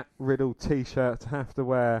a Matt Riddle t-shirt to have to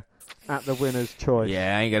wear at the winner's choice.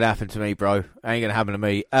 Yeah, ain't going to happen to me, bro. Ain't going to happen to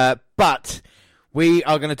me. But we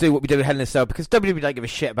are going to do what we do with Hell in a Cell because WWE don't give a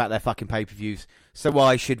shit about their fucking pay-per-views. So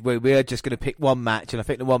why should we? We're just going to pick one match, and I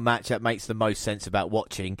think the one match that makes the most sense about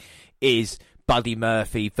watching is Buddy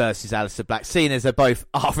Murphy versus Aleister Black, seeing as they're both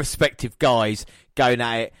our respective guys going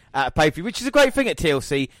at it at a pay-per-view, which is a great thing at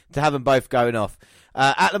TLC to have them both going off.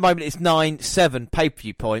 At the moment, it's 9-7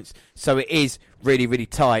 pay-per-view points, so it is really, really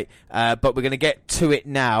tight. But we're going to get to it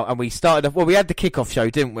now. And we started off, well, we had the kickoff show,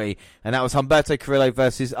 didn't we? And that was Humberto Carrillo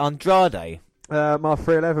versus Andrade. My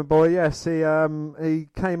 311 boy, yes. He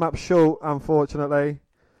came up short, unfortunately.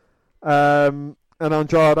 And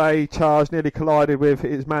Andrade charged, nearly collided with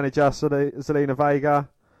his manager, Zelina Vega,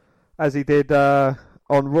 as he did on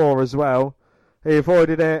Raw as well. He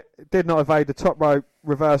avoided it, did not evade the top rope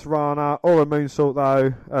reverse Rana or a moonsault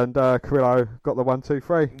though, and Carrillo got the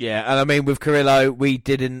 1-2-3. Yeah, and I mean with Carrillo, we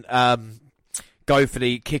didn't go for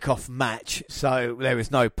the kickoff match, so there was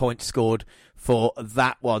no point scored for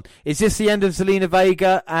that one. Is this the end of Zelina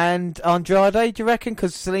Vega and Andrade, do you reckon?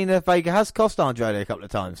 Because Zelina Vega has cost Andrade a couple of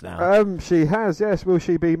times now. She has, yes. Will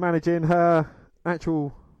she be managing her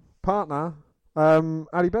actual partner?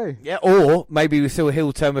 Ali B. Yeah, or maybe we saw a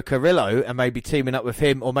heel turn with Carrillo and maybe teaming up with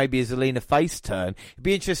him, or maybe a Zelina face turn. It'd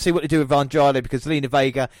be interesting to see what they do with Andrade because Zelina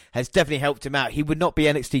Vega has definitely helped him out. He would not be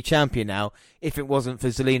NXT champion now if it wasn't for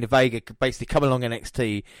Zelina Vega basically coming along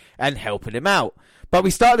NXT and helping him out. But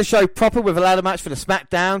we started the show proper with a ladder match for the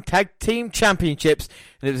SmackDown Tag Team Championships,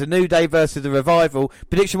 and it was a New Day versus the Revival.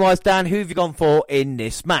 Prediction-wise, Dan, who have you gone for in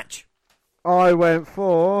this match? I went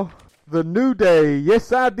for the New Day.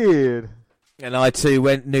 Yes, I did. And I too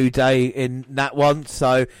went New Day in that one.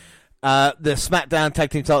 So the SmackDown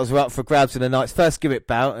Tag Team titles were up for grabs in the night's first gimmick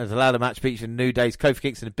bout as a ladder match featuring New Day's Kofi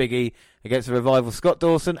Kingston and Big E against the Revival Scott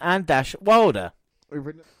Dawson and Dash Wilder.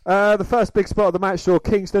 The first big spot of the match saw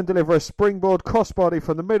Kingston deliver a springboard crossbody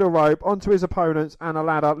from the middle rope onto his opponents and a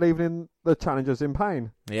ladder, leaving the challengers in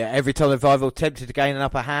pain. Yeah, every time the Revival attempted to gain an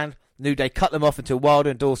upper hand, New Day cut them off until Wilder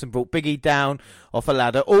and Dawson brought Big E down off a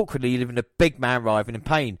ladder, awkwardly leaving the big man writhing in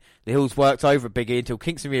pain. The heels worked over Big E until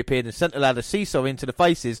Kingston reappeared and sent the ladder seesaw into the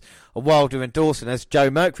faces of Wilder and Dawson. As Joe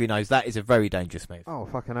Mercury knows, that is a very dangerous move. Oh,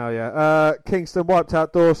 fucking hell, yeah. Kingston wiped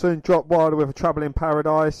out Dawson, dropped Wilder with a Trouble in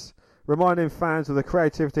Paradise, reminding fans of the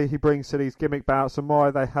creativity he brings to these gimmick bouts and why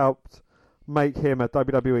they helped make him a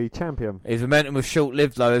WWE champion. His momentum was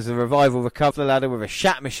short-lived though as the Revival recovered the ladder with a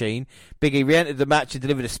shat machine. Big E re-entered the match and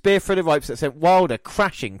delivered a spear through the ropes that sent Wilder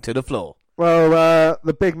crashing to the floor. Well,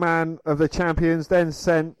 the big man of the champions then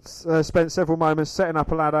spent several moments setting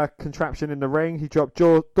up a ladder contraption in the ring. He dropped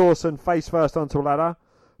Dawson face first onto a ladder,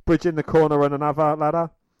 bridging the corner and another ladder.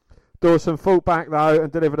 Dawson fought back though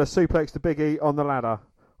and delivered a suplex to Big E on the ladder.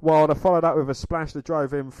 Wilder followed up with a splash that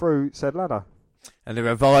drove him through said ladder. And the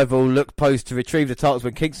Revival looked posed to retrieve the titles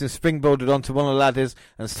when Kingston springboarded onto one of the ladders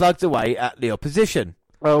and slugged away at the opposition.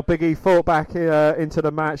 Well, Big E fought back into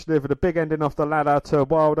the match, delivered a big ending off the ladder to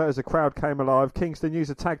Wilder as the crowd came alive. Kingston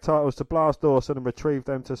used the tag titles to blast Dawson and retrieve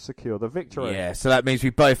them to secure the victory. Yeah, so that means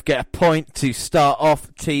we both get a point to start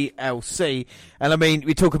off TLC. And I mean,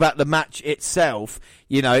 we talk about the match itself.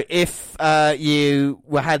 You know, if you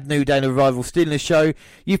had New Day and the Revival still in the show,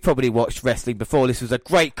 you've probably watched wrestling before. This was a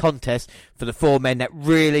great contest for the four men that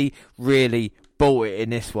really, really bought it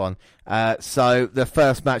in this one. So the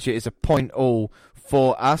first match is a point all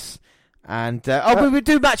for us. And we would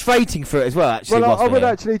do match rating for it as well, actually. Well, I would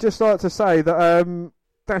actually just like to say that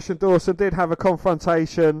Dash and Dawson did have a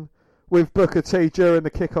confrontation with Booker T during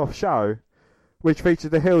the kickoff show, which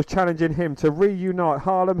featured the Hills challenging him to reunite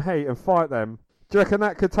Harlem Heat and fight them. Do you reckon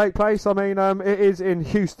that could take place? I mean, it is in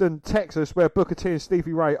Houston, Texas, where Booker T and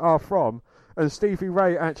Stevie Ray are from. And Stevie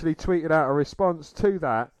Ray actually tweeted out a response to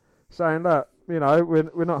that, saying, look, you know,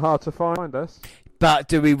 we're not hard to find us. But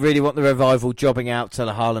do we really want the Revival jobbing out to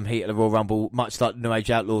the Harlem Heat at the Royal Rumble, much like the New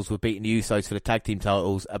Age Outlaws were beating the Usos for the tag team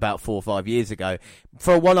titles about 4 or 5 years ago?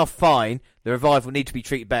 For a one-off, fine. The Revival need to be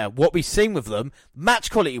treated better. What we've seen with them,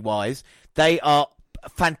 match quality-wise, they are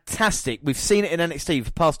fantastic. We've seen it in NXT for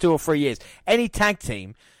the past 2 or 3 years. Any tag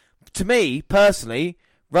team, to me, personally,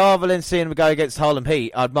 rather than seeing them go against Harlem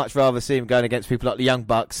Heat, I'd much rather see them going against people like the Young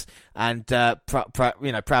Bucks and Proud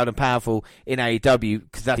and Powerful in AEW,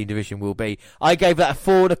 because that division will be. I gave that a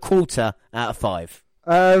 4.25 out of 5.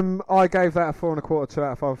 I gave that a 4.25, 2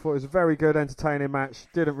 out of 5. I thought it was a very good, entertaining match.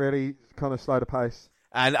 Didn't really kind of slow the pace.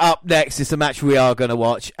 And up next is the match we are going to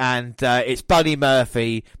watch, and it's Buddy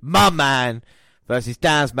Murphy, my man, versus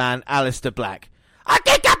Dan's man, Aleister Black.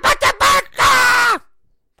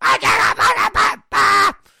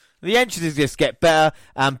 The entrances just get better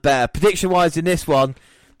and better. Prediction-wise in this one,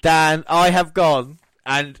 Dan, I have gone,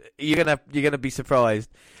 and you're gonna be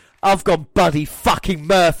surprised. I've gone Buddy fucking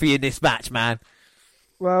Murphy in this match, man.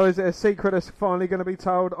 Well, is it a secret that's finally going to be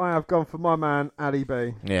told? I have gone for my man, Ali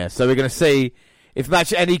B. Yeah, so we're going to see if the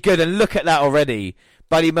match is any good. And look at that already.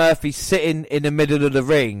 Buddy Murphy sitting in the middle of the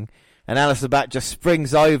ring, and Aleister Black just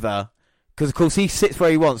springs over. Because, of course, he sits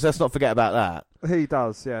where he wants. Let's not forget about that. He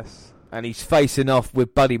does, yes. And he's facing off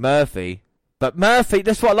with Buddy Murphy. But Murphy,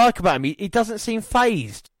 that's what I like about him. He doesn't seem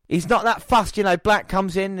phased. He's not that fussed. You know, Black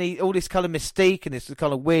comes in, all this kind of mystique and this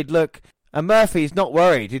kind of weird look. And Murphy is not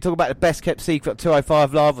worried. You talk about the best kept secret,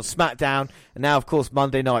 205 Live on SmackDown, and now, of course,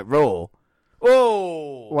 Monday Night Raw.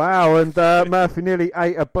 Oh! Wow, and Murphy nearly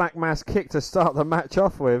ate a Black Mass kick to start the match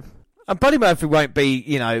off with. And Buddy Murphy won't be,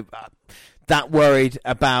 you know, that worried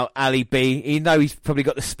about Ali B. You know he's probably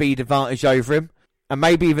got the speed advantage over him, and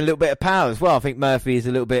maybe even a little bit of power as well. I think Murphy is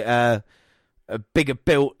a little bit a bigger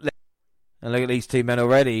built. And look at these two men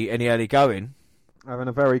already in the early going. Having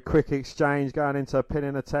a very quick exchange, going into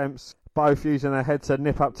pinning attempts, both using their head to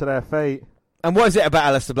nip up to their feet. And what is it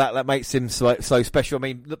about Aleister Black that makes him so special? I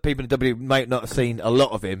mean, people in WWE might not have seen a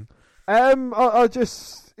lot of him. I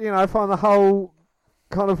just, you know, find the whole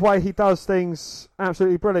kind of way he does things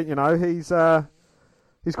absolutely brilliant. You know, he's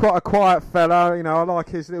quite a quiet fella. You know, I like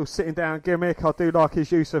his little sitting down gimmick. I do like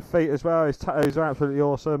his use of feet as well. His tattoos are absolutely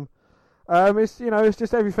awesome. It's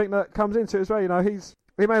just everything that comes into it as well. You know, he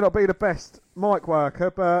may not be the best mic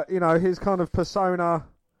worker, but you know, his kind of persona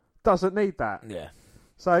doesn't need that. Yeah.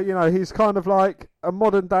 So, you know, he's kind of like a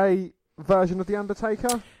modern day version of The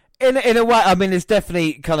Undertaker. In a way, I mean, there's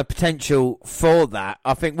definitely kind of potential for that.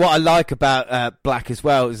 I think what I like about Black as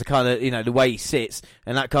well is the kind of, you know, the way he sits,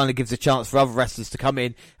 and that kind of gives a chance for other wrestlers to come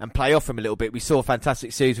in and play off him a little bit. We saw a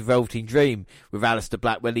fantastic series with Velveteen Dream with Aleister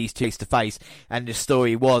Black where these two face to face, and the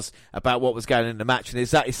story was about what was going on in the match. And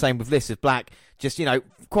exactly the same with this, with Black just, you know,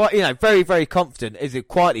 quite, you know, very, very confident,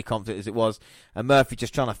 quietly confident as it was, and Murphy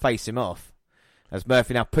just trying to face him off. As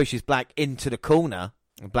Murphy now pushes Black into the corner.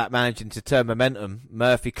 And Black managing to turn momentum.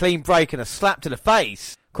 Murphy clean break and a slap to the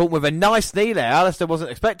face. Caught with a nice knee there. Aleister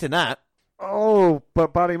wasn't expecting that. Oh,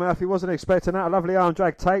 but Buddy Murphy wasn't expecting that. A lovely arm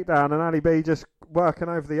drag takedown, and Ali B just working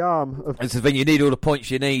over the arm. And so then you need all the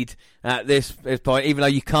points you need at this point, even though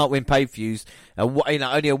you can't win pay-per-views. And you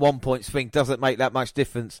know, only a 1 point swing doesn't make that much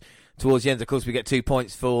difference towards the end. Of course, we get 2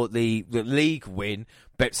 points for the league win,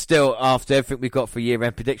 but still, after everything we've got for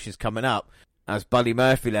year-end predictions coming up, as Buddy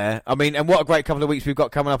Murphy there. I mean, and what a great couple of weeks we've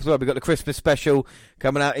got coming up as well. We've got the Christmas special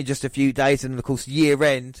coming out in just a few days, and of course year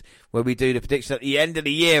end, where we do the prediction at the end of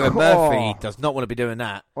the year, and Murphy does not want to be doing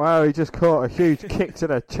that. Wow, he just caught a huge kick to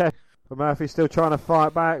the chest. But Murphy's still trying to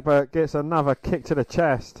fight back, but gets another kick to the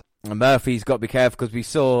chest. And Murphy's got to be careful, because we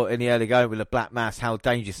saw in the early going with the Black Mass how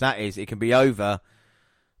dangerous that is. It can be over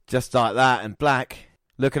just like that. And Black,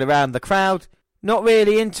 looking around the crowd, not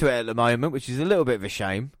really into it at the moment, which is a little bit of a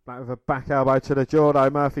shame. Back with a back elbow to the jaw, though.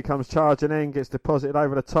 Murphy comes charging in, gets deposited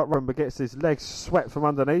over the top rope, but gets his legs swept from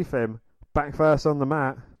underneath him. Back first on the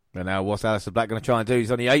mat. And now what's Aleister Black going to try and do? He's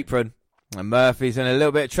on the apron. And Murphy's in a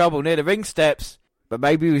little bit of trouble near the ring steps. But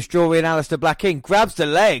maybe he was drawing Aleister Black in. Grabs the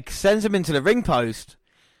leg, sends him into the ring post.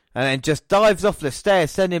 And then just dives off the stairs,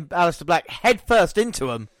 sending Aleister Black head first into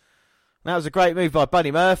him. That was a great move by Buddy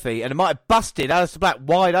Murphy. And it might have busted Aleister Black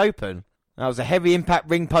wide open. That was a heavy impact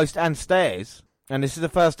ring post and stairs. And this is the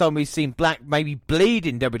first time we've seen Black maybe bleed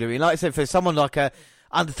in WWE. Like I said, for someone like a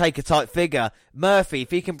Undertaker-type figure. Murphy,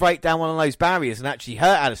 if he can break down one of those barriers and actually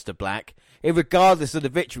hurt Aleister Black, regardless of the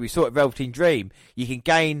victory we saw at Velveteen Dream, you can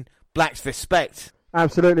gain Black's respect.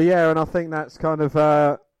 Absolutely, yeah, and I think that's kind of,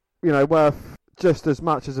 worth just as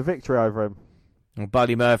much as a victory over him. And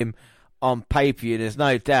Buddy Murphy on pay-per-view, there's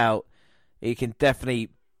no doubt he can definitely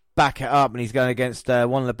back it up, and he's going against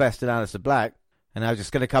one of the best in Aleister Black, and they're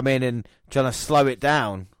just going to come in and trying to slow it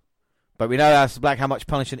down. But we know Aleister Black how much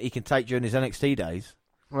punishment he can take during his NXT days.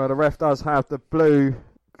 Well, the ref does have the blue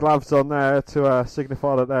gloves on there to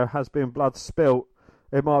signify that there has been blood spilt.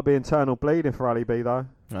 It might be internal bleeding for Ali B, though.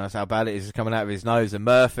 That's how bad it is coming out of his nose. And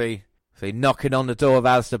Murphy, see, knocking on the door of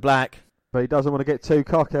Aleister Black. But he doesn't want to get too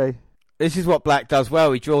cocky. This is what Black does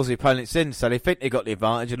well. He draws the opponents in, so they think they got the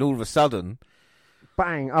advantage, and all of a sudden...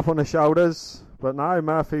 Bang, up on the shoulders. But no,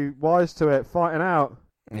 Murphy wise to it, fighting out.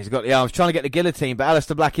 He's got the arms, trying to get the guillotine, but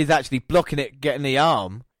Aleister Black is actually blocking it, getting the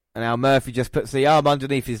arm. And now Murphy just puts the arm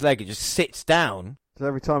underneath his leg and just sits down. So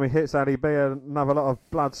every time he hits Ali B, another lot of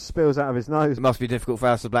blood spills out of his nose. It must be difficult for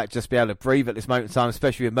Aleister Black just to be able to breathe at this moment in time,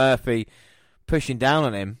 especially with Murphy pushing down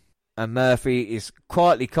on him. And Murphy is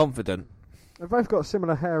quietly confident. They've both got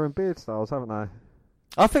similar hair and beard styles, haven't they?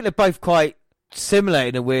 I think they're both quite similar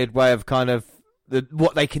in a weird way of kind of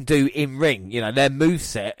what they can do in ring. You know, their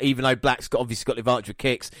moveset, even though Black's obviously got the advantage with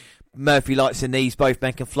kicks, Murphy likes the knees, both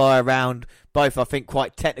men can fly around, both I think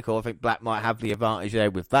quite technical. I think Black might have the advantage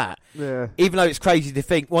there with that. Yeah. Even though it's crazy to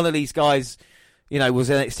think one of these guys, you know, was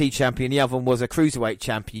an NXT champion, the other one was a Cruiserweight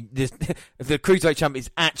champion. The Cruiserweight champion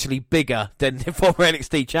is actually bigger than the former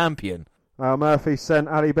NXT champion. Well, Murphy sent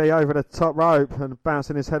Ali B over the top rope and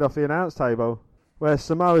bouncing his head off the announce table, where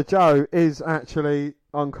Samoa Joe is actually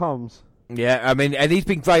on comms. Yeah, I mean, and he's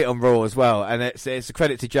been great on Raw as well, and it's a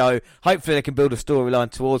credit to Joe. Hopefully they can build a storyline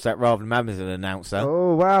towards that rather than him as an announcer.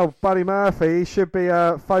 Oh, wow, Buddy Murphy, he should be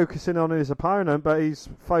focusing on his opponent, but he's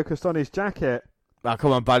focused on his jacket. Oh,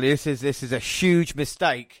 come on, Buddy, this is a huge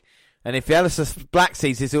mistake. And if Aleister Black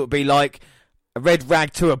sees this, it would be like a red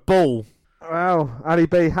rag to a ball. Well, Ali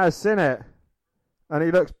B has seen it, and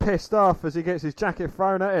he looks pissed off as he gets his jacket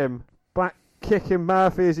thrown at him. Black kicking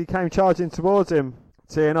Murphy as he came charging towards him.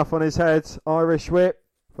 Teeing off on his head, Irish whip,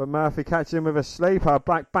 but Murphy catches him with a sleeper.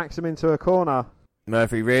 Black backs him into a corner.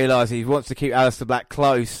 Murphy realises he wants to keep Aleister Black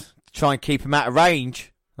close, to try and keep him out of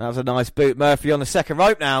range. That was a nice boot. Murphy on the second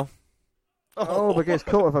rope now. Oh, but gets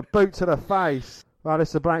caught with a boot to the face. Well,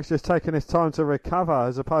 Aleister Black's just taking his time to recover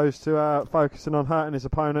as opposed to focusing on hurting his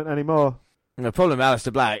opponent anymore. And the problem with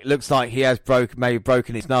Aleister Black, looks like he has maybe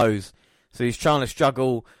broken his nose. So he's trying to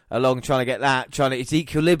struggle along, trying to get that, his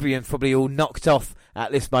equilibrium probably all knocked off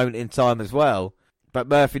at this moment in time as well. But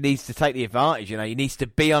Murphy needs to take the advantage, you know, he needs to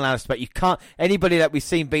be on Aleister Black. You can't, anybody that we've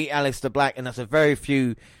seen beat Aleister Black, and that's a very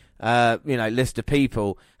few, list of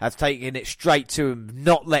people, has taken it straight to him,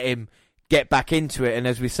 not let him get back into it, and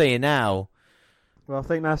as we're seeing now. Well, I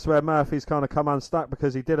think that's where Murphy's kind of come unstuck,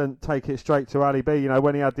 because he didn't take it straight to Ali B, you know,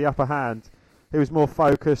 when he had the upper hand. He was more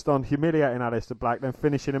focused on humiliating Aleister Black than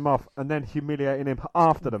finishing him off and then humiliating him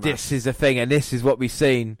after the match. This is the thing, and this is what we've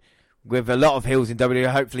seen with a lot of heels in WWE.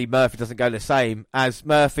 Hopefully Murphy doesn't go the same, as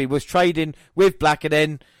Murphy was trading with Black, and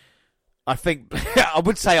then I think Black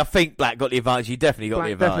got the advantage. He definitely got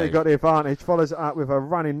the advantage. Definitely got the advantage. Follows it up with a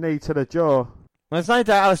running knee to the jaw. There's no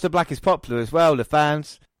doubt Aleister Black is popular as well, the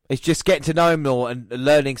fans. It's just getting to know him more and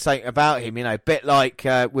learning something about him, you know, a bit like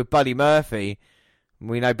with Buddy Murphy.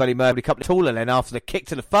 We know Buddy Murphy a couple of taller then after the kick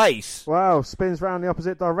to the face. Wow, spins round the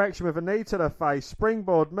opposite direction with a knee to the face.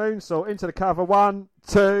 Springboard moonsault into the cover. 1,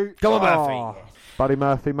 2. Go on, Murphy. Buddy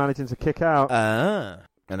Murphy managing to kick out.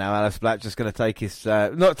 And now Aleister Black just going to take his,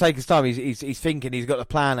 not take his time, he's thinking he's got the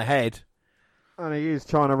plan ahead. And he is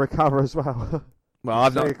trying to recover as well. Well,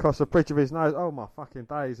 I've not across the bridge of his nose. Oh my fucking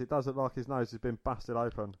days! It does look like his nose has been busted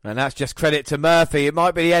open. And that's just credit to Murphy. It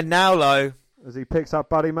might be the end now, though. As he picks up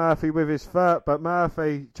Buddy Murphy with his foot, but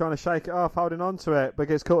Murphy trying to shake it off, holding on to it, but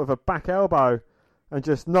gets caught with a back elbow and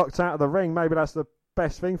just knocked out of the ring. Maybe that's the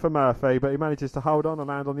best thing for Murphy, but he manages to hold on and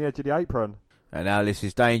land on the edge of the apron. And now this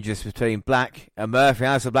is dangerous between Black and Murphy.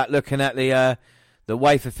 Aleister Black looking at the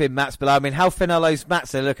wafer thin mats below. I mean, how thin are those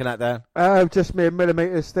mats they're looking at there? Just mere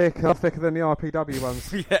millimetres thick, thicker than the IPW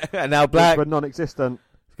ones. Yeah, and now Black, but non-existent.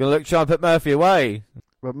 He's going to look try and put Murphy away.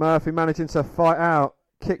 But Murphy managing to fight out,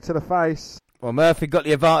 kick to the face. Well, Murphy got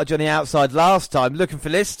the advantage on the outside last time, looking for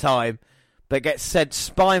this time, but gets sent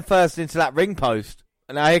spine first into that ring post.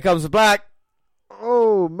 And now here comes the Black.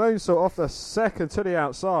 Oh, moonsault off the second to the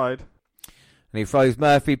outside. And he throws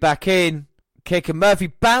Murphy back in. Kick, and Murphy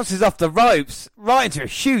bounces off the ropes right into a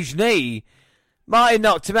huge knee. Martin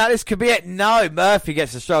knocked him out. This could be it. No, Murphy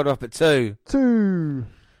gets the shoulder up at 2.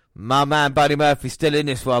 My man Buddy Murphy's still in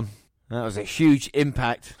this one. That was a huge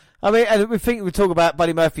impact. I mean, and we think we talk about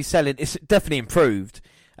Buddy Murphy selling. It's definitely improved,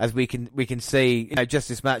 as we can see, just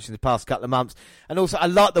this match in the past couple of months. And also, I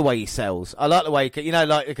like the way he sells. I like the way,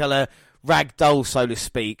 like the kind of ragdoll, so to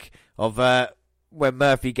speak, of when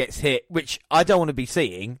Murphy gets hit, which I don't want to be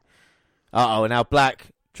seeing. And now Black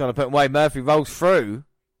trying to put him away. Murphy rolls through.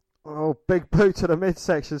 Oh, big boot to the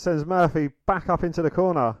midsection sends Murphy back up into the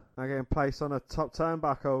corner. Now getting placed on a top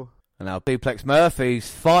turnbuckle. And now Duplex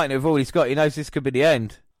Murphy's fighting with all he's got. He knows this could be the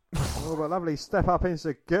end. Oh, but lovely step up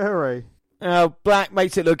into Guri. Now Black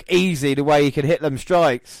makes it look easy the way he can hit them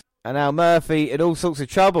strikes. And now Murphy in all sorts of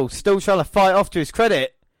trouble. Still trying to fight off to his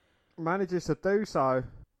credit. Manages to do so.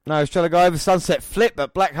 No, he's trying to go over Sunset Flip,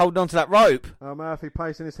 but Black holding on to that rope. Murphy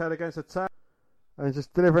placing his head against the table. And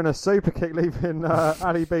just delivering a super kick, leaving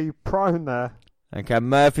Ali B prone there. And can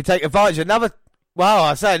Murphy take advantage of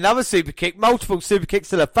another super kick, multiple super kicks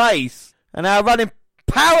to the face. And now running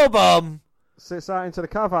powerbomb. Sits out into the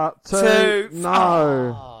cover. Two. No.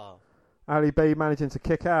 Oh. Ali B managing to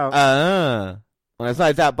kick out. Well, there's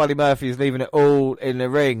no doubt Buddy Murphy is leaving it all in the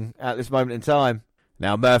ring at this moment in time.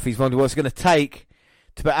 Now Murphy's wondering what's going to take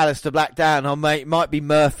to put Aleister Black down. It might be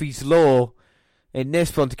Murphy's Law in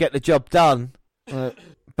this one to get the job done.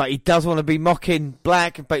 But he does want to be mocking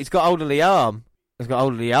Black, but he's got hold of the arm. He's got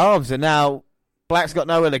hold of the arms, and now Black's got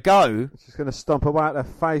nowhere to go. He's just going to stomp away at the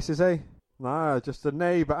face, is he? No, just the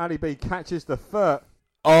knee, but Ali B catches the foot.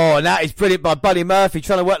 Oh, and that is brilliant by Buddy Murphy,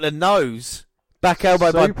 trying to work the nose. Back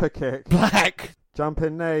elbow by super kick. Black.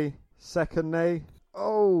 Jumping knee, second knee.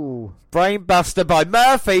 Oh. Brainbuster by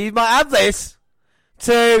Murphy. He might have this.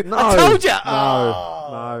 Two. No. I told you.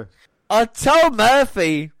 No. I told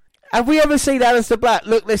Murphy. Have we ever seen Aleister Black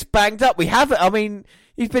look this banged up? We haven't. I mean,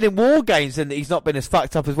 he's been in war games and he's not been as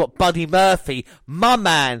fucked up as what Buddy Murphy, my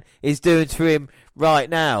man, is doing to him right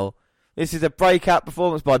now. This is a breakout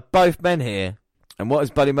performance by both men here. And what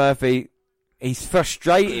is Buddy Murphy? He's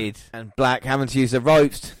frustrated. And Black having to use the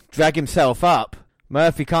ropes to drag himself up.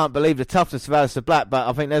 Murphy can't believe the toughness of Aleister Black, but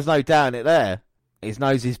I think there's no doubt in it there. His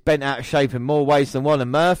nose is bent out of shape in more ways than one.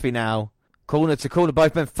 And Murphy now, corner to corner,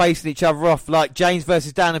 both men facing each other off like James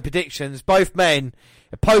versus Dan in predictions. Both men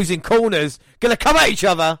opposing corners, going to come at each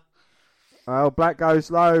other. Well, Black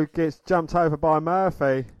goes low, gets jumped over by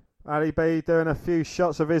Murphy. Ali B doing a few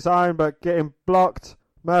shots of his own, but getting blocked.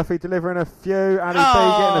 Murphy delivering a few. Ali B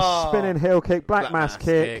getting a spinning heel kick, Black mass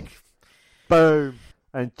kick. Boom.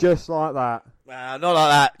 And just like that. Not like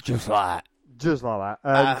that, just like that. Just like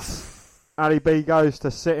that. And Ali B goes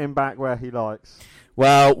to sitting back where he likes.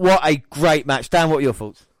 Well, what a great match. Dan, what are your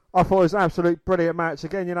thoughts? I thought it was an absolute brilliant match.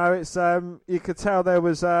 Again, it's you could tell there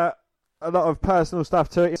was a lot of personal stuff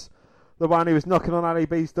to it. It's the one who was knocking on Ali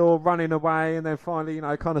B's door, running away, and then finally,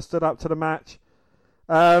 kind of stood up to the match.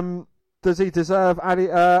 Does he deserve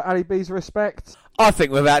Ali B's respect? I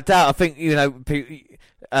think without doubt. I think,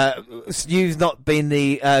 you've not been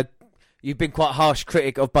the... You've been quite a harsh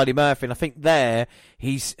critic of Buddy Murphy, and I think a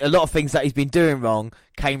lot of things that he's been doing wrong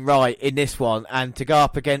came right in this one, and to go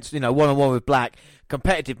up against, one-on-one with Black,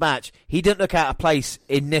 competitive match, he didn't look out of place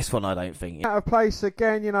in this one, I don't think. Out of place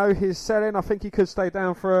again, his selling, I think he could stay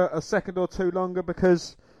down for a second or two longer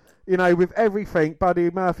because, with everything,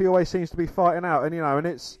 Buddy Murphy always seems to be fighting out, and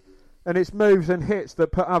it's moves and hits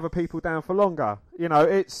that put other people down for longer.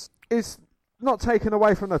 It's not taken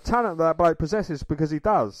away from the talent that bloke possesses because he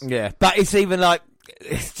does. Yeah, but it's even like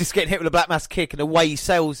it's just getting hit with a black mass kick and the way he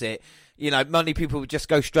sells it. Many people would just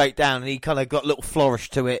go straight down, and he kind of got a little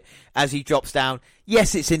flourish to it as he drops down.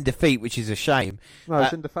 Yes, it's in defeat, which is a shame. No,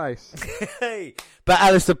 it's in the face. But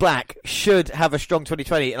Aleister Black should have a strong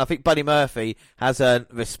 2020, and I think Buddy Murphy has earned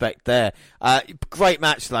respect there. Great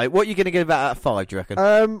match, though. What are you going to give that out of 5, do you reckon?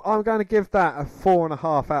 I'm going to give that a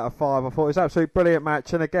 4.5 out of 5. I thought it was an absolutely brilliant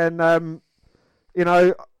match, and again,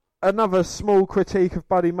 another small critique of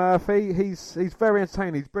Buddy Murphy. He's very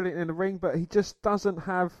entertaining. He's brilliant in the ring, but he just doesn't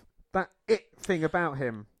have that it thing about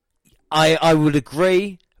him. I would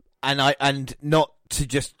agree, and not to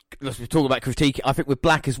just let's talk about critique. I think with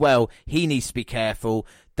Black as well, he needs to be careful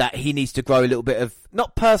that he needs to grow a little bit of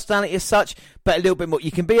not personality as such, but a little bit more.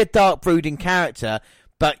 You can be a dark, brooding character,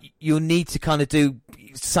 but you'll need to kind of do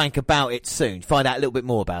something about it soon. Find out a little bit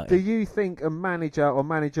more about it. Do you think a manager or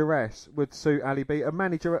manageress would suit Ali B? A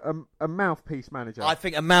manager, a mouthpiece manager? I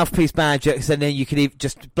think a mouthpiece manager, so then you can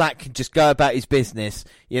Black can just go about his business.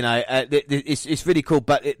 It's really cool.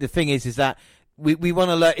 But the thing is that we want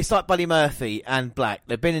to learn. It's like Buddy Murphy and Black.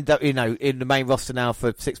 They've been in the main roster now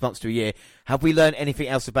for 6 months to a year. Have we learned anything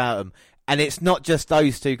else about them? And it's not just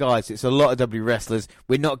those two guys, it's a lot of W wrestlers.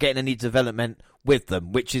 We're not getting any development with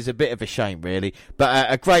them, which is a bit of a shame, really. But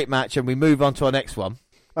a great match, and we move on to our next one.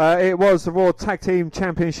 It was the Raw Tag Team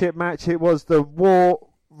Championship match. It was the War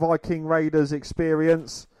Viking Raiders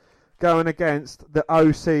experience going against the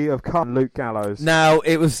OC of Carl Luke Gallows. Now,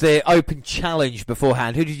 it was the open challenge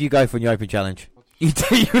beforehand. Who did you go for in your open challenge? You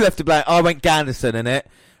left it blank. I went Ganderson in it,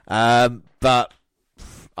 but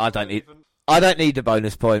I don't need the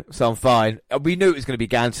bonus point, so I'm fine. We knew it was going to be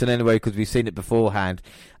Ganderson anyway because we've seen it beforehand.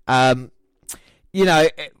 You know,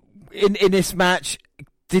 in this match,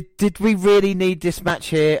 did we really need this match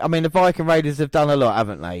here? I mean, the Viking Raiders have done a lot,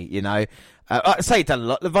 haven't they? You know, I say done a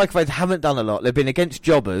lot. The Viking Raiders haven't done a lot. They've been against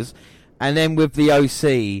jobbers, and then with the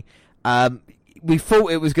OC, we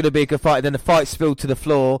thought it was going to be a good fight. Then the fight spilled to the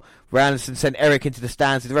floor, where Anderson sent Eric into the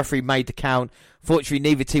stands. The referee made the count. Fortunately,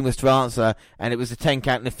 neither team was to answer, and it was a 10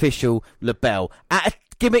 count and official LaBelle. At a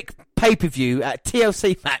gimmick pay-per-view, at a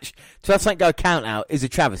TLC match, to have something go count out is a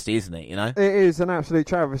travesty, isn't it? You know, it is an absolute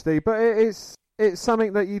travesty, but it's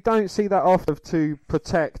something that you don't see that often to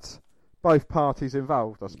protect both parties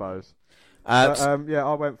involved, I suppose. Yeah,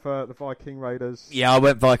 I went for the Viking Raiders. Yeah, I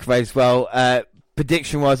went Viking Raiders as well.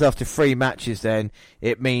 Prediction-wise, after 3 matches, then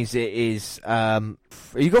it means it is.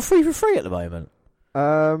 You got 3 for 3 at the moment.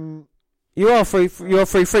 You are 3. You're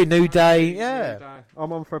 3-3. New day. Yeah.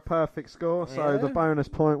 I'm on for a perfect score, so the bonus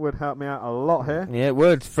point would help me out a lot here. Yeah, it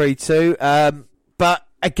would. 3-2. But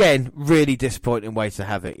again, really disappointing way to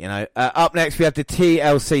have it. You know. Up next, we have the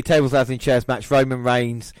TLC Tables, Ladders, and Chairs match. Roman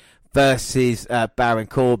Reigns versus Baron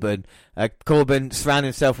Corbin. Corbin surrounded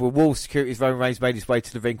himself with wall security as Roman Reigns made his way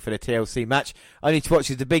to the ring for the TLC match. Only to watch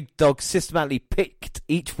as the big dog systematically picked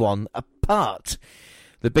each one apart.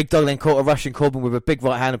 The big dog then caught a Russian Corbin with a big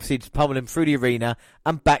right hand and proceeded to pummel him through the arena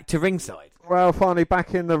and back to ringside. Well, finally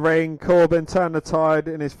back in the ring, Corbin turned the tide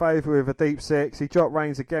in his favour with a deep 6. He dropped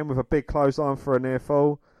Reigns again with a big clothesline for a near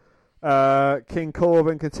fall. King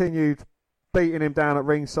Corbin continued beating him down at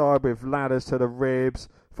ringside with ladders to the ribs,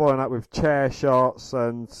 following up with chair shots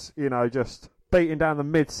and, you know, just beating down the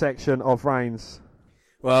midsection of Reigns.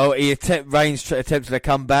 Well, Reigns attempted a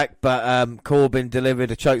comeback, but Corbin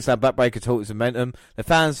delivered a chokeslam backbreaker to halt his momentum. The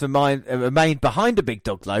fans remained behind the big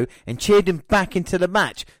dog, though, and cheered him back into the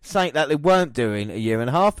match, something that they weren't doing a year and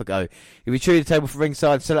a half ago. He retrieved the table from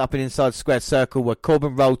ringside, set it up an inside square circle where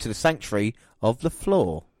Corbin rolled to the sanctuary of the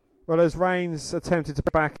floor. Well, as Reigns attempted to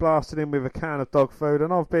back, blasted him with a can of dog food,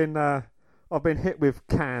 and I've been hit with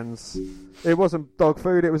cans. It wasn't dog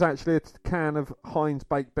food, it was actually a can of Heinz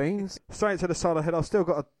baked beans. Straight to the side of the head. I've still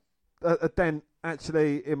got a dent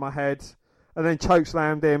actually in my head. And then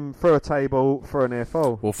chokeslammed him through a table for a near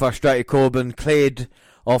fall. Well, frustrated Corbin cleared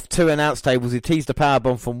off 2 announce tables. He teased a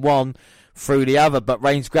powerbomb from one through the other, but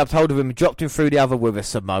Reigns grabbed hold of him and dropped him through the other with a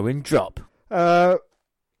Samoan drop.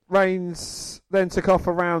 Reigns then took off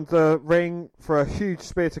around the ring for a huge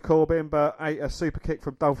spear to Corbin, but ate a super kick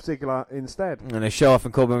from Dolph Ziggler instead. And a show off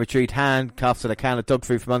and Corbin retrieved handcuffs and a can of dog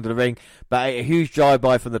food from under the ring, but ate a huge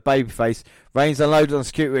drive-by from the babyface. Reigns unloaded on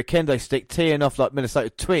security with a kendo stick, teeing off like Minnesota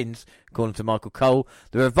Twins, according to Michael Cole.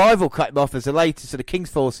 The Revival cut him off as the latest of the King's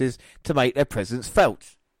forces to make their presence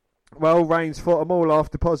felt. Well, Reigns fought them all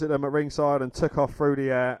off, deposited them at ringside and took off through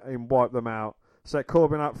the air and wiped them out. Set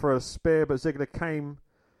Corbin up for a spear, but Ziggler came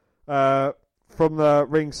from the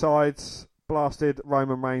ringside, blasted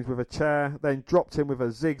Roman Reigns with a chair, then dropped him with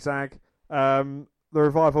a zigzag. The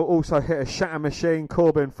Revival also hit a shatter machine.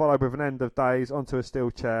 Corbin followed with an end of days onto a steel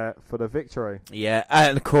chair for the victory. Yeah,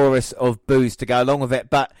 and a chorus of boos to go along with it.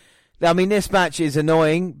 But, I mean, this match is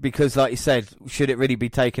annoying because, like you said, should it really be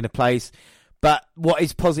taking a place? But what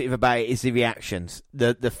is positive about it is the reactions.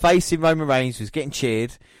 The face in Roman Reigns was getting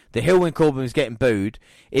cheered. The heel when Corbin was getting booed.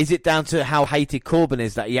 Is it down to how hated Corbin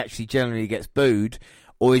is that he actually generally gets booed?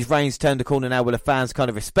 Or is Reigns turned the corner now where the fans kind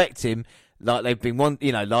of respect him like they've been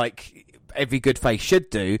like every good face should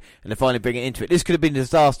do, and they finally bring it into it? This could have been a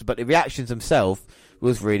disaster, but the reactions themselves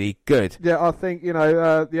was really good. Yeah, I think,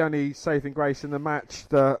 the only saving grace in the match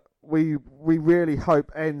that we really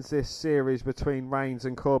hope ends this series between Reigns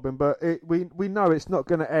and Corbin, but we know it's not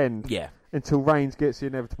going to end. Yeah. Until Reigns gets the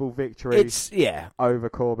inevitable victory over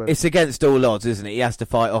Corbin. It's against all odds, isn't it? He has to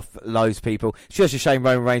fight off loads of people. It's just a shame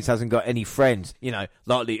Roman Reigns hasn't got any friends. Like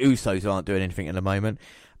the Usos aren't doing anything at the moment.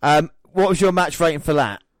 What was your match rating for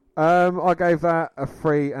that? I gave that a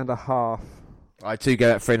 3.5. I too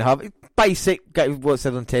go at 3.5. Basic, what's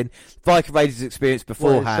 7 on 10. Viking Raiders experience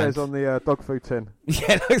beforehand. What it says on the dog food tin.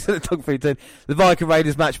 Yeah, it looks at the dog food tin. The Viking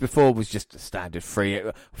Raiders match before was just a standard 3.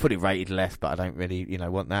 I put it rated less, but I don't really,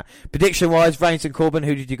 want that. Prediction-wise, Reigns and Corbin,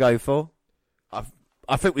 who did you go for?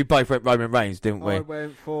 I think we both went Roman Reigns, didn't we? I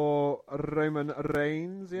went for Roman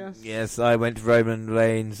Reigns, yes. Yes, I went for Roman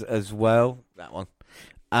Reigns as well. That one.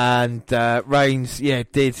 And Reigns,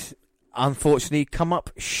 did unfortunately come up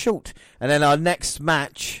short. And then our next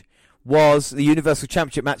match was the Universal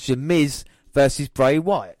Championship match, The Miz versus Bray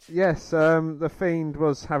Wyatt. Yes, the Fiend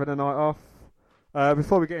was having a night off.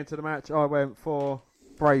 Before we get into the match, I went for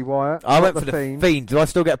Bray Wyatt. I went for the Fiend. Do I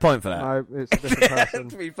still get a point for that? No, it's a different person.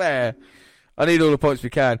 To be fair, I need all the points we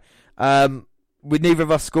can. Neither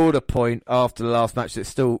of us scored a point after the last match. It's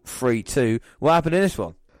still 3-2. What happened in this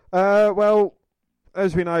one? Well,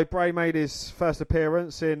 as we know, Bray made his first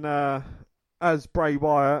appearance in as Bray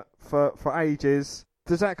Wyatt for ages.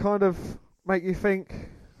 Does that kind of make you think,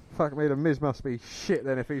 fuck me, the Miz must be shit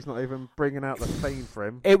then if he's not even bringing out the Fiend for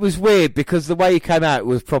him? It was weird because the way he came out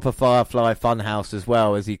was proper Firefly Funhouse as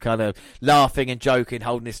well, as he kind of laughing and joking,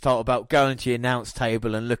 holding his title belt, going to the announce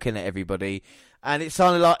table and looking at everybody. And it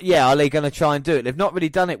sounded like, are they going to try and do it? They've not really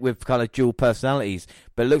done it with kind of dual personalities,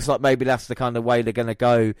 but it looks like maybe that's the kind of way they're going to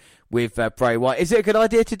go with Bray Wyatt. Is it a good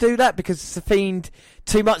idea to do that? Because the Fiend,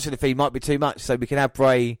 too much of the Fiend might be too much, so we can have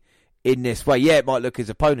Bray in this way. Yeah, it might look his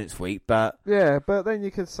opponent's weak, but... Yeah, but then you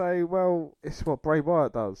could say, well, it's what Bray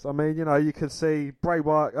Wyatt does. I mean, you could see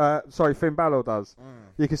Finn Balor does.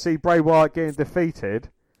 You could see Bray Wyatt getting defeated,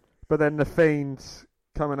 but then the Fiend's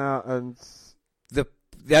coming out and...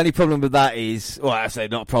 The only problem with that is, well, I say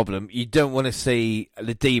not a problem, you don't want to see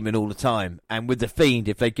the Demon all the time. And with the Fiend,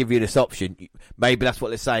 if they give you this option, maybe that's what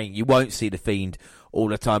they're saying, you won't see the Fiend all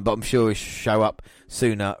the time, but I'm sure he'll show up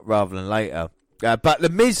sooner rather than later. But The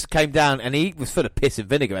Miz came down and he was full of piss and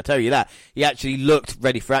vinegar, I tell you that. He actually looked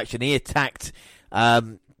ready for action. He attacked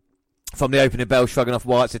from the opening bell, shrugging off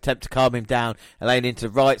Wyatt's attempt to calm him down and laying into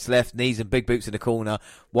rights, left, knees and big boots in the corner.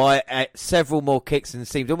 Wyatt several more kicks and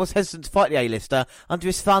seemed almost hesitant to fight the A-lister under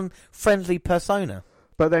his fun, friendly persona.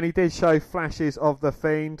 But then he did show flashes of the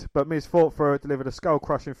Fiend, but Miz fought for it, delivered a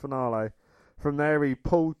skull-crushing finale. From there he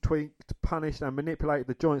pulled, tweaked, punished and manipulated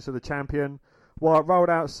the joints of the champion. Wyatt rolled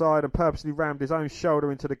outside and purposely rammed his own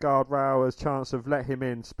shoulder into the guardrail as chance of let him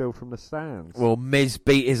in spilled from the stands. Well, Miz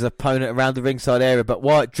beat his opponent around the ringside area, but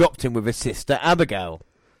Wyatt dropped him with his sister Abigail.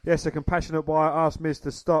 Yes, a compassionate Wyatt asked Miz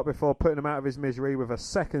to stop before putting him out of his misery with a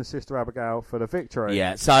second sister Abigail for the victory.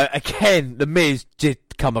 Yeah, so again, the Miz did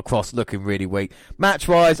come across looking really weak.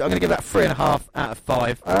 Match-wise, I'm going to give that 3.5 out of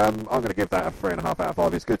 5. I'm going to give that a 3.5 out of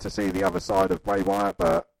 5. It's good to see the other side of Bray Wyatt,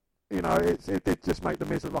 but... it did just make the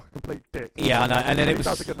Miz look like a complete dick. Yeah, I know. And then it was... He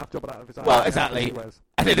does a good enough job of that of his own. Well, exactly.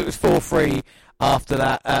 And then it was 4-3 after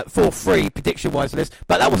that. 4-3 prediction-wise for this.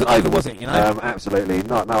 But that wasn't over, was it, Absolutely.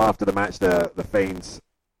 No, after the match, the Fiends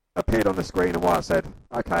appeared on the screen and Wyatt said,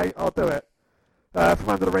 okay, I'll do it. From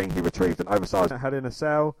under the ring, he retrieved an oversized... ...had in a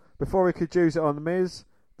cell. Before he could use it on the Miz,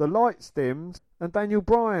 the lights dimmed and Daniel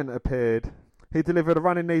Bryan appeared. He delivered a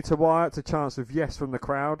running knee to Wyatt to chance of yes from the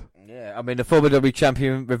crowd. Yeah, I mean, the former WWE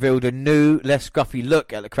champion revealed a new, less scruffy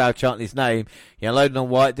look at the crowd chanting his name. He unloaded on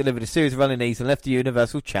Wyatt, delivered a series of running knees and left the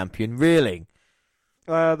Universal Champion reeling.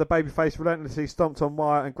 The babyface relentlessly stomped on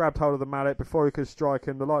Wyatt and grabbed hold of the mallet. Before he could strike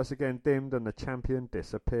him, the lights again dimmed and the champion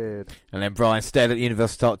disappeared. And then Bryan stared at the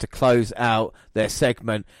Universal title to close out their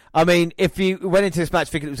segment. I mean, if you went into this match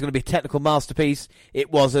thinking it was going to be a technical masterpiece,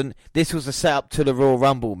 it wasn't. This was a setup to the Royal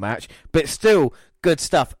Rumble match, but still good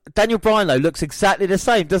stuff. Daniel Bryan, though, looks exactly the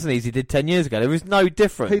same, doesn't he, as he did 10 years ago? There is no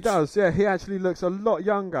difference. He does, yeah. He actually looks a lot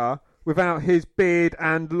younger without his beard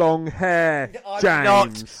and long hair,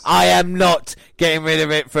 James. I am not getting rid of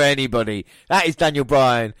it for anybody. That is Daniel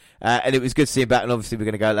Bryan, and it was good to see him back, and obviously we're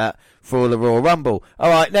going to go like that for the Royal Rumble. All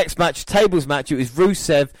right, next match, tables match. It was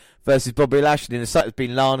Rusev versus Bobby Lashley. And the site has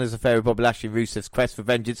been Lana's affair with Bobby Lashley and Rusev's quest for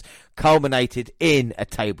vengeance, culminated in a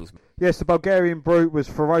tables match. Yes, the Bulgarian Brute was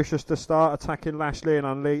ferocious to start, attacking Lashley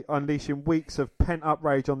and unleashing weeks of pent-up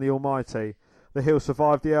rage on the Almighty. The heel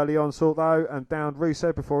survived the early onslaught, though, and downed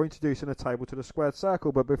Rusev before introducing a table to the squared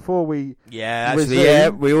circle. But before we... we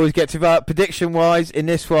always get to prediction-wise in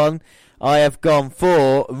this one. I have gone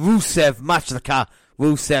for Rusev Massacre.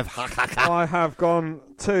 Rusev Hakaka. I have gone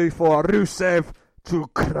for Rusev to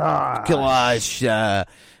crush.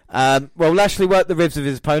 Well, Lashley worked the ribs of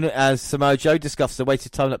his opponent as Samoa Joe discussed the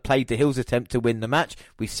weighted time that played the heel's attempt to win the match.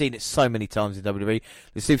 We've seen it so many times in WWE.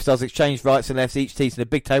 The superstars exchanged rights and lefts, each teasing a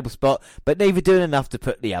big table spot, but neither doing enough to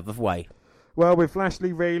put the other way. Well, with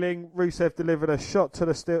Lashley reeling, Rusev delivered a shot to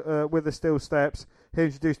the with the steel steps. He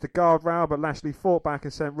introduced the guardrail, but Lashley fought back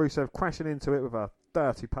and sent Rusev crashing into it with a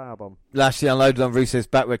dirty powerbomb. Lashley unloaded on Rusev's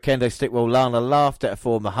back with kendo stick while Lana laughed at her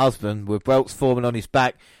former husband with belts forming on his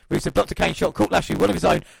back. Rusev blocked a cane shot, caught Lashley one of his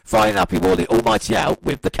own. Frying up, he wore the Almighty out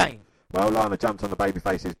with the cane. Well, Lana jumped on the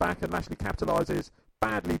babyface's back and Lashley capitalises,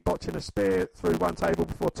 badly botching a spear through one table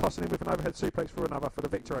before tossing him with an overhead suplex for another for the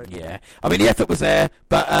victory. Yeah, I mean the effort was there,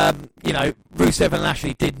 but Rusev and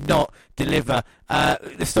Lashley did not deliver.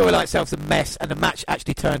 The storyline itself's a mess, and the match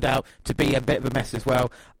actually turned out to be a bit of a mess as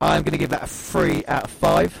well. I'm going to give that a 3 out of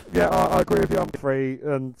 5. Yeah, I agree with you on 3,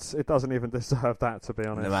 and it doesn't even deserve that, to be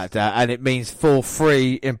honest. No matter, and it means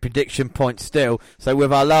 4-3 in prediction points still. So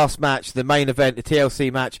with our last match, the main event, the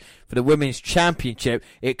TLC match for the Women's Championship,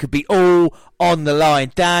 it could be all on the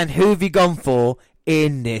line. Dan, who have you gone for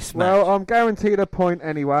in this match? Well, I'm guaranteed a point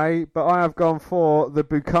anyway, but I have gone for the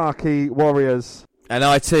Bukkake Warriors. And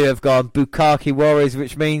I too have gone Bukkake Warriors,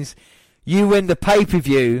 which means you win the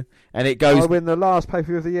pay-per-view, and it goes... I win the last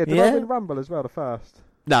pay-per-view of the year. Did I win Rumble as well, the first?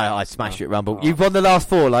 No, I smashed you at Rumble. You've won the last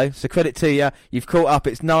 4, though, so credit to you. You've caught up.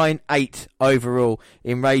 It's 9-8 overall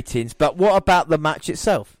in ratings. But what about the match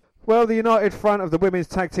itself? Well, the united front of the women's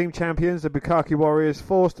tag team champions, the Bukkake Warriors,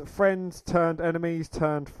 forced friends turned enemies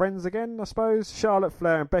turned friends again, I suppose. Charlotte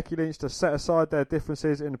Flair and Becky Lynch to set aside their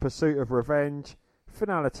differences in the pursuit of revenge,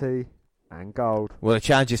 finality, and gold. Well, the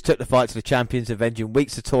challengers took the fight to the champions, avenging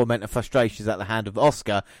weeks of torment and frustrations at the hand of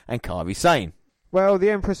Asuka and Kairi Sane. Well, the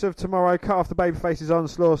Empress of Tomorrow cut off the babyface's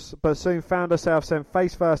onslaught, but soon found herself sent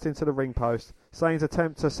face first into the ring post. Sane's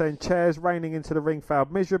attempt to send chairs raining into the ring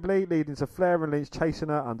failed miserably, leading to Flair and Lynch chasing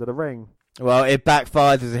her under the ring. Well, it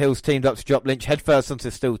backfired as the Hills teamed up to drop Lynch headfirst onto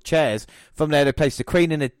steel chairs. From there, they placed the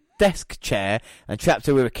Queen in a desk chair and trapped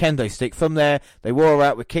her with a kendo stick. From there, they wore her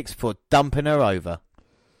out with kicks before dumping her over.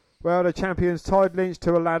 Well, the champions tied Lynch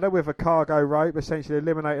to a ladder with a cargo rope, essentially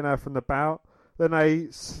eliminating her from the bout. Then they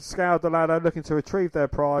scaled the ladder looking to retrieve their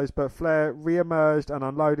prize, but Flair re-emerged and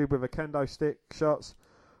unloaded with a kendo stick shots.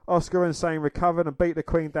 Asuka and Sane recovered and beat the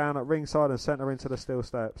Queen down at ringside and sent her into the steel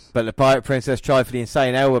steps. But the Pirate Princess tried for the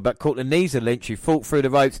insane elbow, but caught the knees of Lynch, who fought through the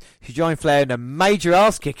ropes. She joined Flair in a major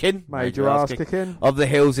ass-kicking of the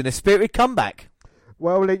Hills in a spirited comeback.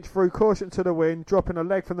 Well, Lynch threw caution to the wind, dropping a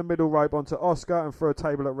leg from the middle rope onto Asuka and threw a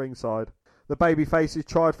table at ringside. The babyfaces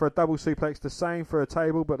tried for a double suplex to Sane for a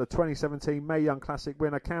table, but the 2017 Mae Young Classic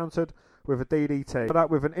winner countered with a DDT. But up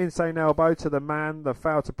with an insane elbow to the man that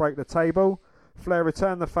failed to break the table. Flair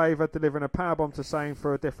returned the favour, delivering a powerbomb to Sane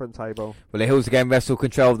for a different table. Well, the Hills again wrestled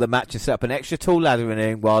control of the match and set up an extra tall ladder in the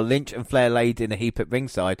ring, while Lynch and Flair laid in a heap at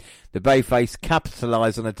ringside. The babyface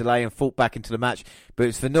capitalised on a delay and fought back into the match, but it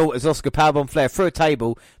was for naught as Asuka powerbombed Flair through a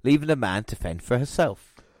table, leaving the man to fend for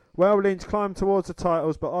herself. Well, Lynch climbed towards the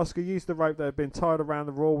titles, but Asuka used the rope that had been tied around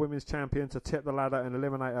the Raw Women's Champion to tip the ladder and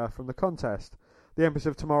eliminate her from the contest. The Empress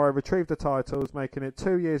of Tomorrow retrieved the titles, making it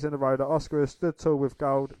 2 years in a row that Asuka has stood tall with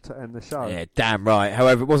gold to end the show. Yeah, damn right.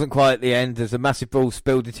 However, it wasn't quite at the end, as a massive brawl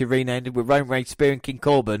spilled into the arena, ended with Roman Reigns spearing King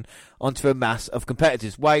Corbin onto a mass of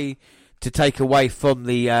competitors. Way to take away from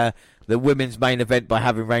the women's main event by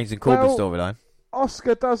having Reigns and Corbin storyline.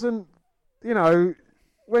 Asuka doesn't,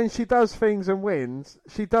 when she does things and wins,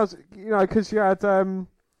 she does, because you had, to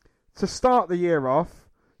start the year off,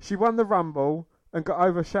 she won the Rumble and got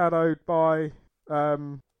overshadowed by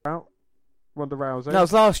Ronda Rousey. That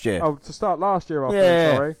was last year. Oh, to start last year off,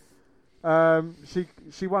 yeah. Sorry.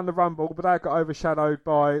 She won the Rumble, but that got overshadowed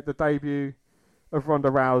by the debut of Ronda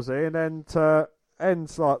Rousey. And then to end,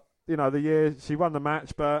 the year, she won the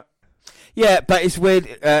match, but... Yeah, but it's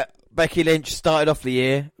weird. Becky Lynch started off the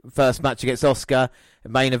year, first match against Asuka.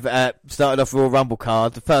 Started off Royal Rumble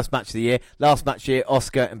card, the first match of the year. Last match of the year,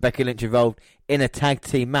 Asuka and Becky Lynch involved in a tag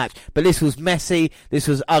team match. But this was messy, this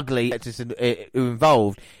was ugly, who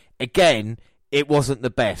involved. Again, it wasn't the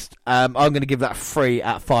best. I'm going to give that a 3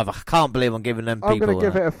 out of 5. I can't believe I'm giving them people... I'm going to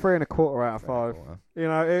give it a 3.25 out of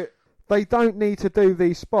 5. They don't need to do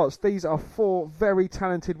these spots. These are 4 very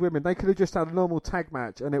talented women. They could have just had a normal tag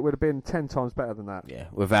match and it would have been 10 times better than that. Yeah,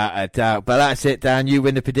 without a doubt. But that's it, Dan. You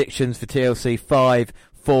win the predictions for TLC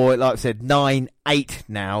 5-4. Like I said, 9-8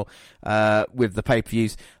 now with the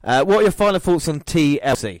pay-per-views. What are your final thoughts on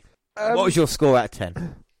TLC? What was your score out of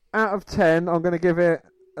 10? Out of 10, I'm going to give it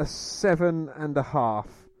a 7.5.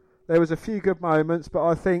 There was a few good moments, but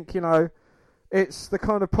I think, it's the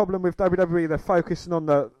kind of problem with WWE. They're focusing on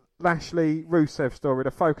the Lashley Rusev story.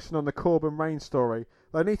 They're focusing on the Corbin Reigns story.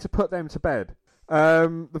 They need to put them to bed.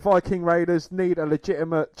 The Viking Raiders need a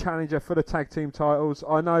legitimate challenger for the tag team titles.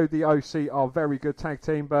 I know the OC are a very good tag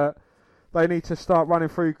team, but they need to start running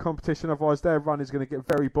through competition, otherwise their run is going to get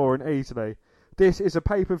very boring easily. This is a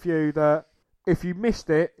pay-per-view that if you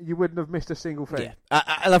missed it, you wouldn't have missed a single thing. Yeah.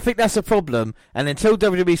 And I think that's a problem. And until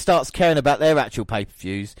WWE starts caring about their actual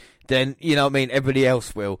pay-per-views, then, everybody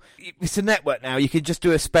else will. It's a network now. You can just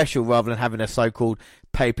do a special rather than having a so-called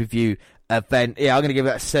pay-per-view event. Yeah, I'm going to give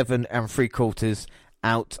that 7 3/4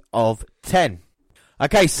 out of 10.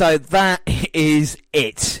 Okay, so that is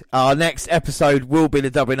it. Our next episode will be the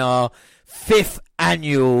WNR 5th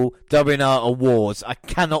annual WNR Awards. I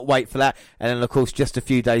cannot wait for that. And then, of course, just a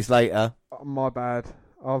few days later. My bad.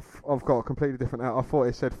 I've got a completely different out. I thought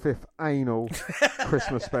it said 5th anal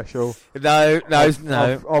Christmas special. No.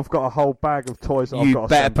 I've got a whole bag of toys that I've got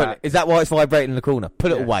to send back. Is that why it's vibrating in the corner?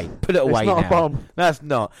 Put it away. Put it away now. It's not a bomb. That's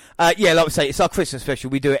not. Yeah, like I say, it's our Christmas special.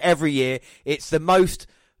 We do it every year. It's the most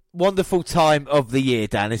wonderful time of the year,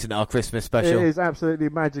 Dan, isn't it, our Christmas special? It is absolutely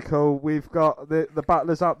magical. We've got the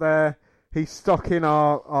butler's up there. He's stocking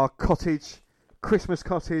our cottage, Christmas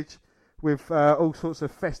cottage, with all sorts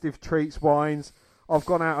of festive treats, wines. I've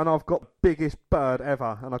gone out and I've got the biggest bird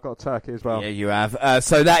ever, and I've got a turkey as well. Yeah, you have.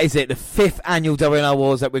 So that is it, the 5th annual WNR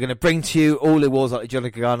Awards that we're going to bring to you. All the awards like the Johnny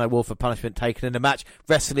Gargano Award for Punishment taken in the match,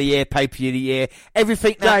 Wrestler of the Year, Pay-Per-View of the Year,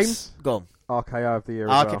 everything that's... James. Gone. RKO of the year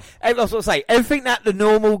as well. I was going to say, everything that the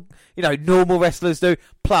normal wrestlers do,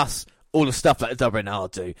 plus all the stuff that the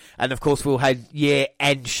WNR do. And, of course, we'll have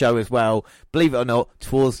year-end show as well, believe it or not,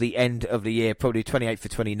 towards the end of the year, probably 28th or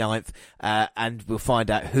 29th, and we'll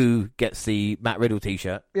find out who gets the Matt Riddle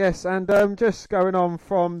T-shirt. Yes, and just going on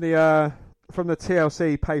from the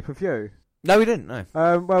TLC pay-per-view. No, we didn't, no.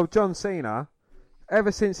 Well, John Cena,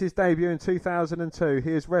 ever since his debut in 2002,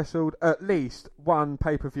 he has wrestled at least one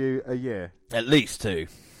pay-per-view a year. At least two.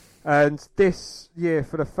 And this year,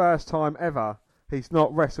 for the first time ever, he's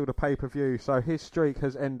not wrestled a pay-per-view, so his streak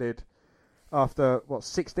has ended after,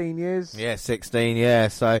 16 years? Yeah, 16, yeah.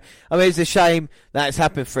 So, I mean, it's a shame that it's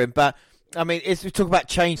happened for him, but, I mean, we talk about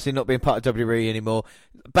Changeling not being part of WWE anymore.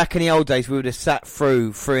 Back in the old days, we would have sat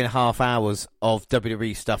through 3.5 hours of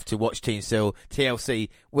WWE stuff to watch TLC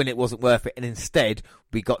when it wasn't worth it, and instead,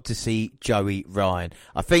 we got to see Joey Ryan.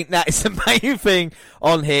 I think that is the main thing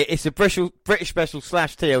on here. It's a British special /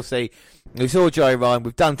 TLC. We saw Joey Ryan.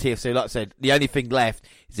 We've done TLC. Like I said, the only thing left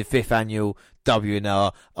is the 5th annual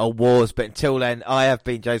WNR Awards. But until then, I have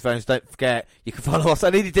been James Jones. Don't forget, you can follow us. I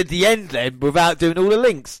nearly did the end then without doing all the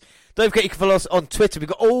links. Don't forget you can follow us on Twitter. We've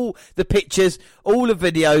got all the pictures, all the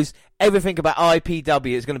videos, everything about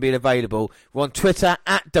IPW is going to be available. We're on Twitter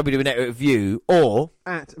at WWE Network Review or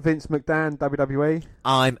at Vince McDan WWE.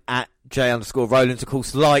 I'm at J_Rowlands, of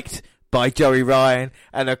course, liked by Joey Ryan,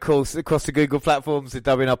 and of course across the Google platforms, the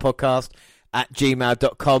WNR Podcast at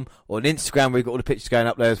gmail.com, or on Instagram we've got all the pictures going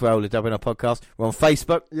up there as well, the WNR Podcast. We're on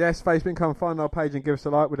Facebook. Yes, Facebook, come and find our page and give us a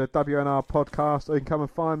like with the WNR Podcast, or you can come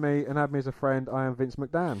and find me and have me as a friend. I am Vince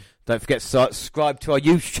McDan. Don't forget to subscribe to our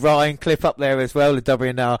YouTube Ryan clip up there as well, the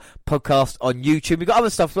WNR Podcast on YouTube. We've got other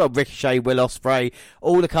stuff as well, Ricochet, Will Ospreay,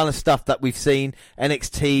 all the kind of stuff that we've seen,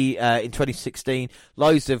 NXT in 2016,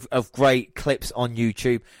 loads of great clips on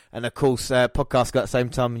YouTube, and of course podcasts got at the same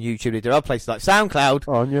time on YouTube. They do other places like SoundCloud.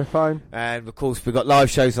 On your phone. And of course we've got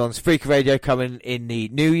live shows on Spreaker Radio coming in the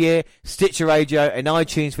new year, Stitcher Radio and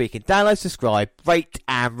iTunes, where you can download, subscribe, rate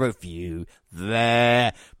and review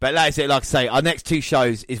there. But that's it. Like I say, our next two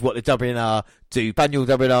shows is what the WNR do, annual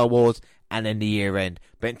WNR Awards and then the year end.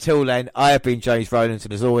 But until then, I have been James Rowlands,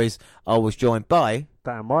 and as always, I was joined by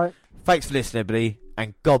Dan White. Thanks for listening, everybody,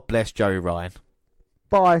 and God bless Joey Ryan.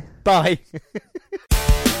 Bye. Bye.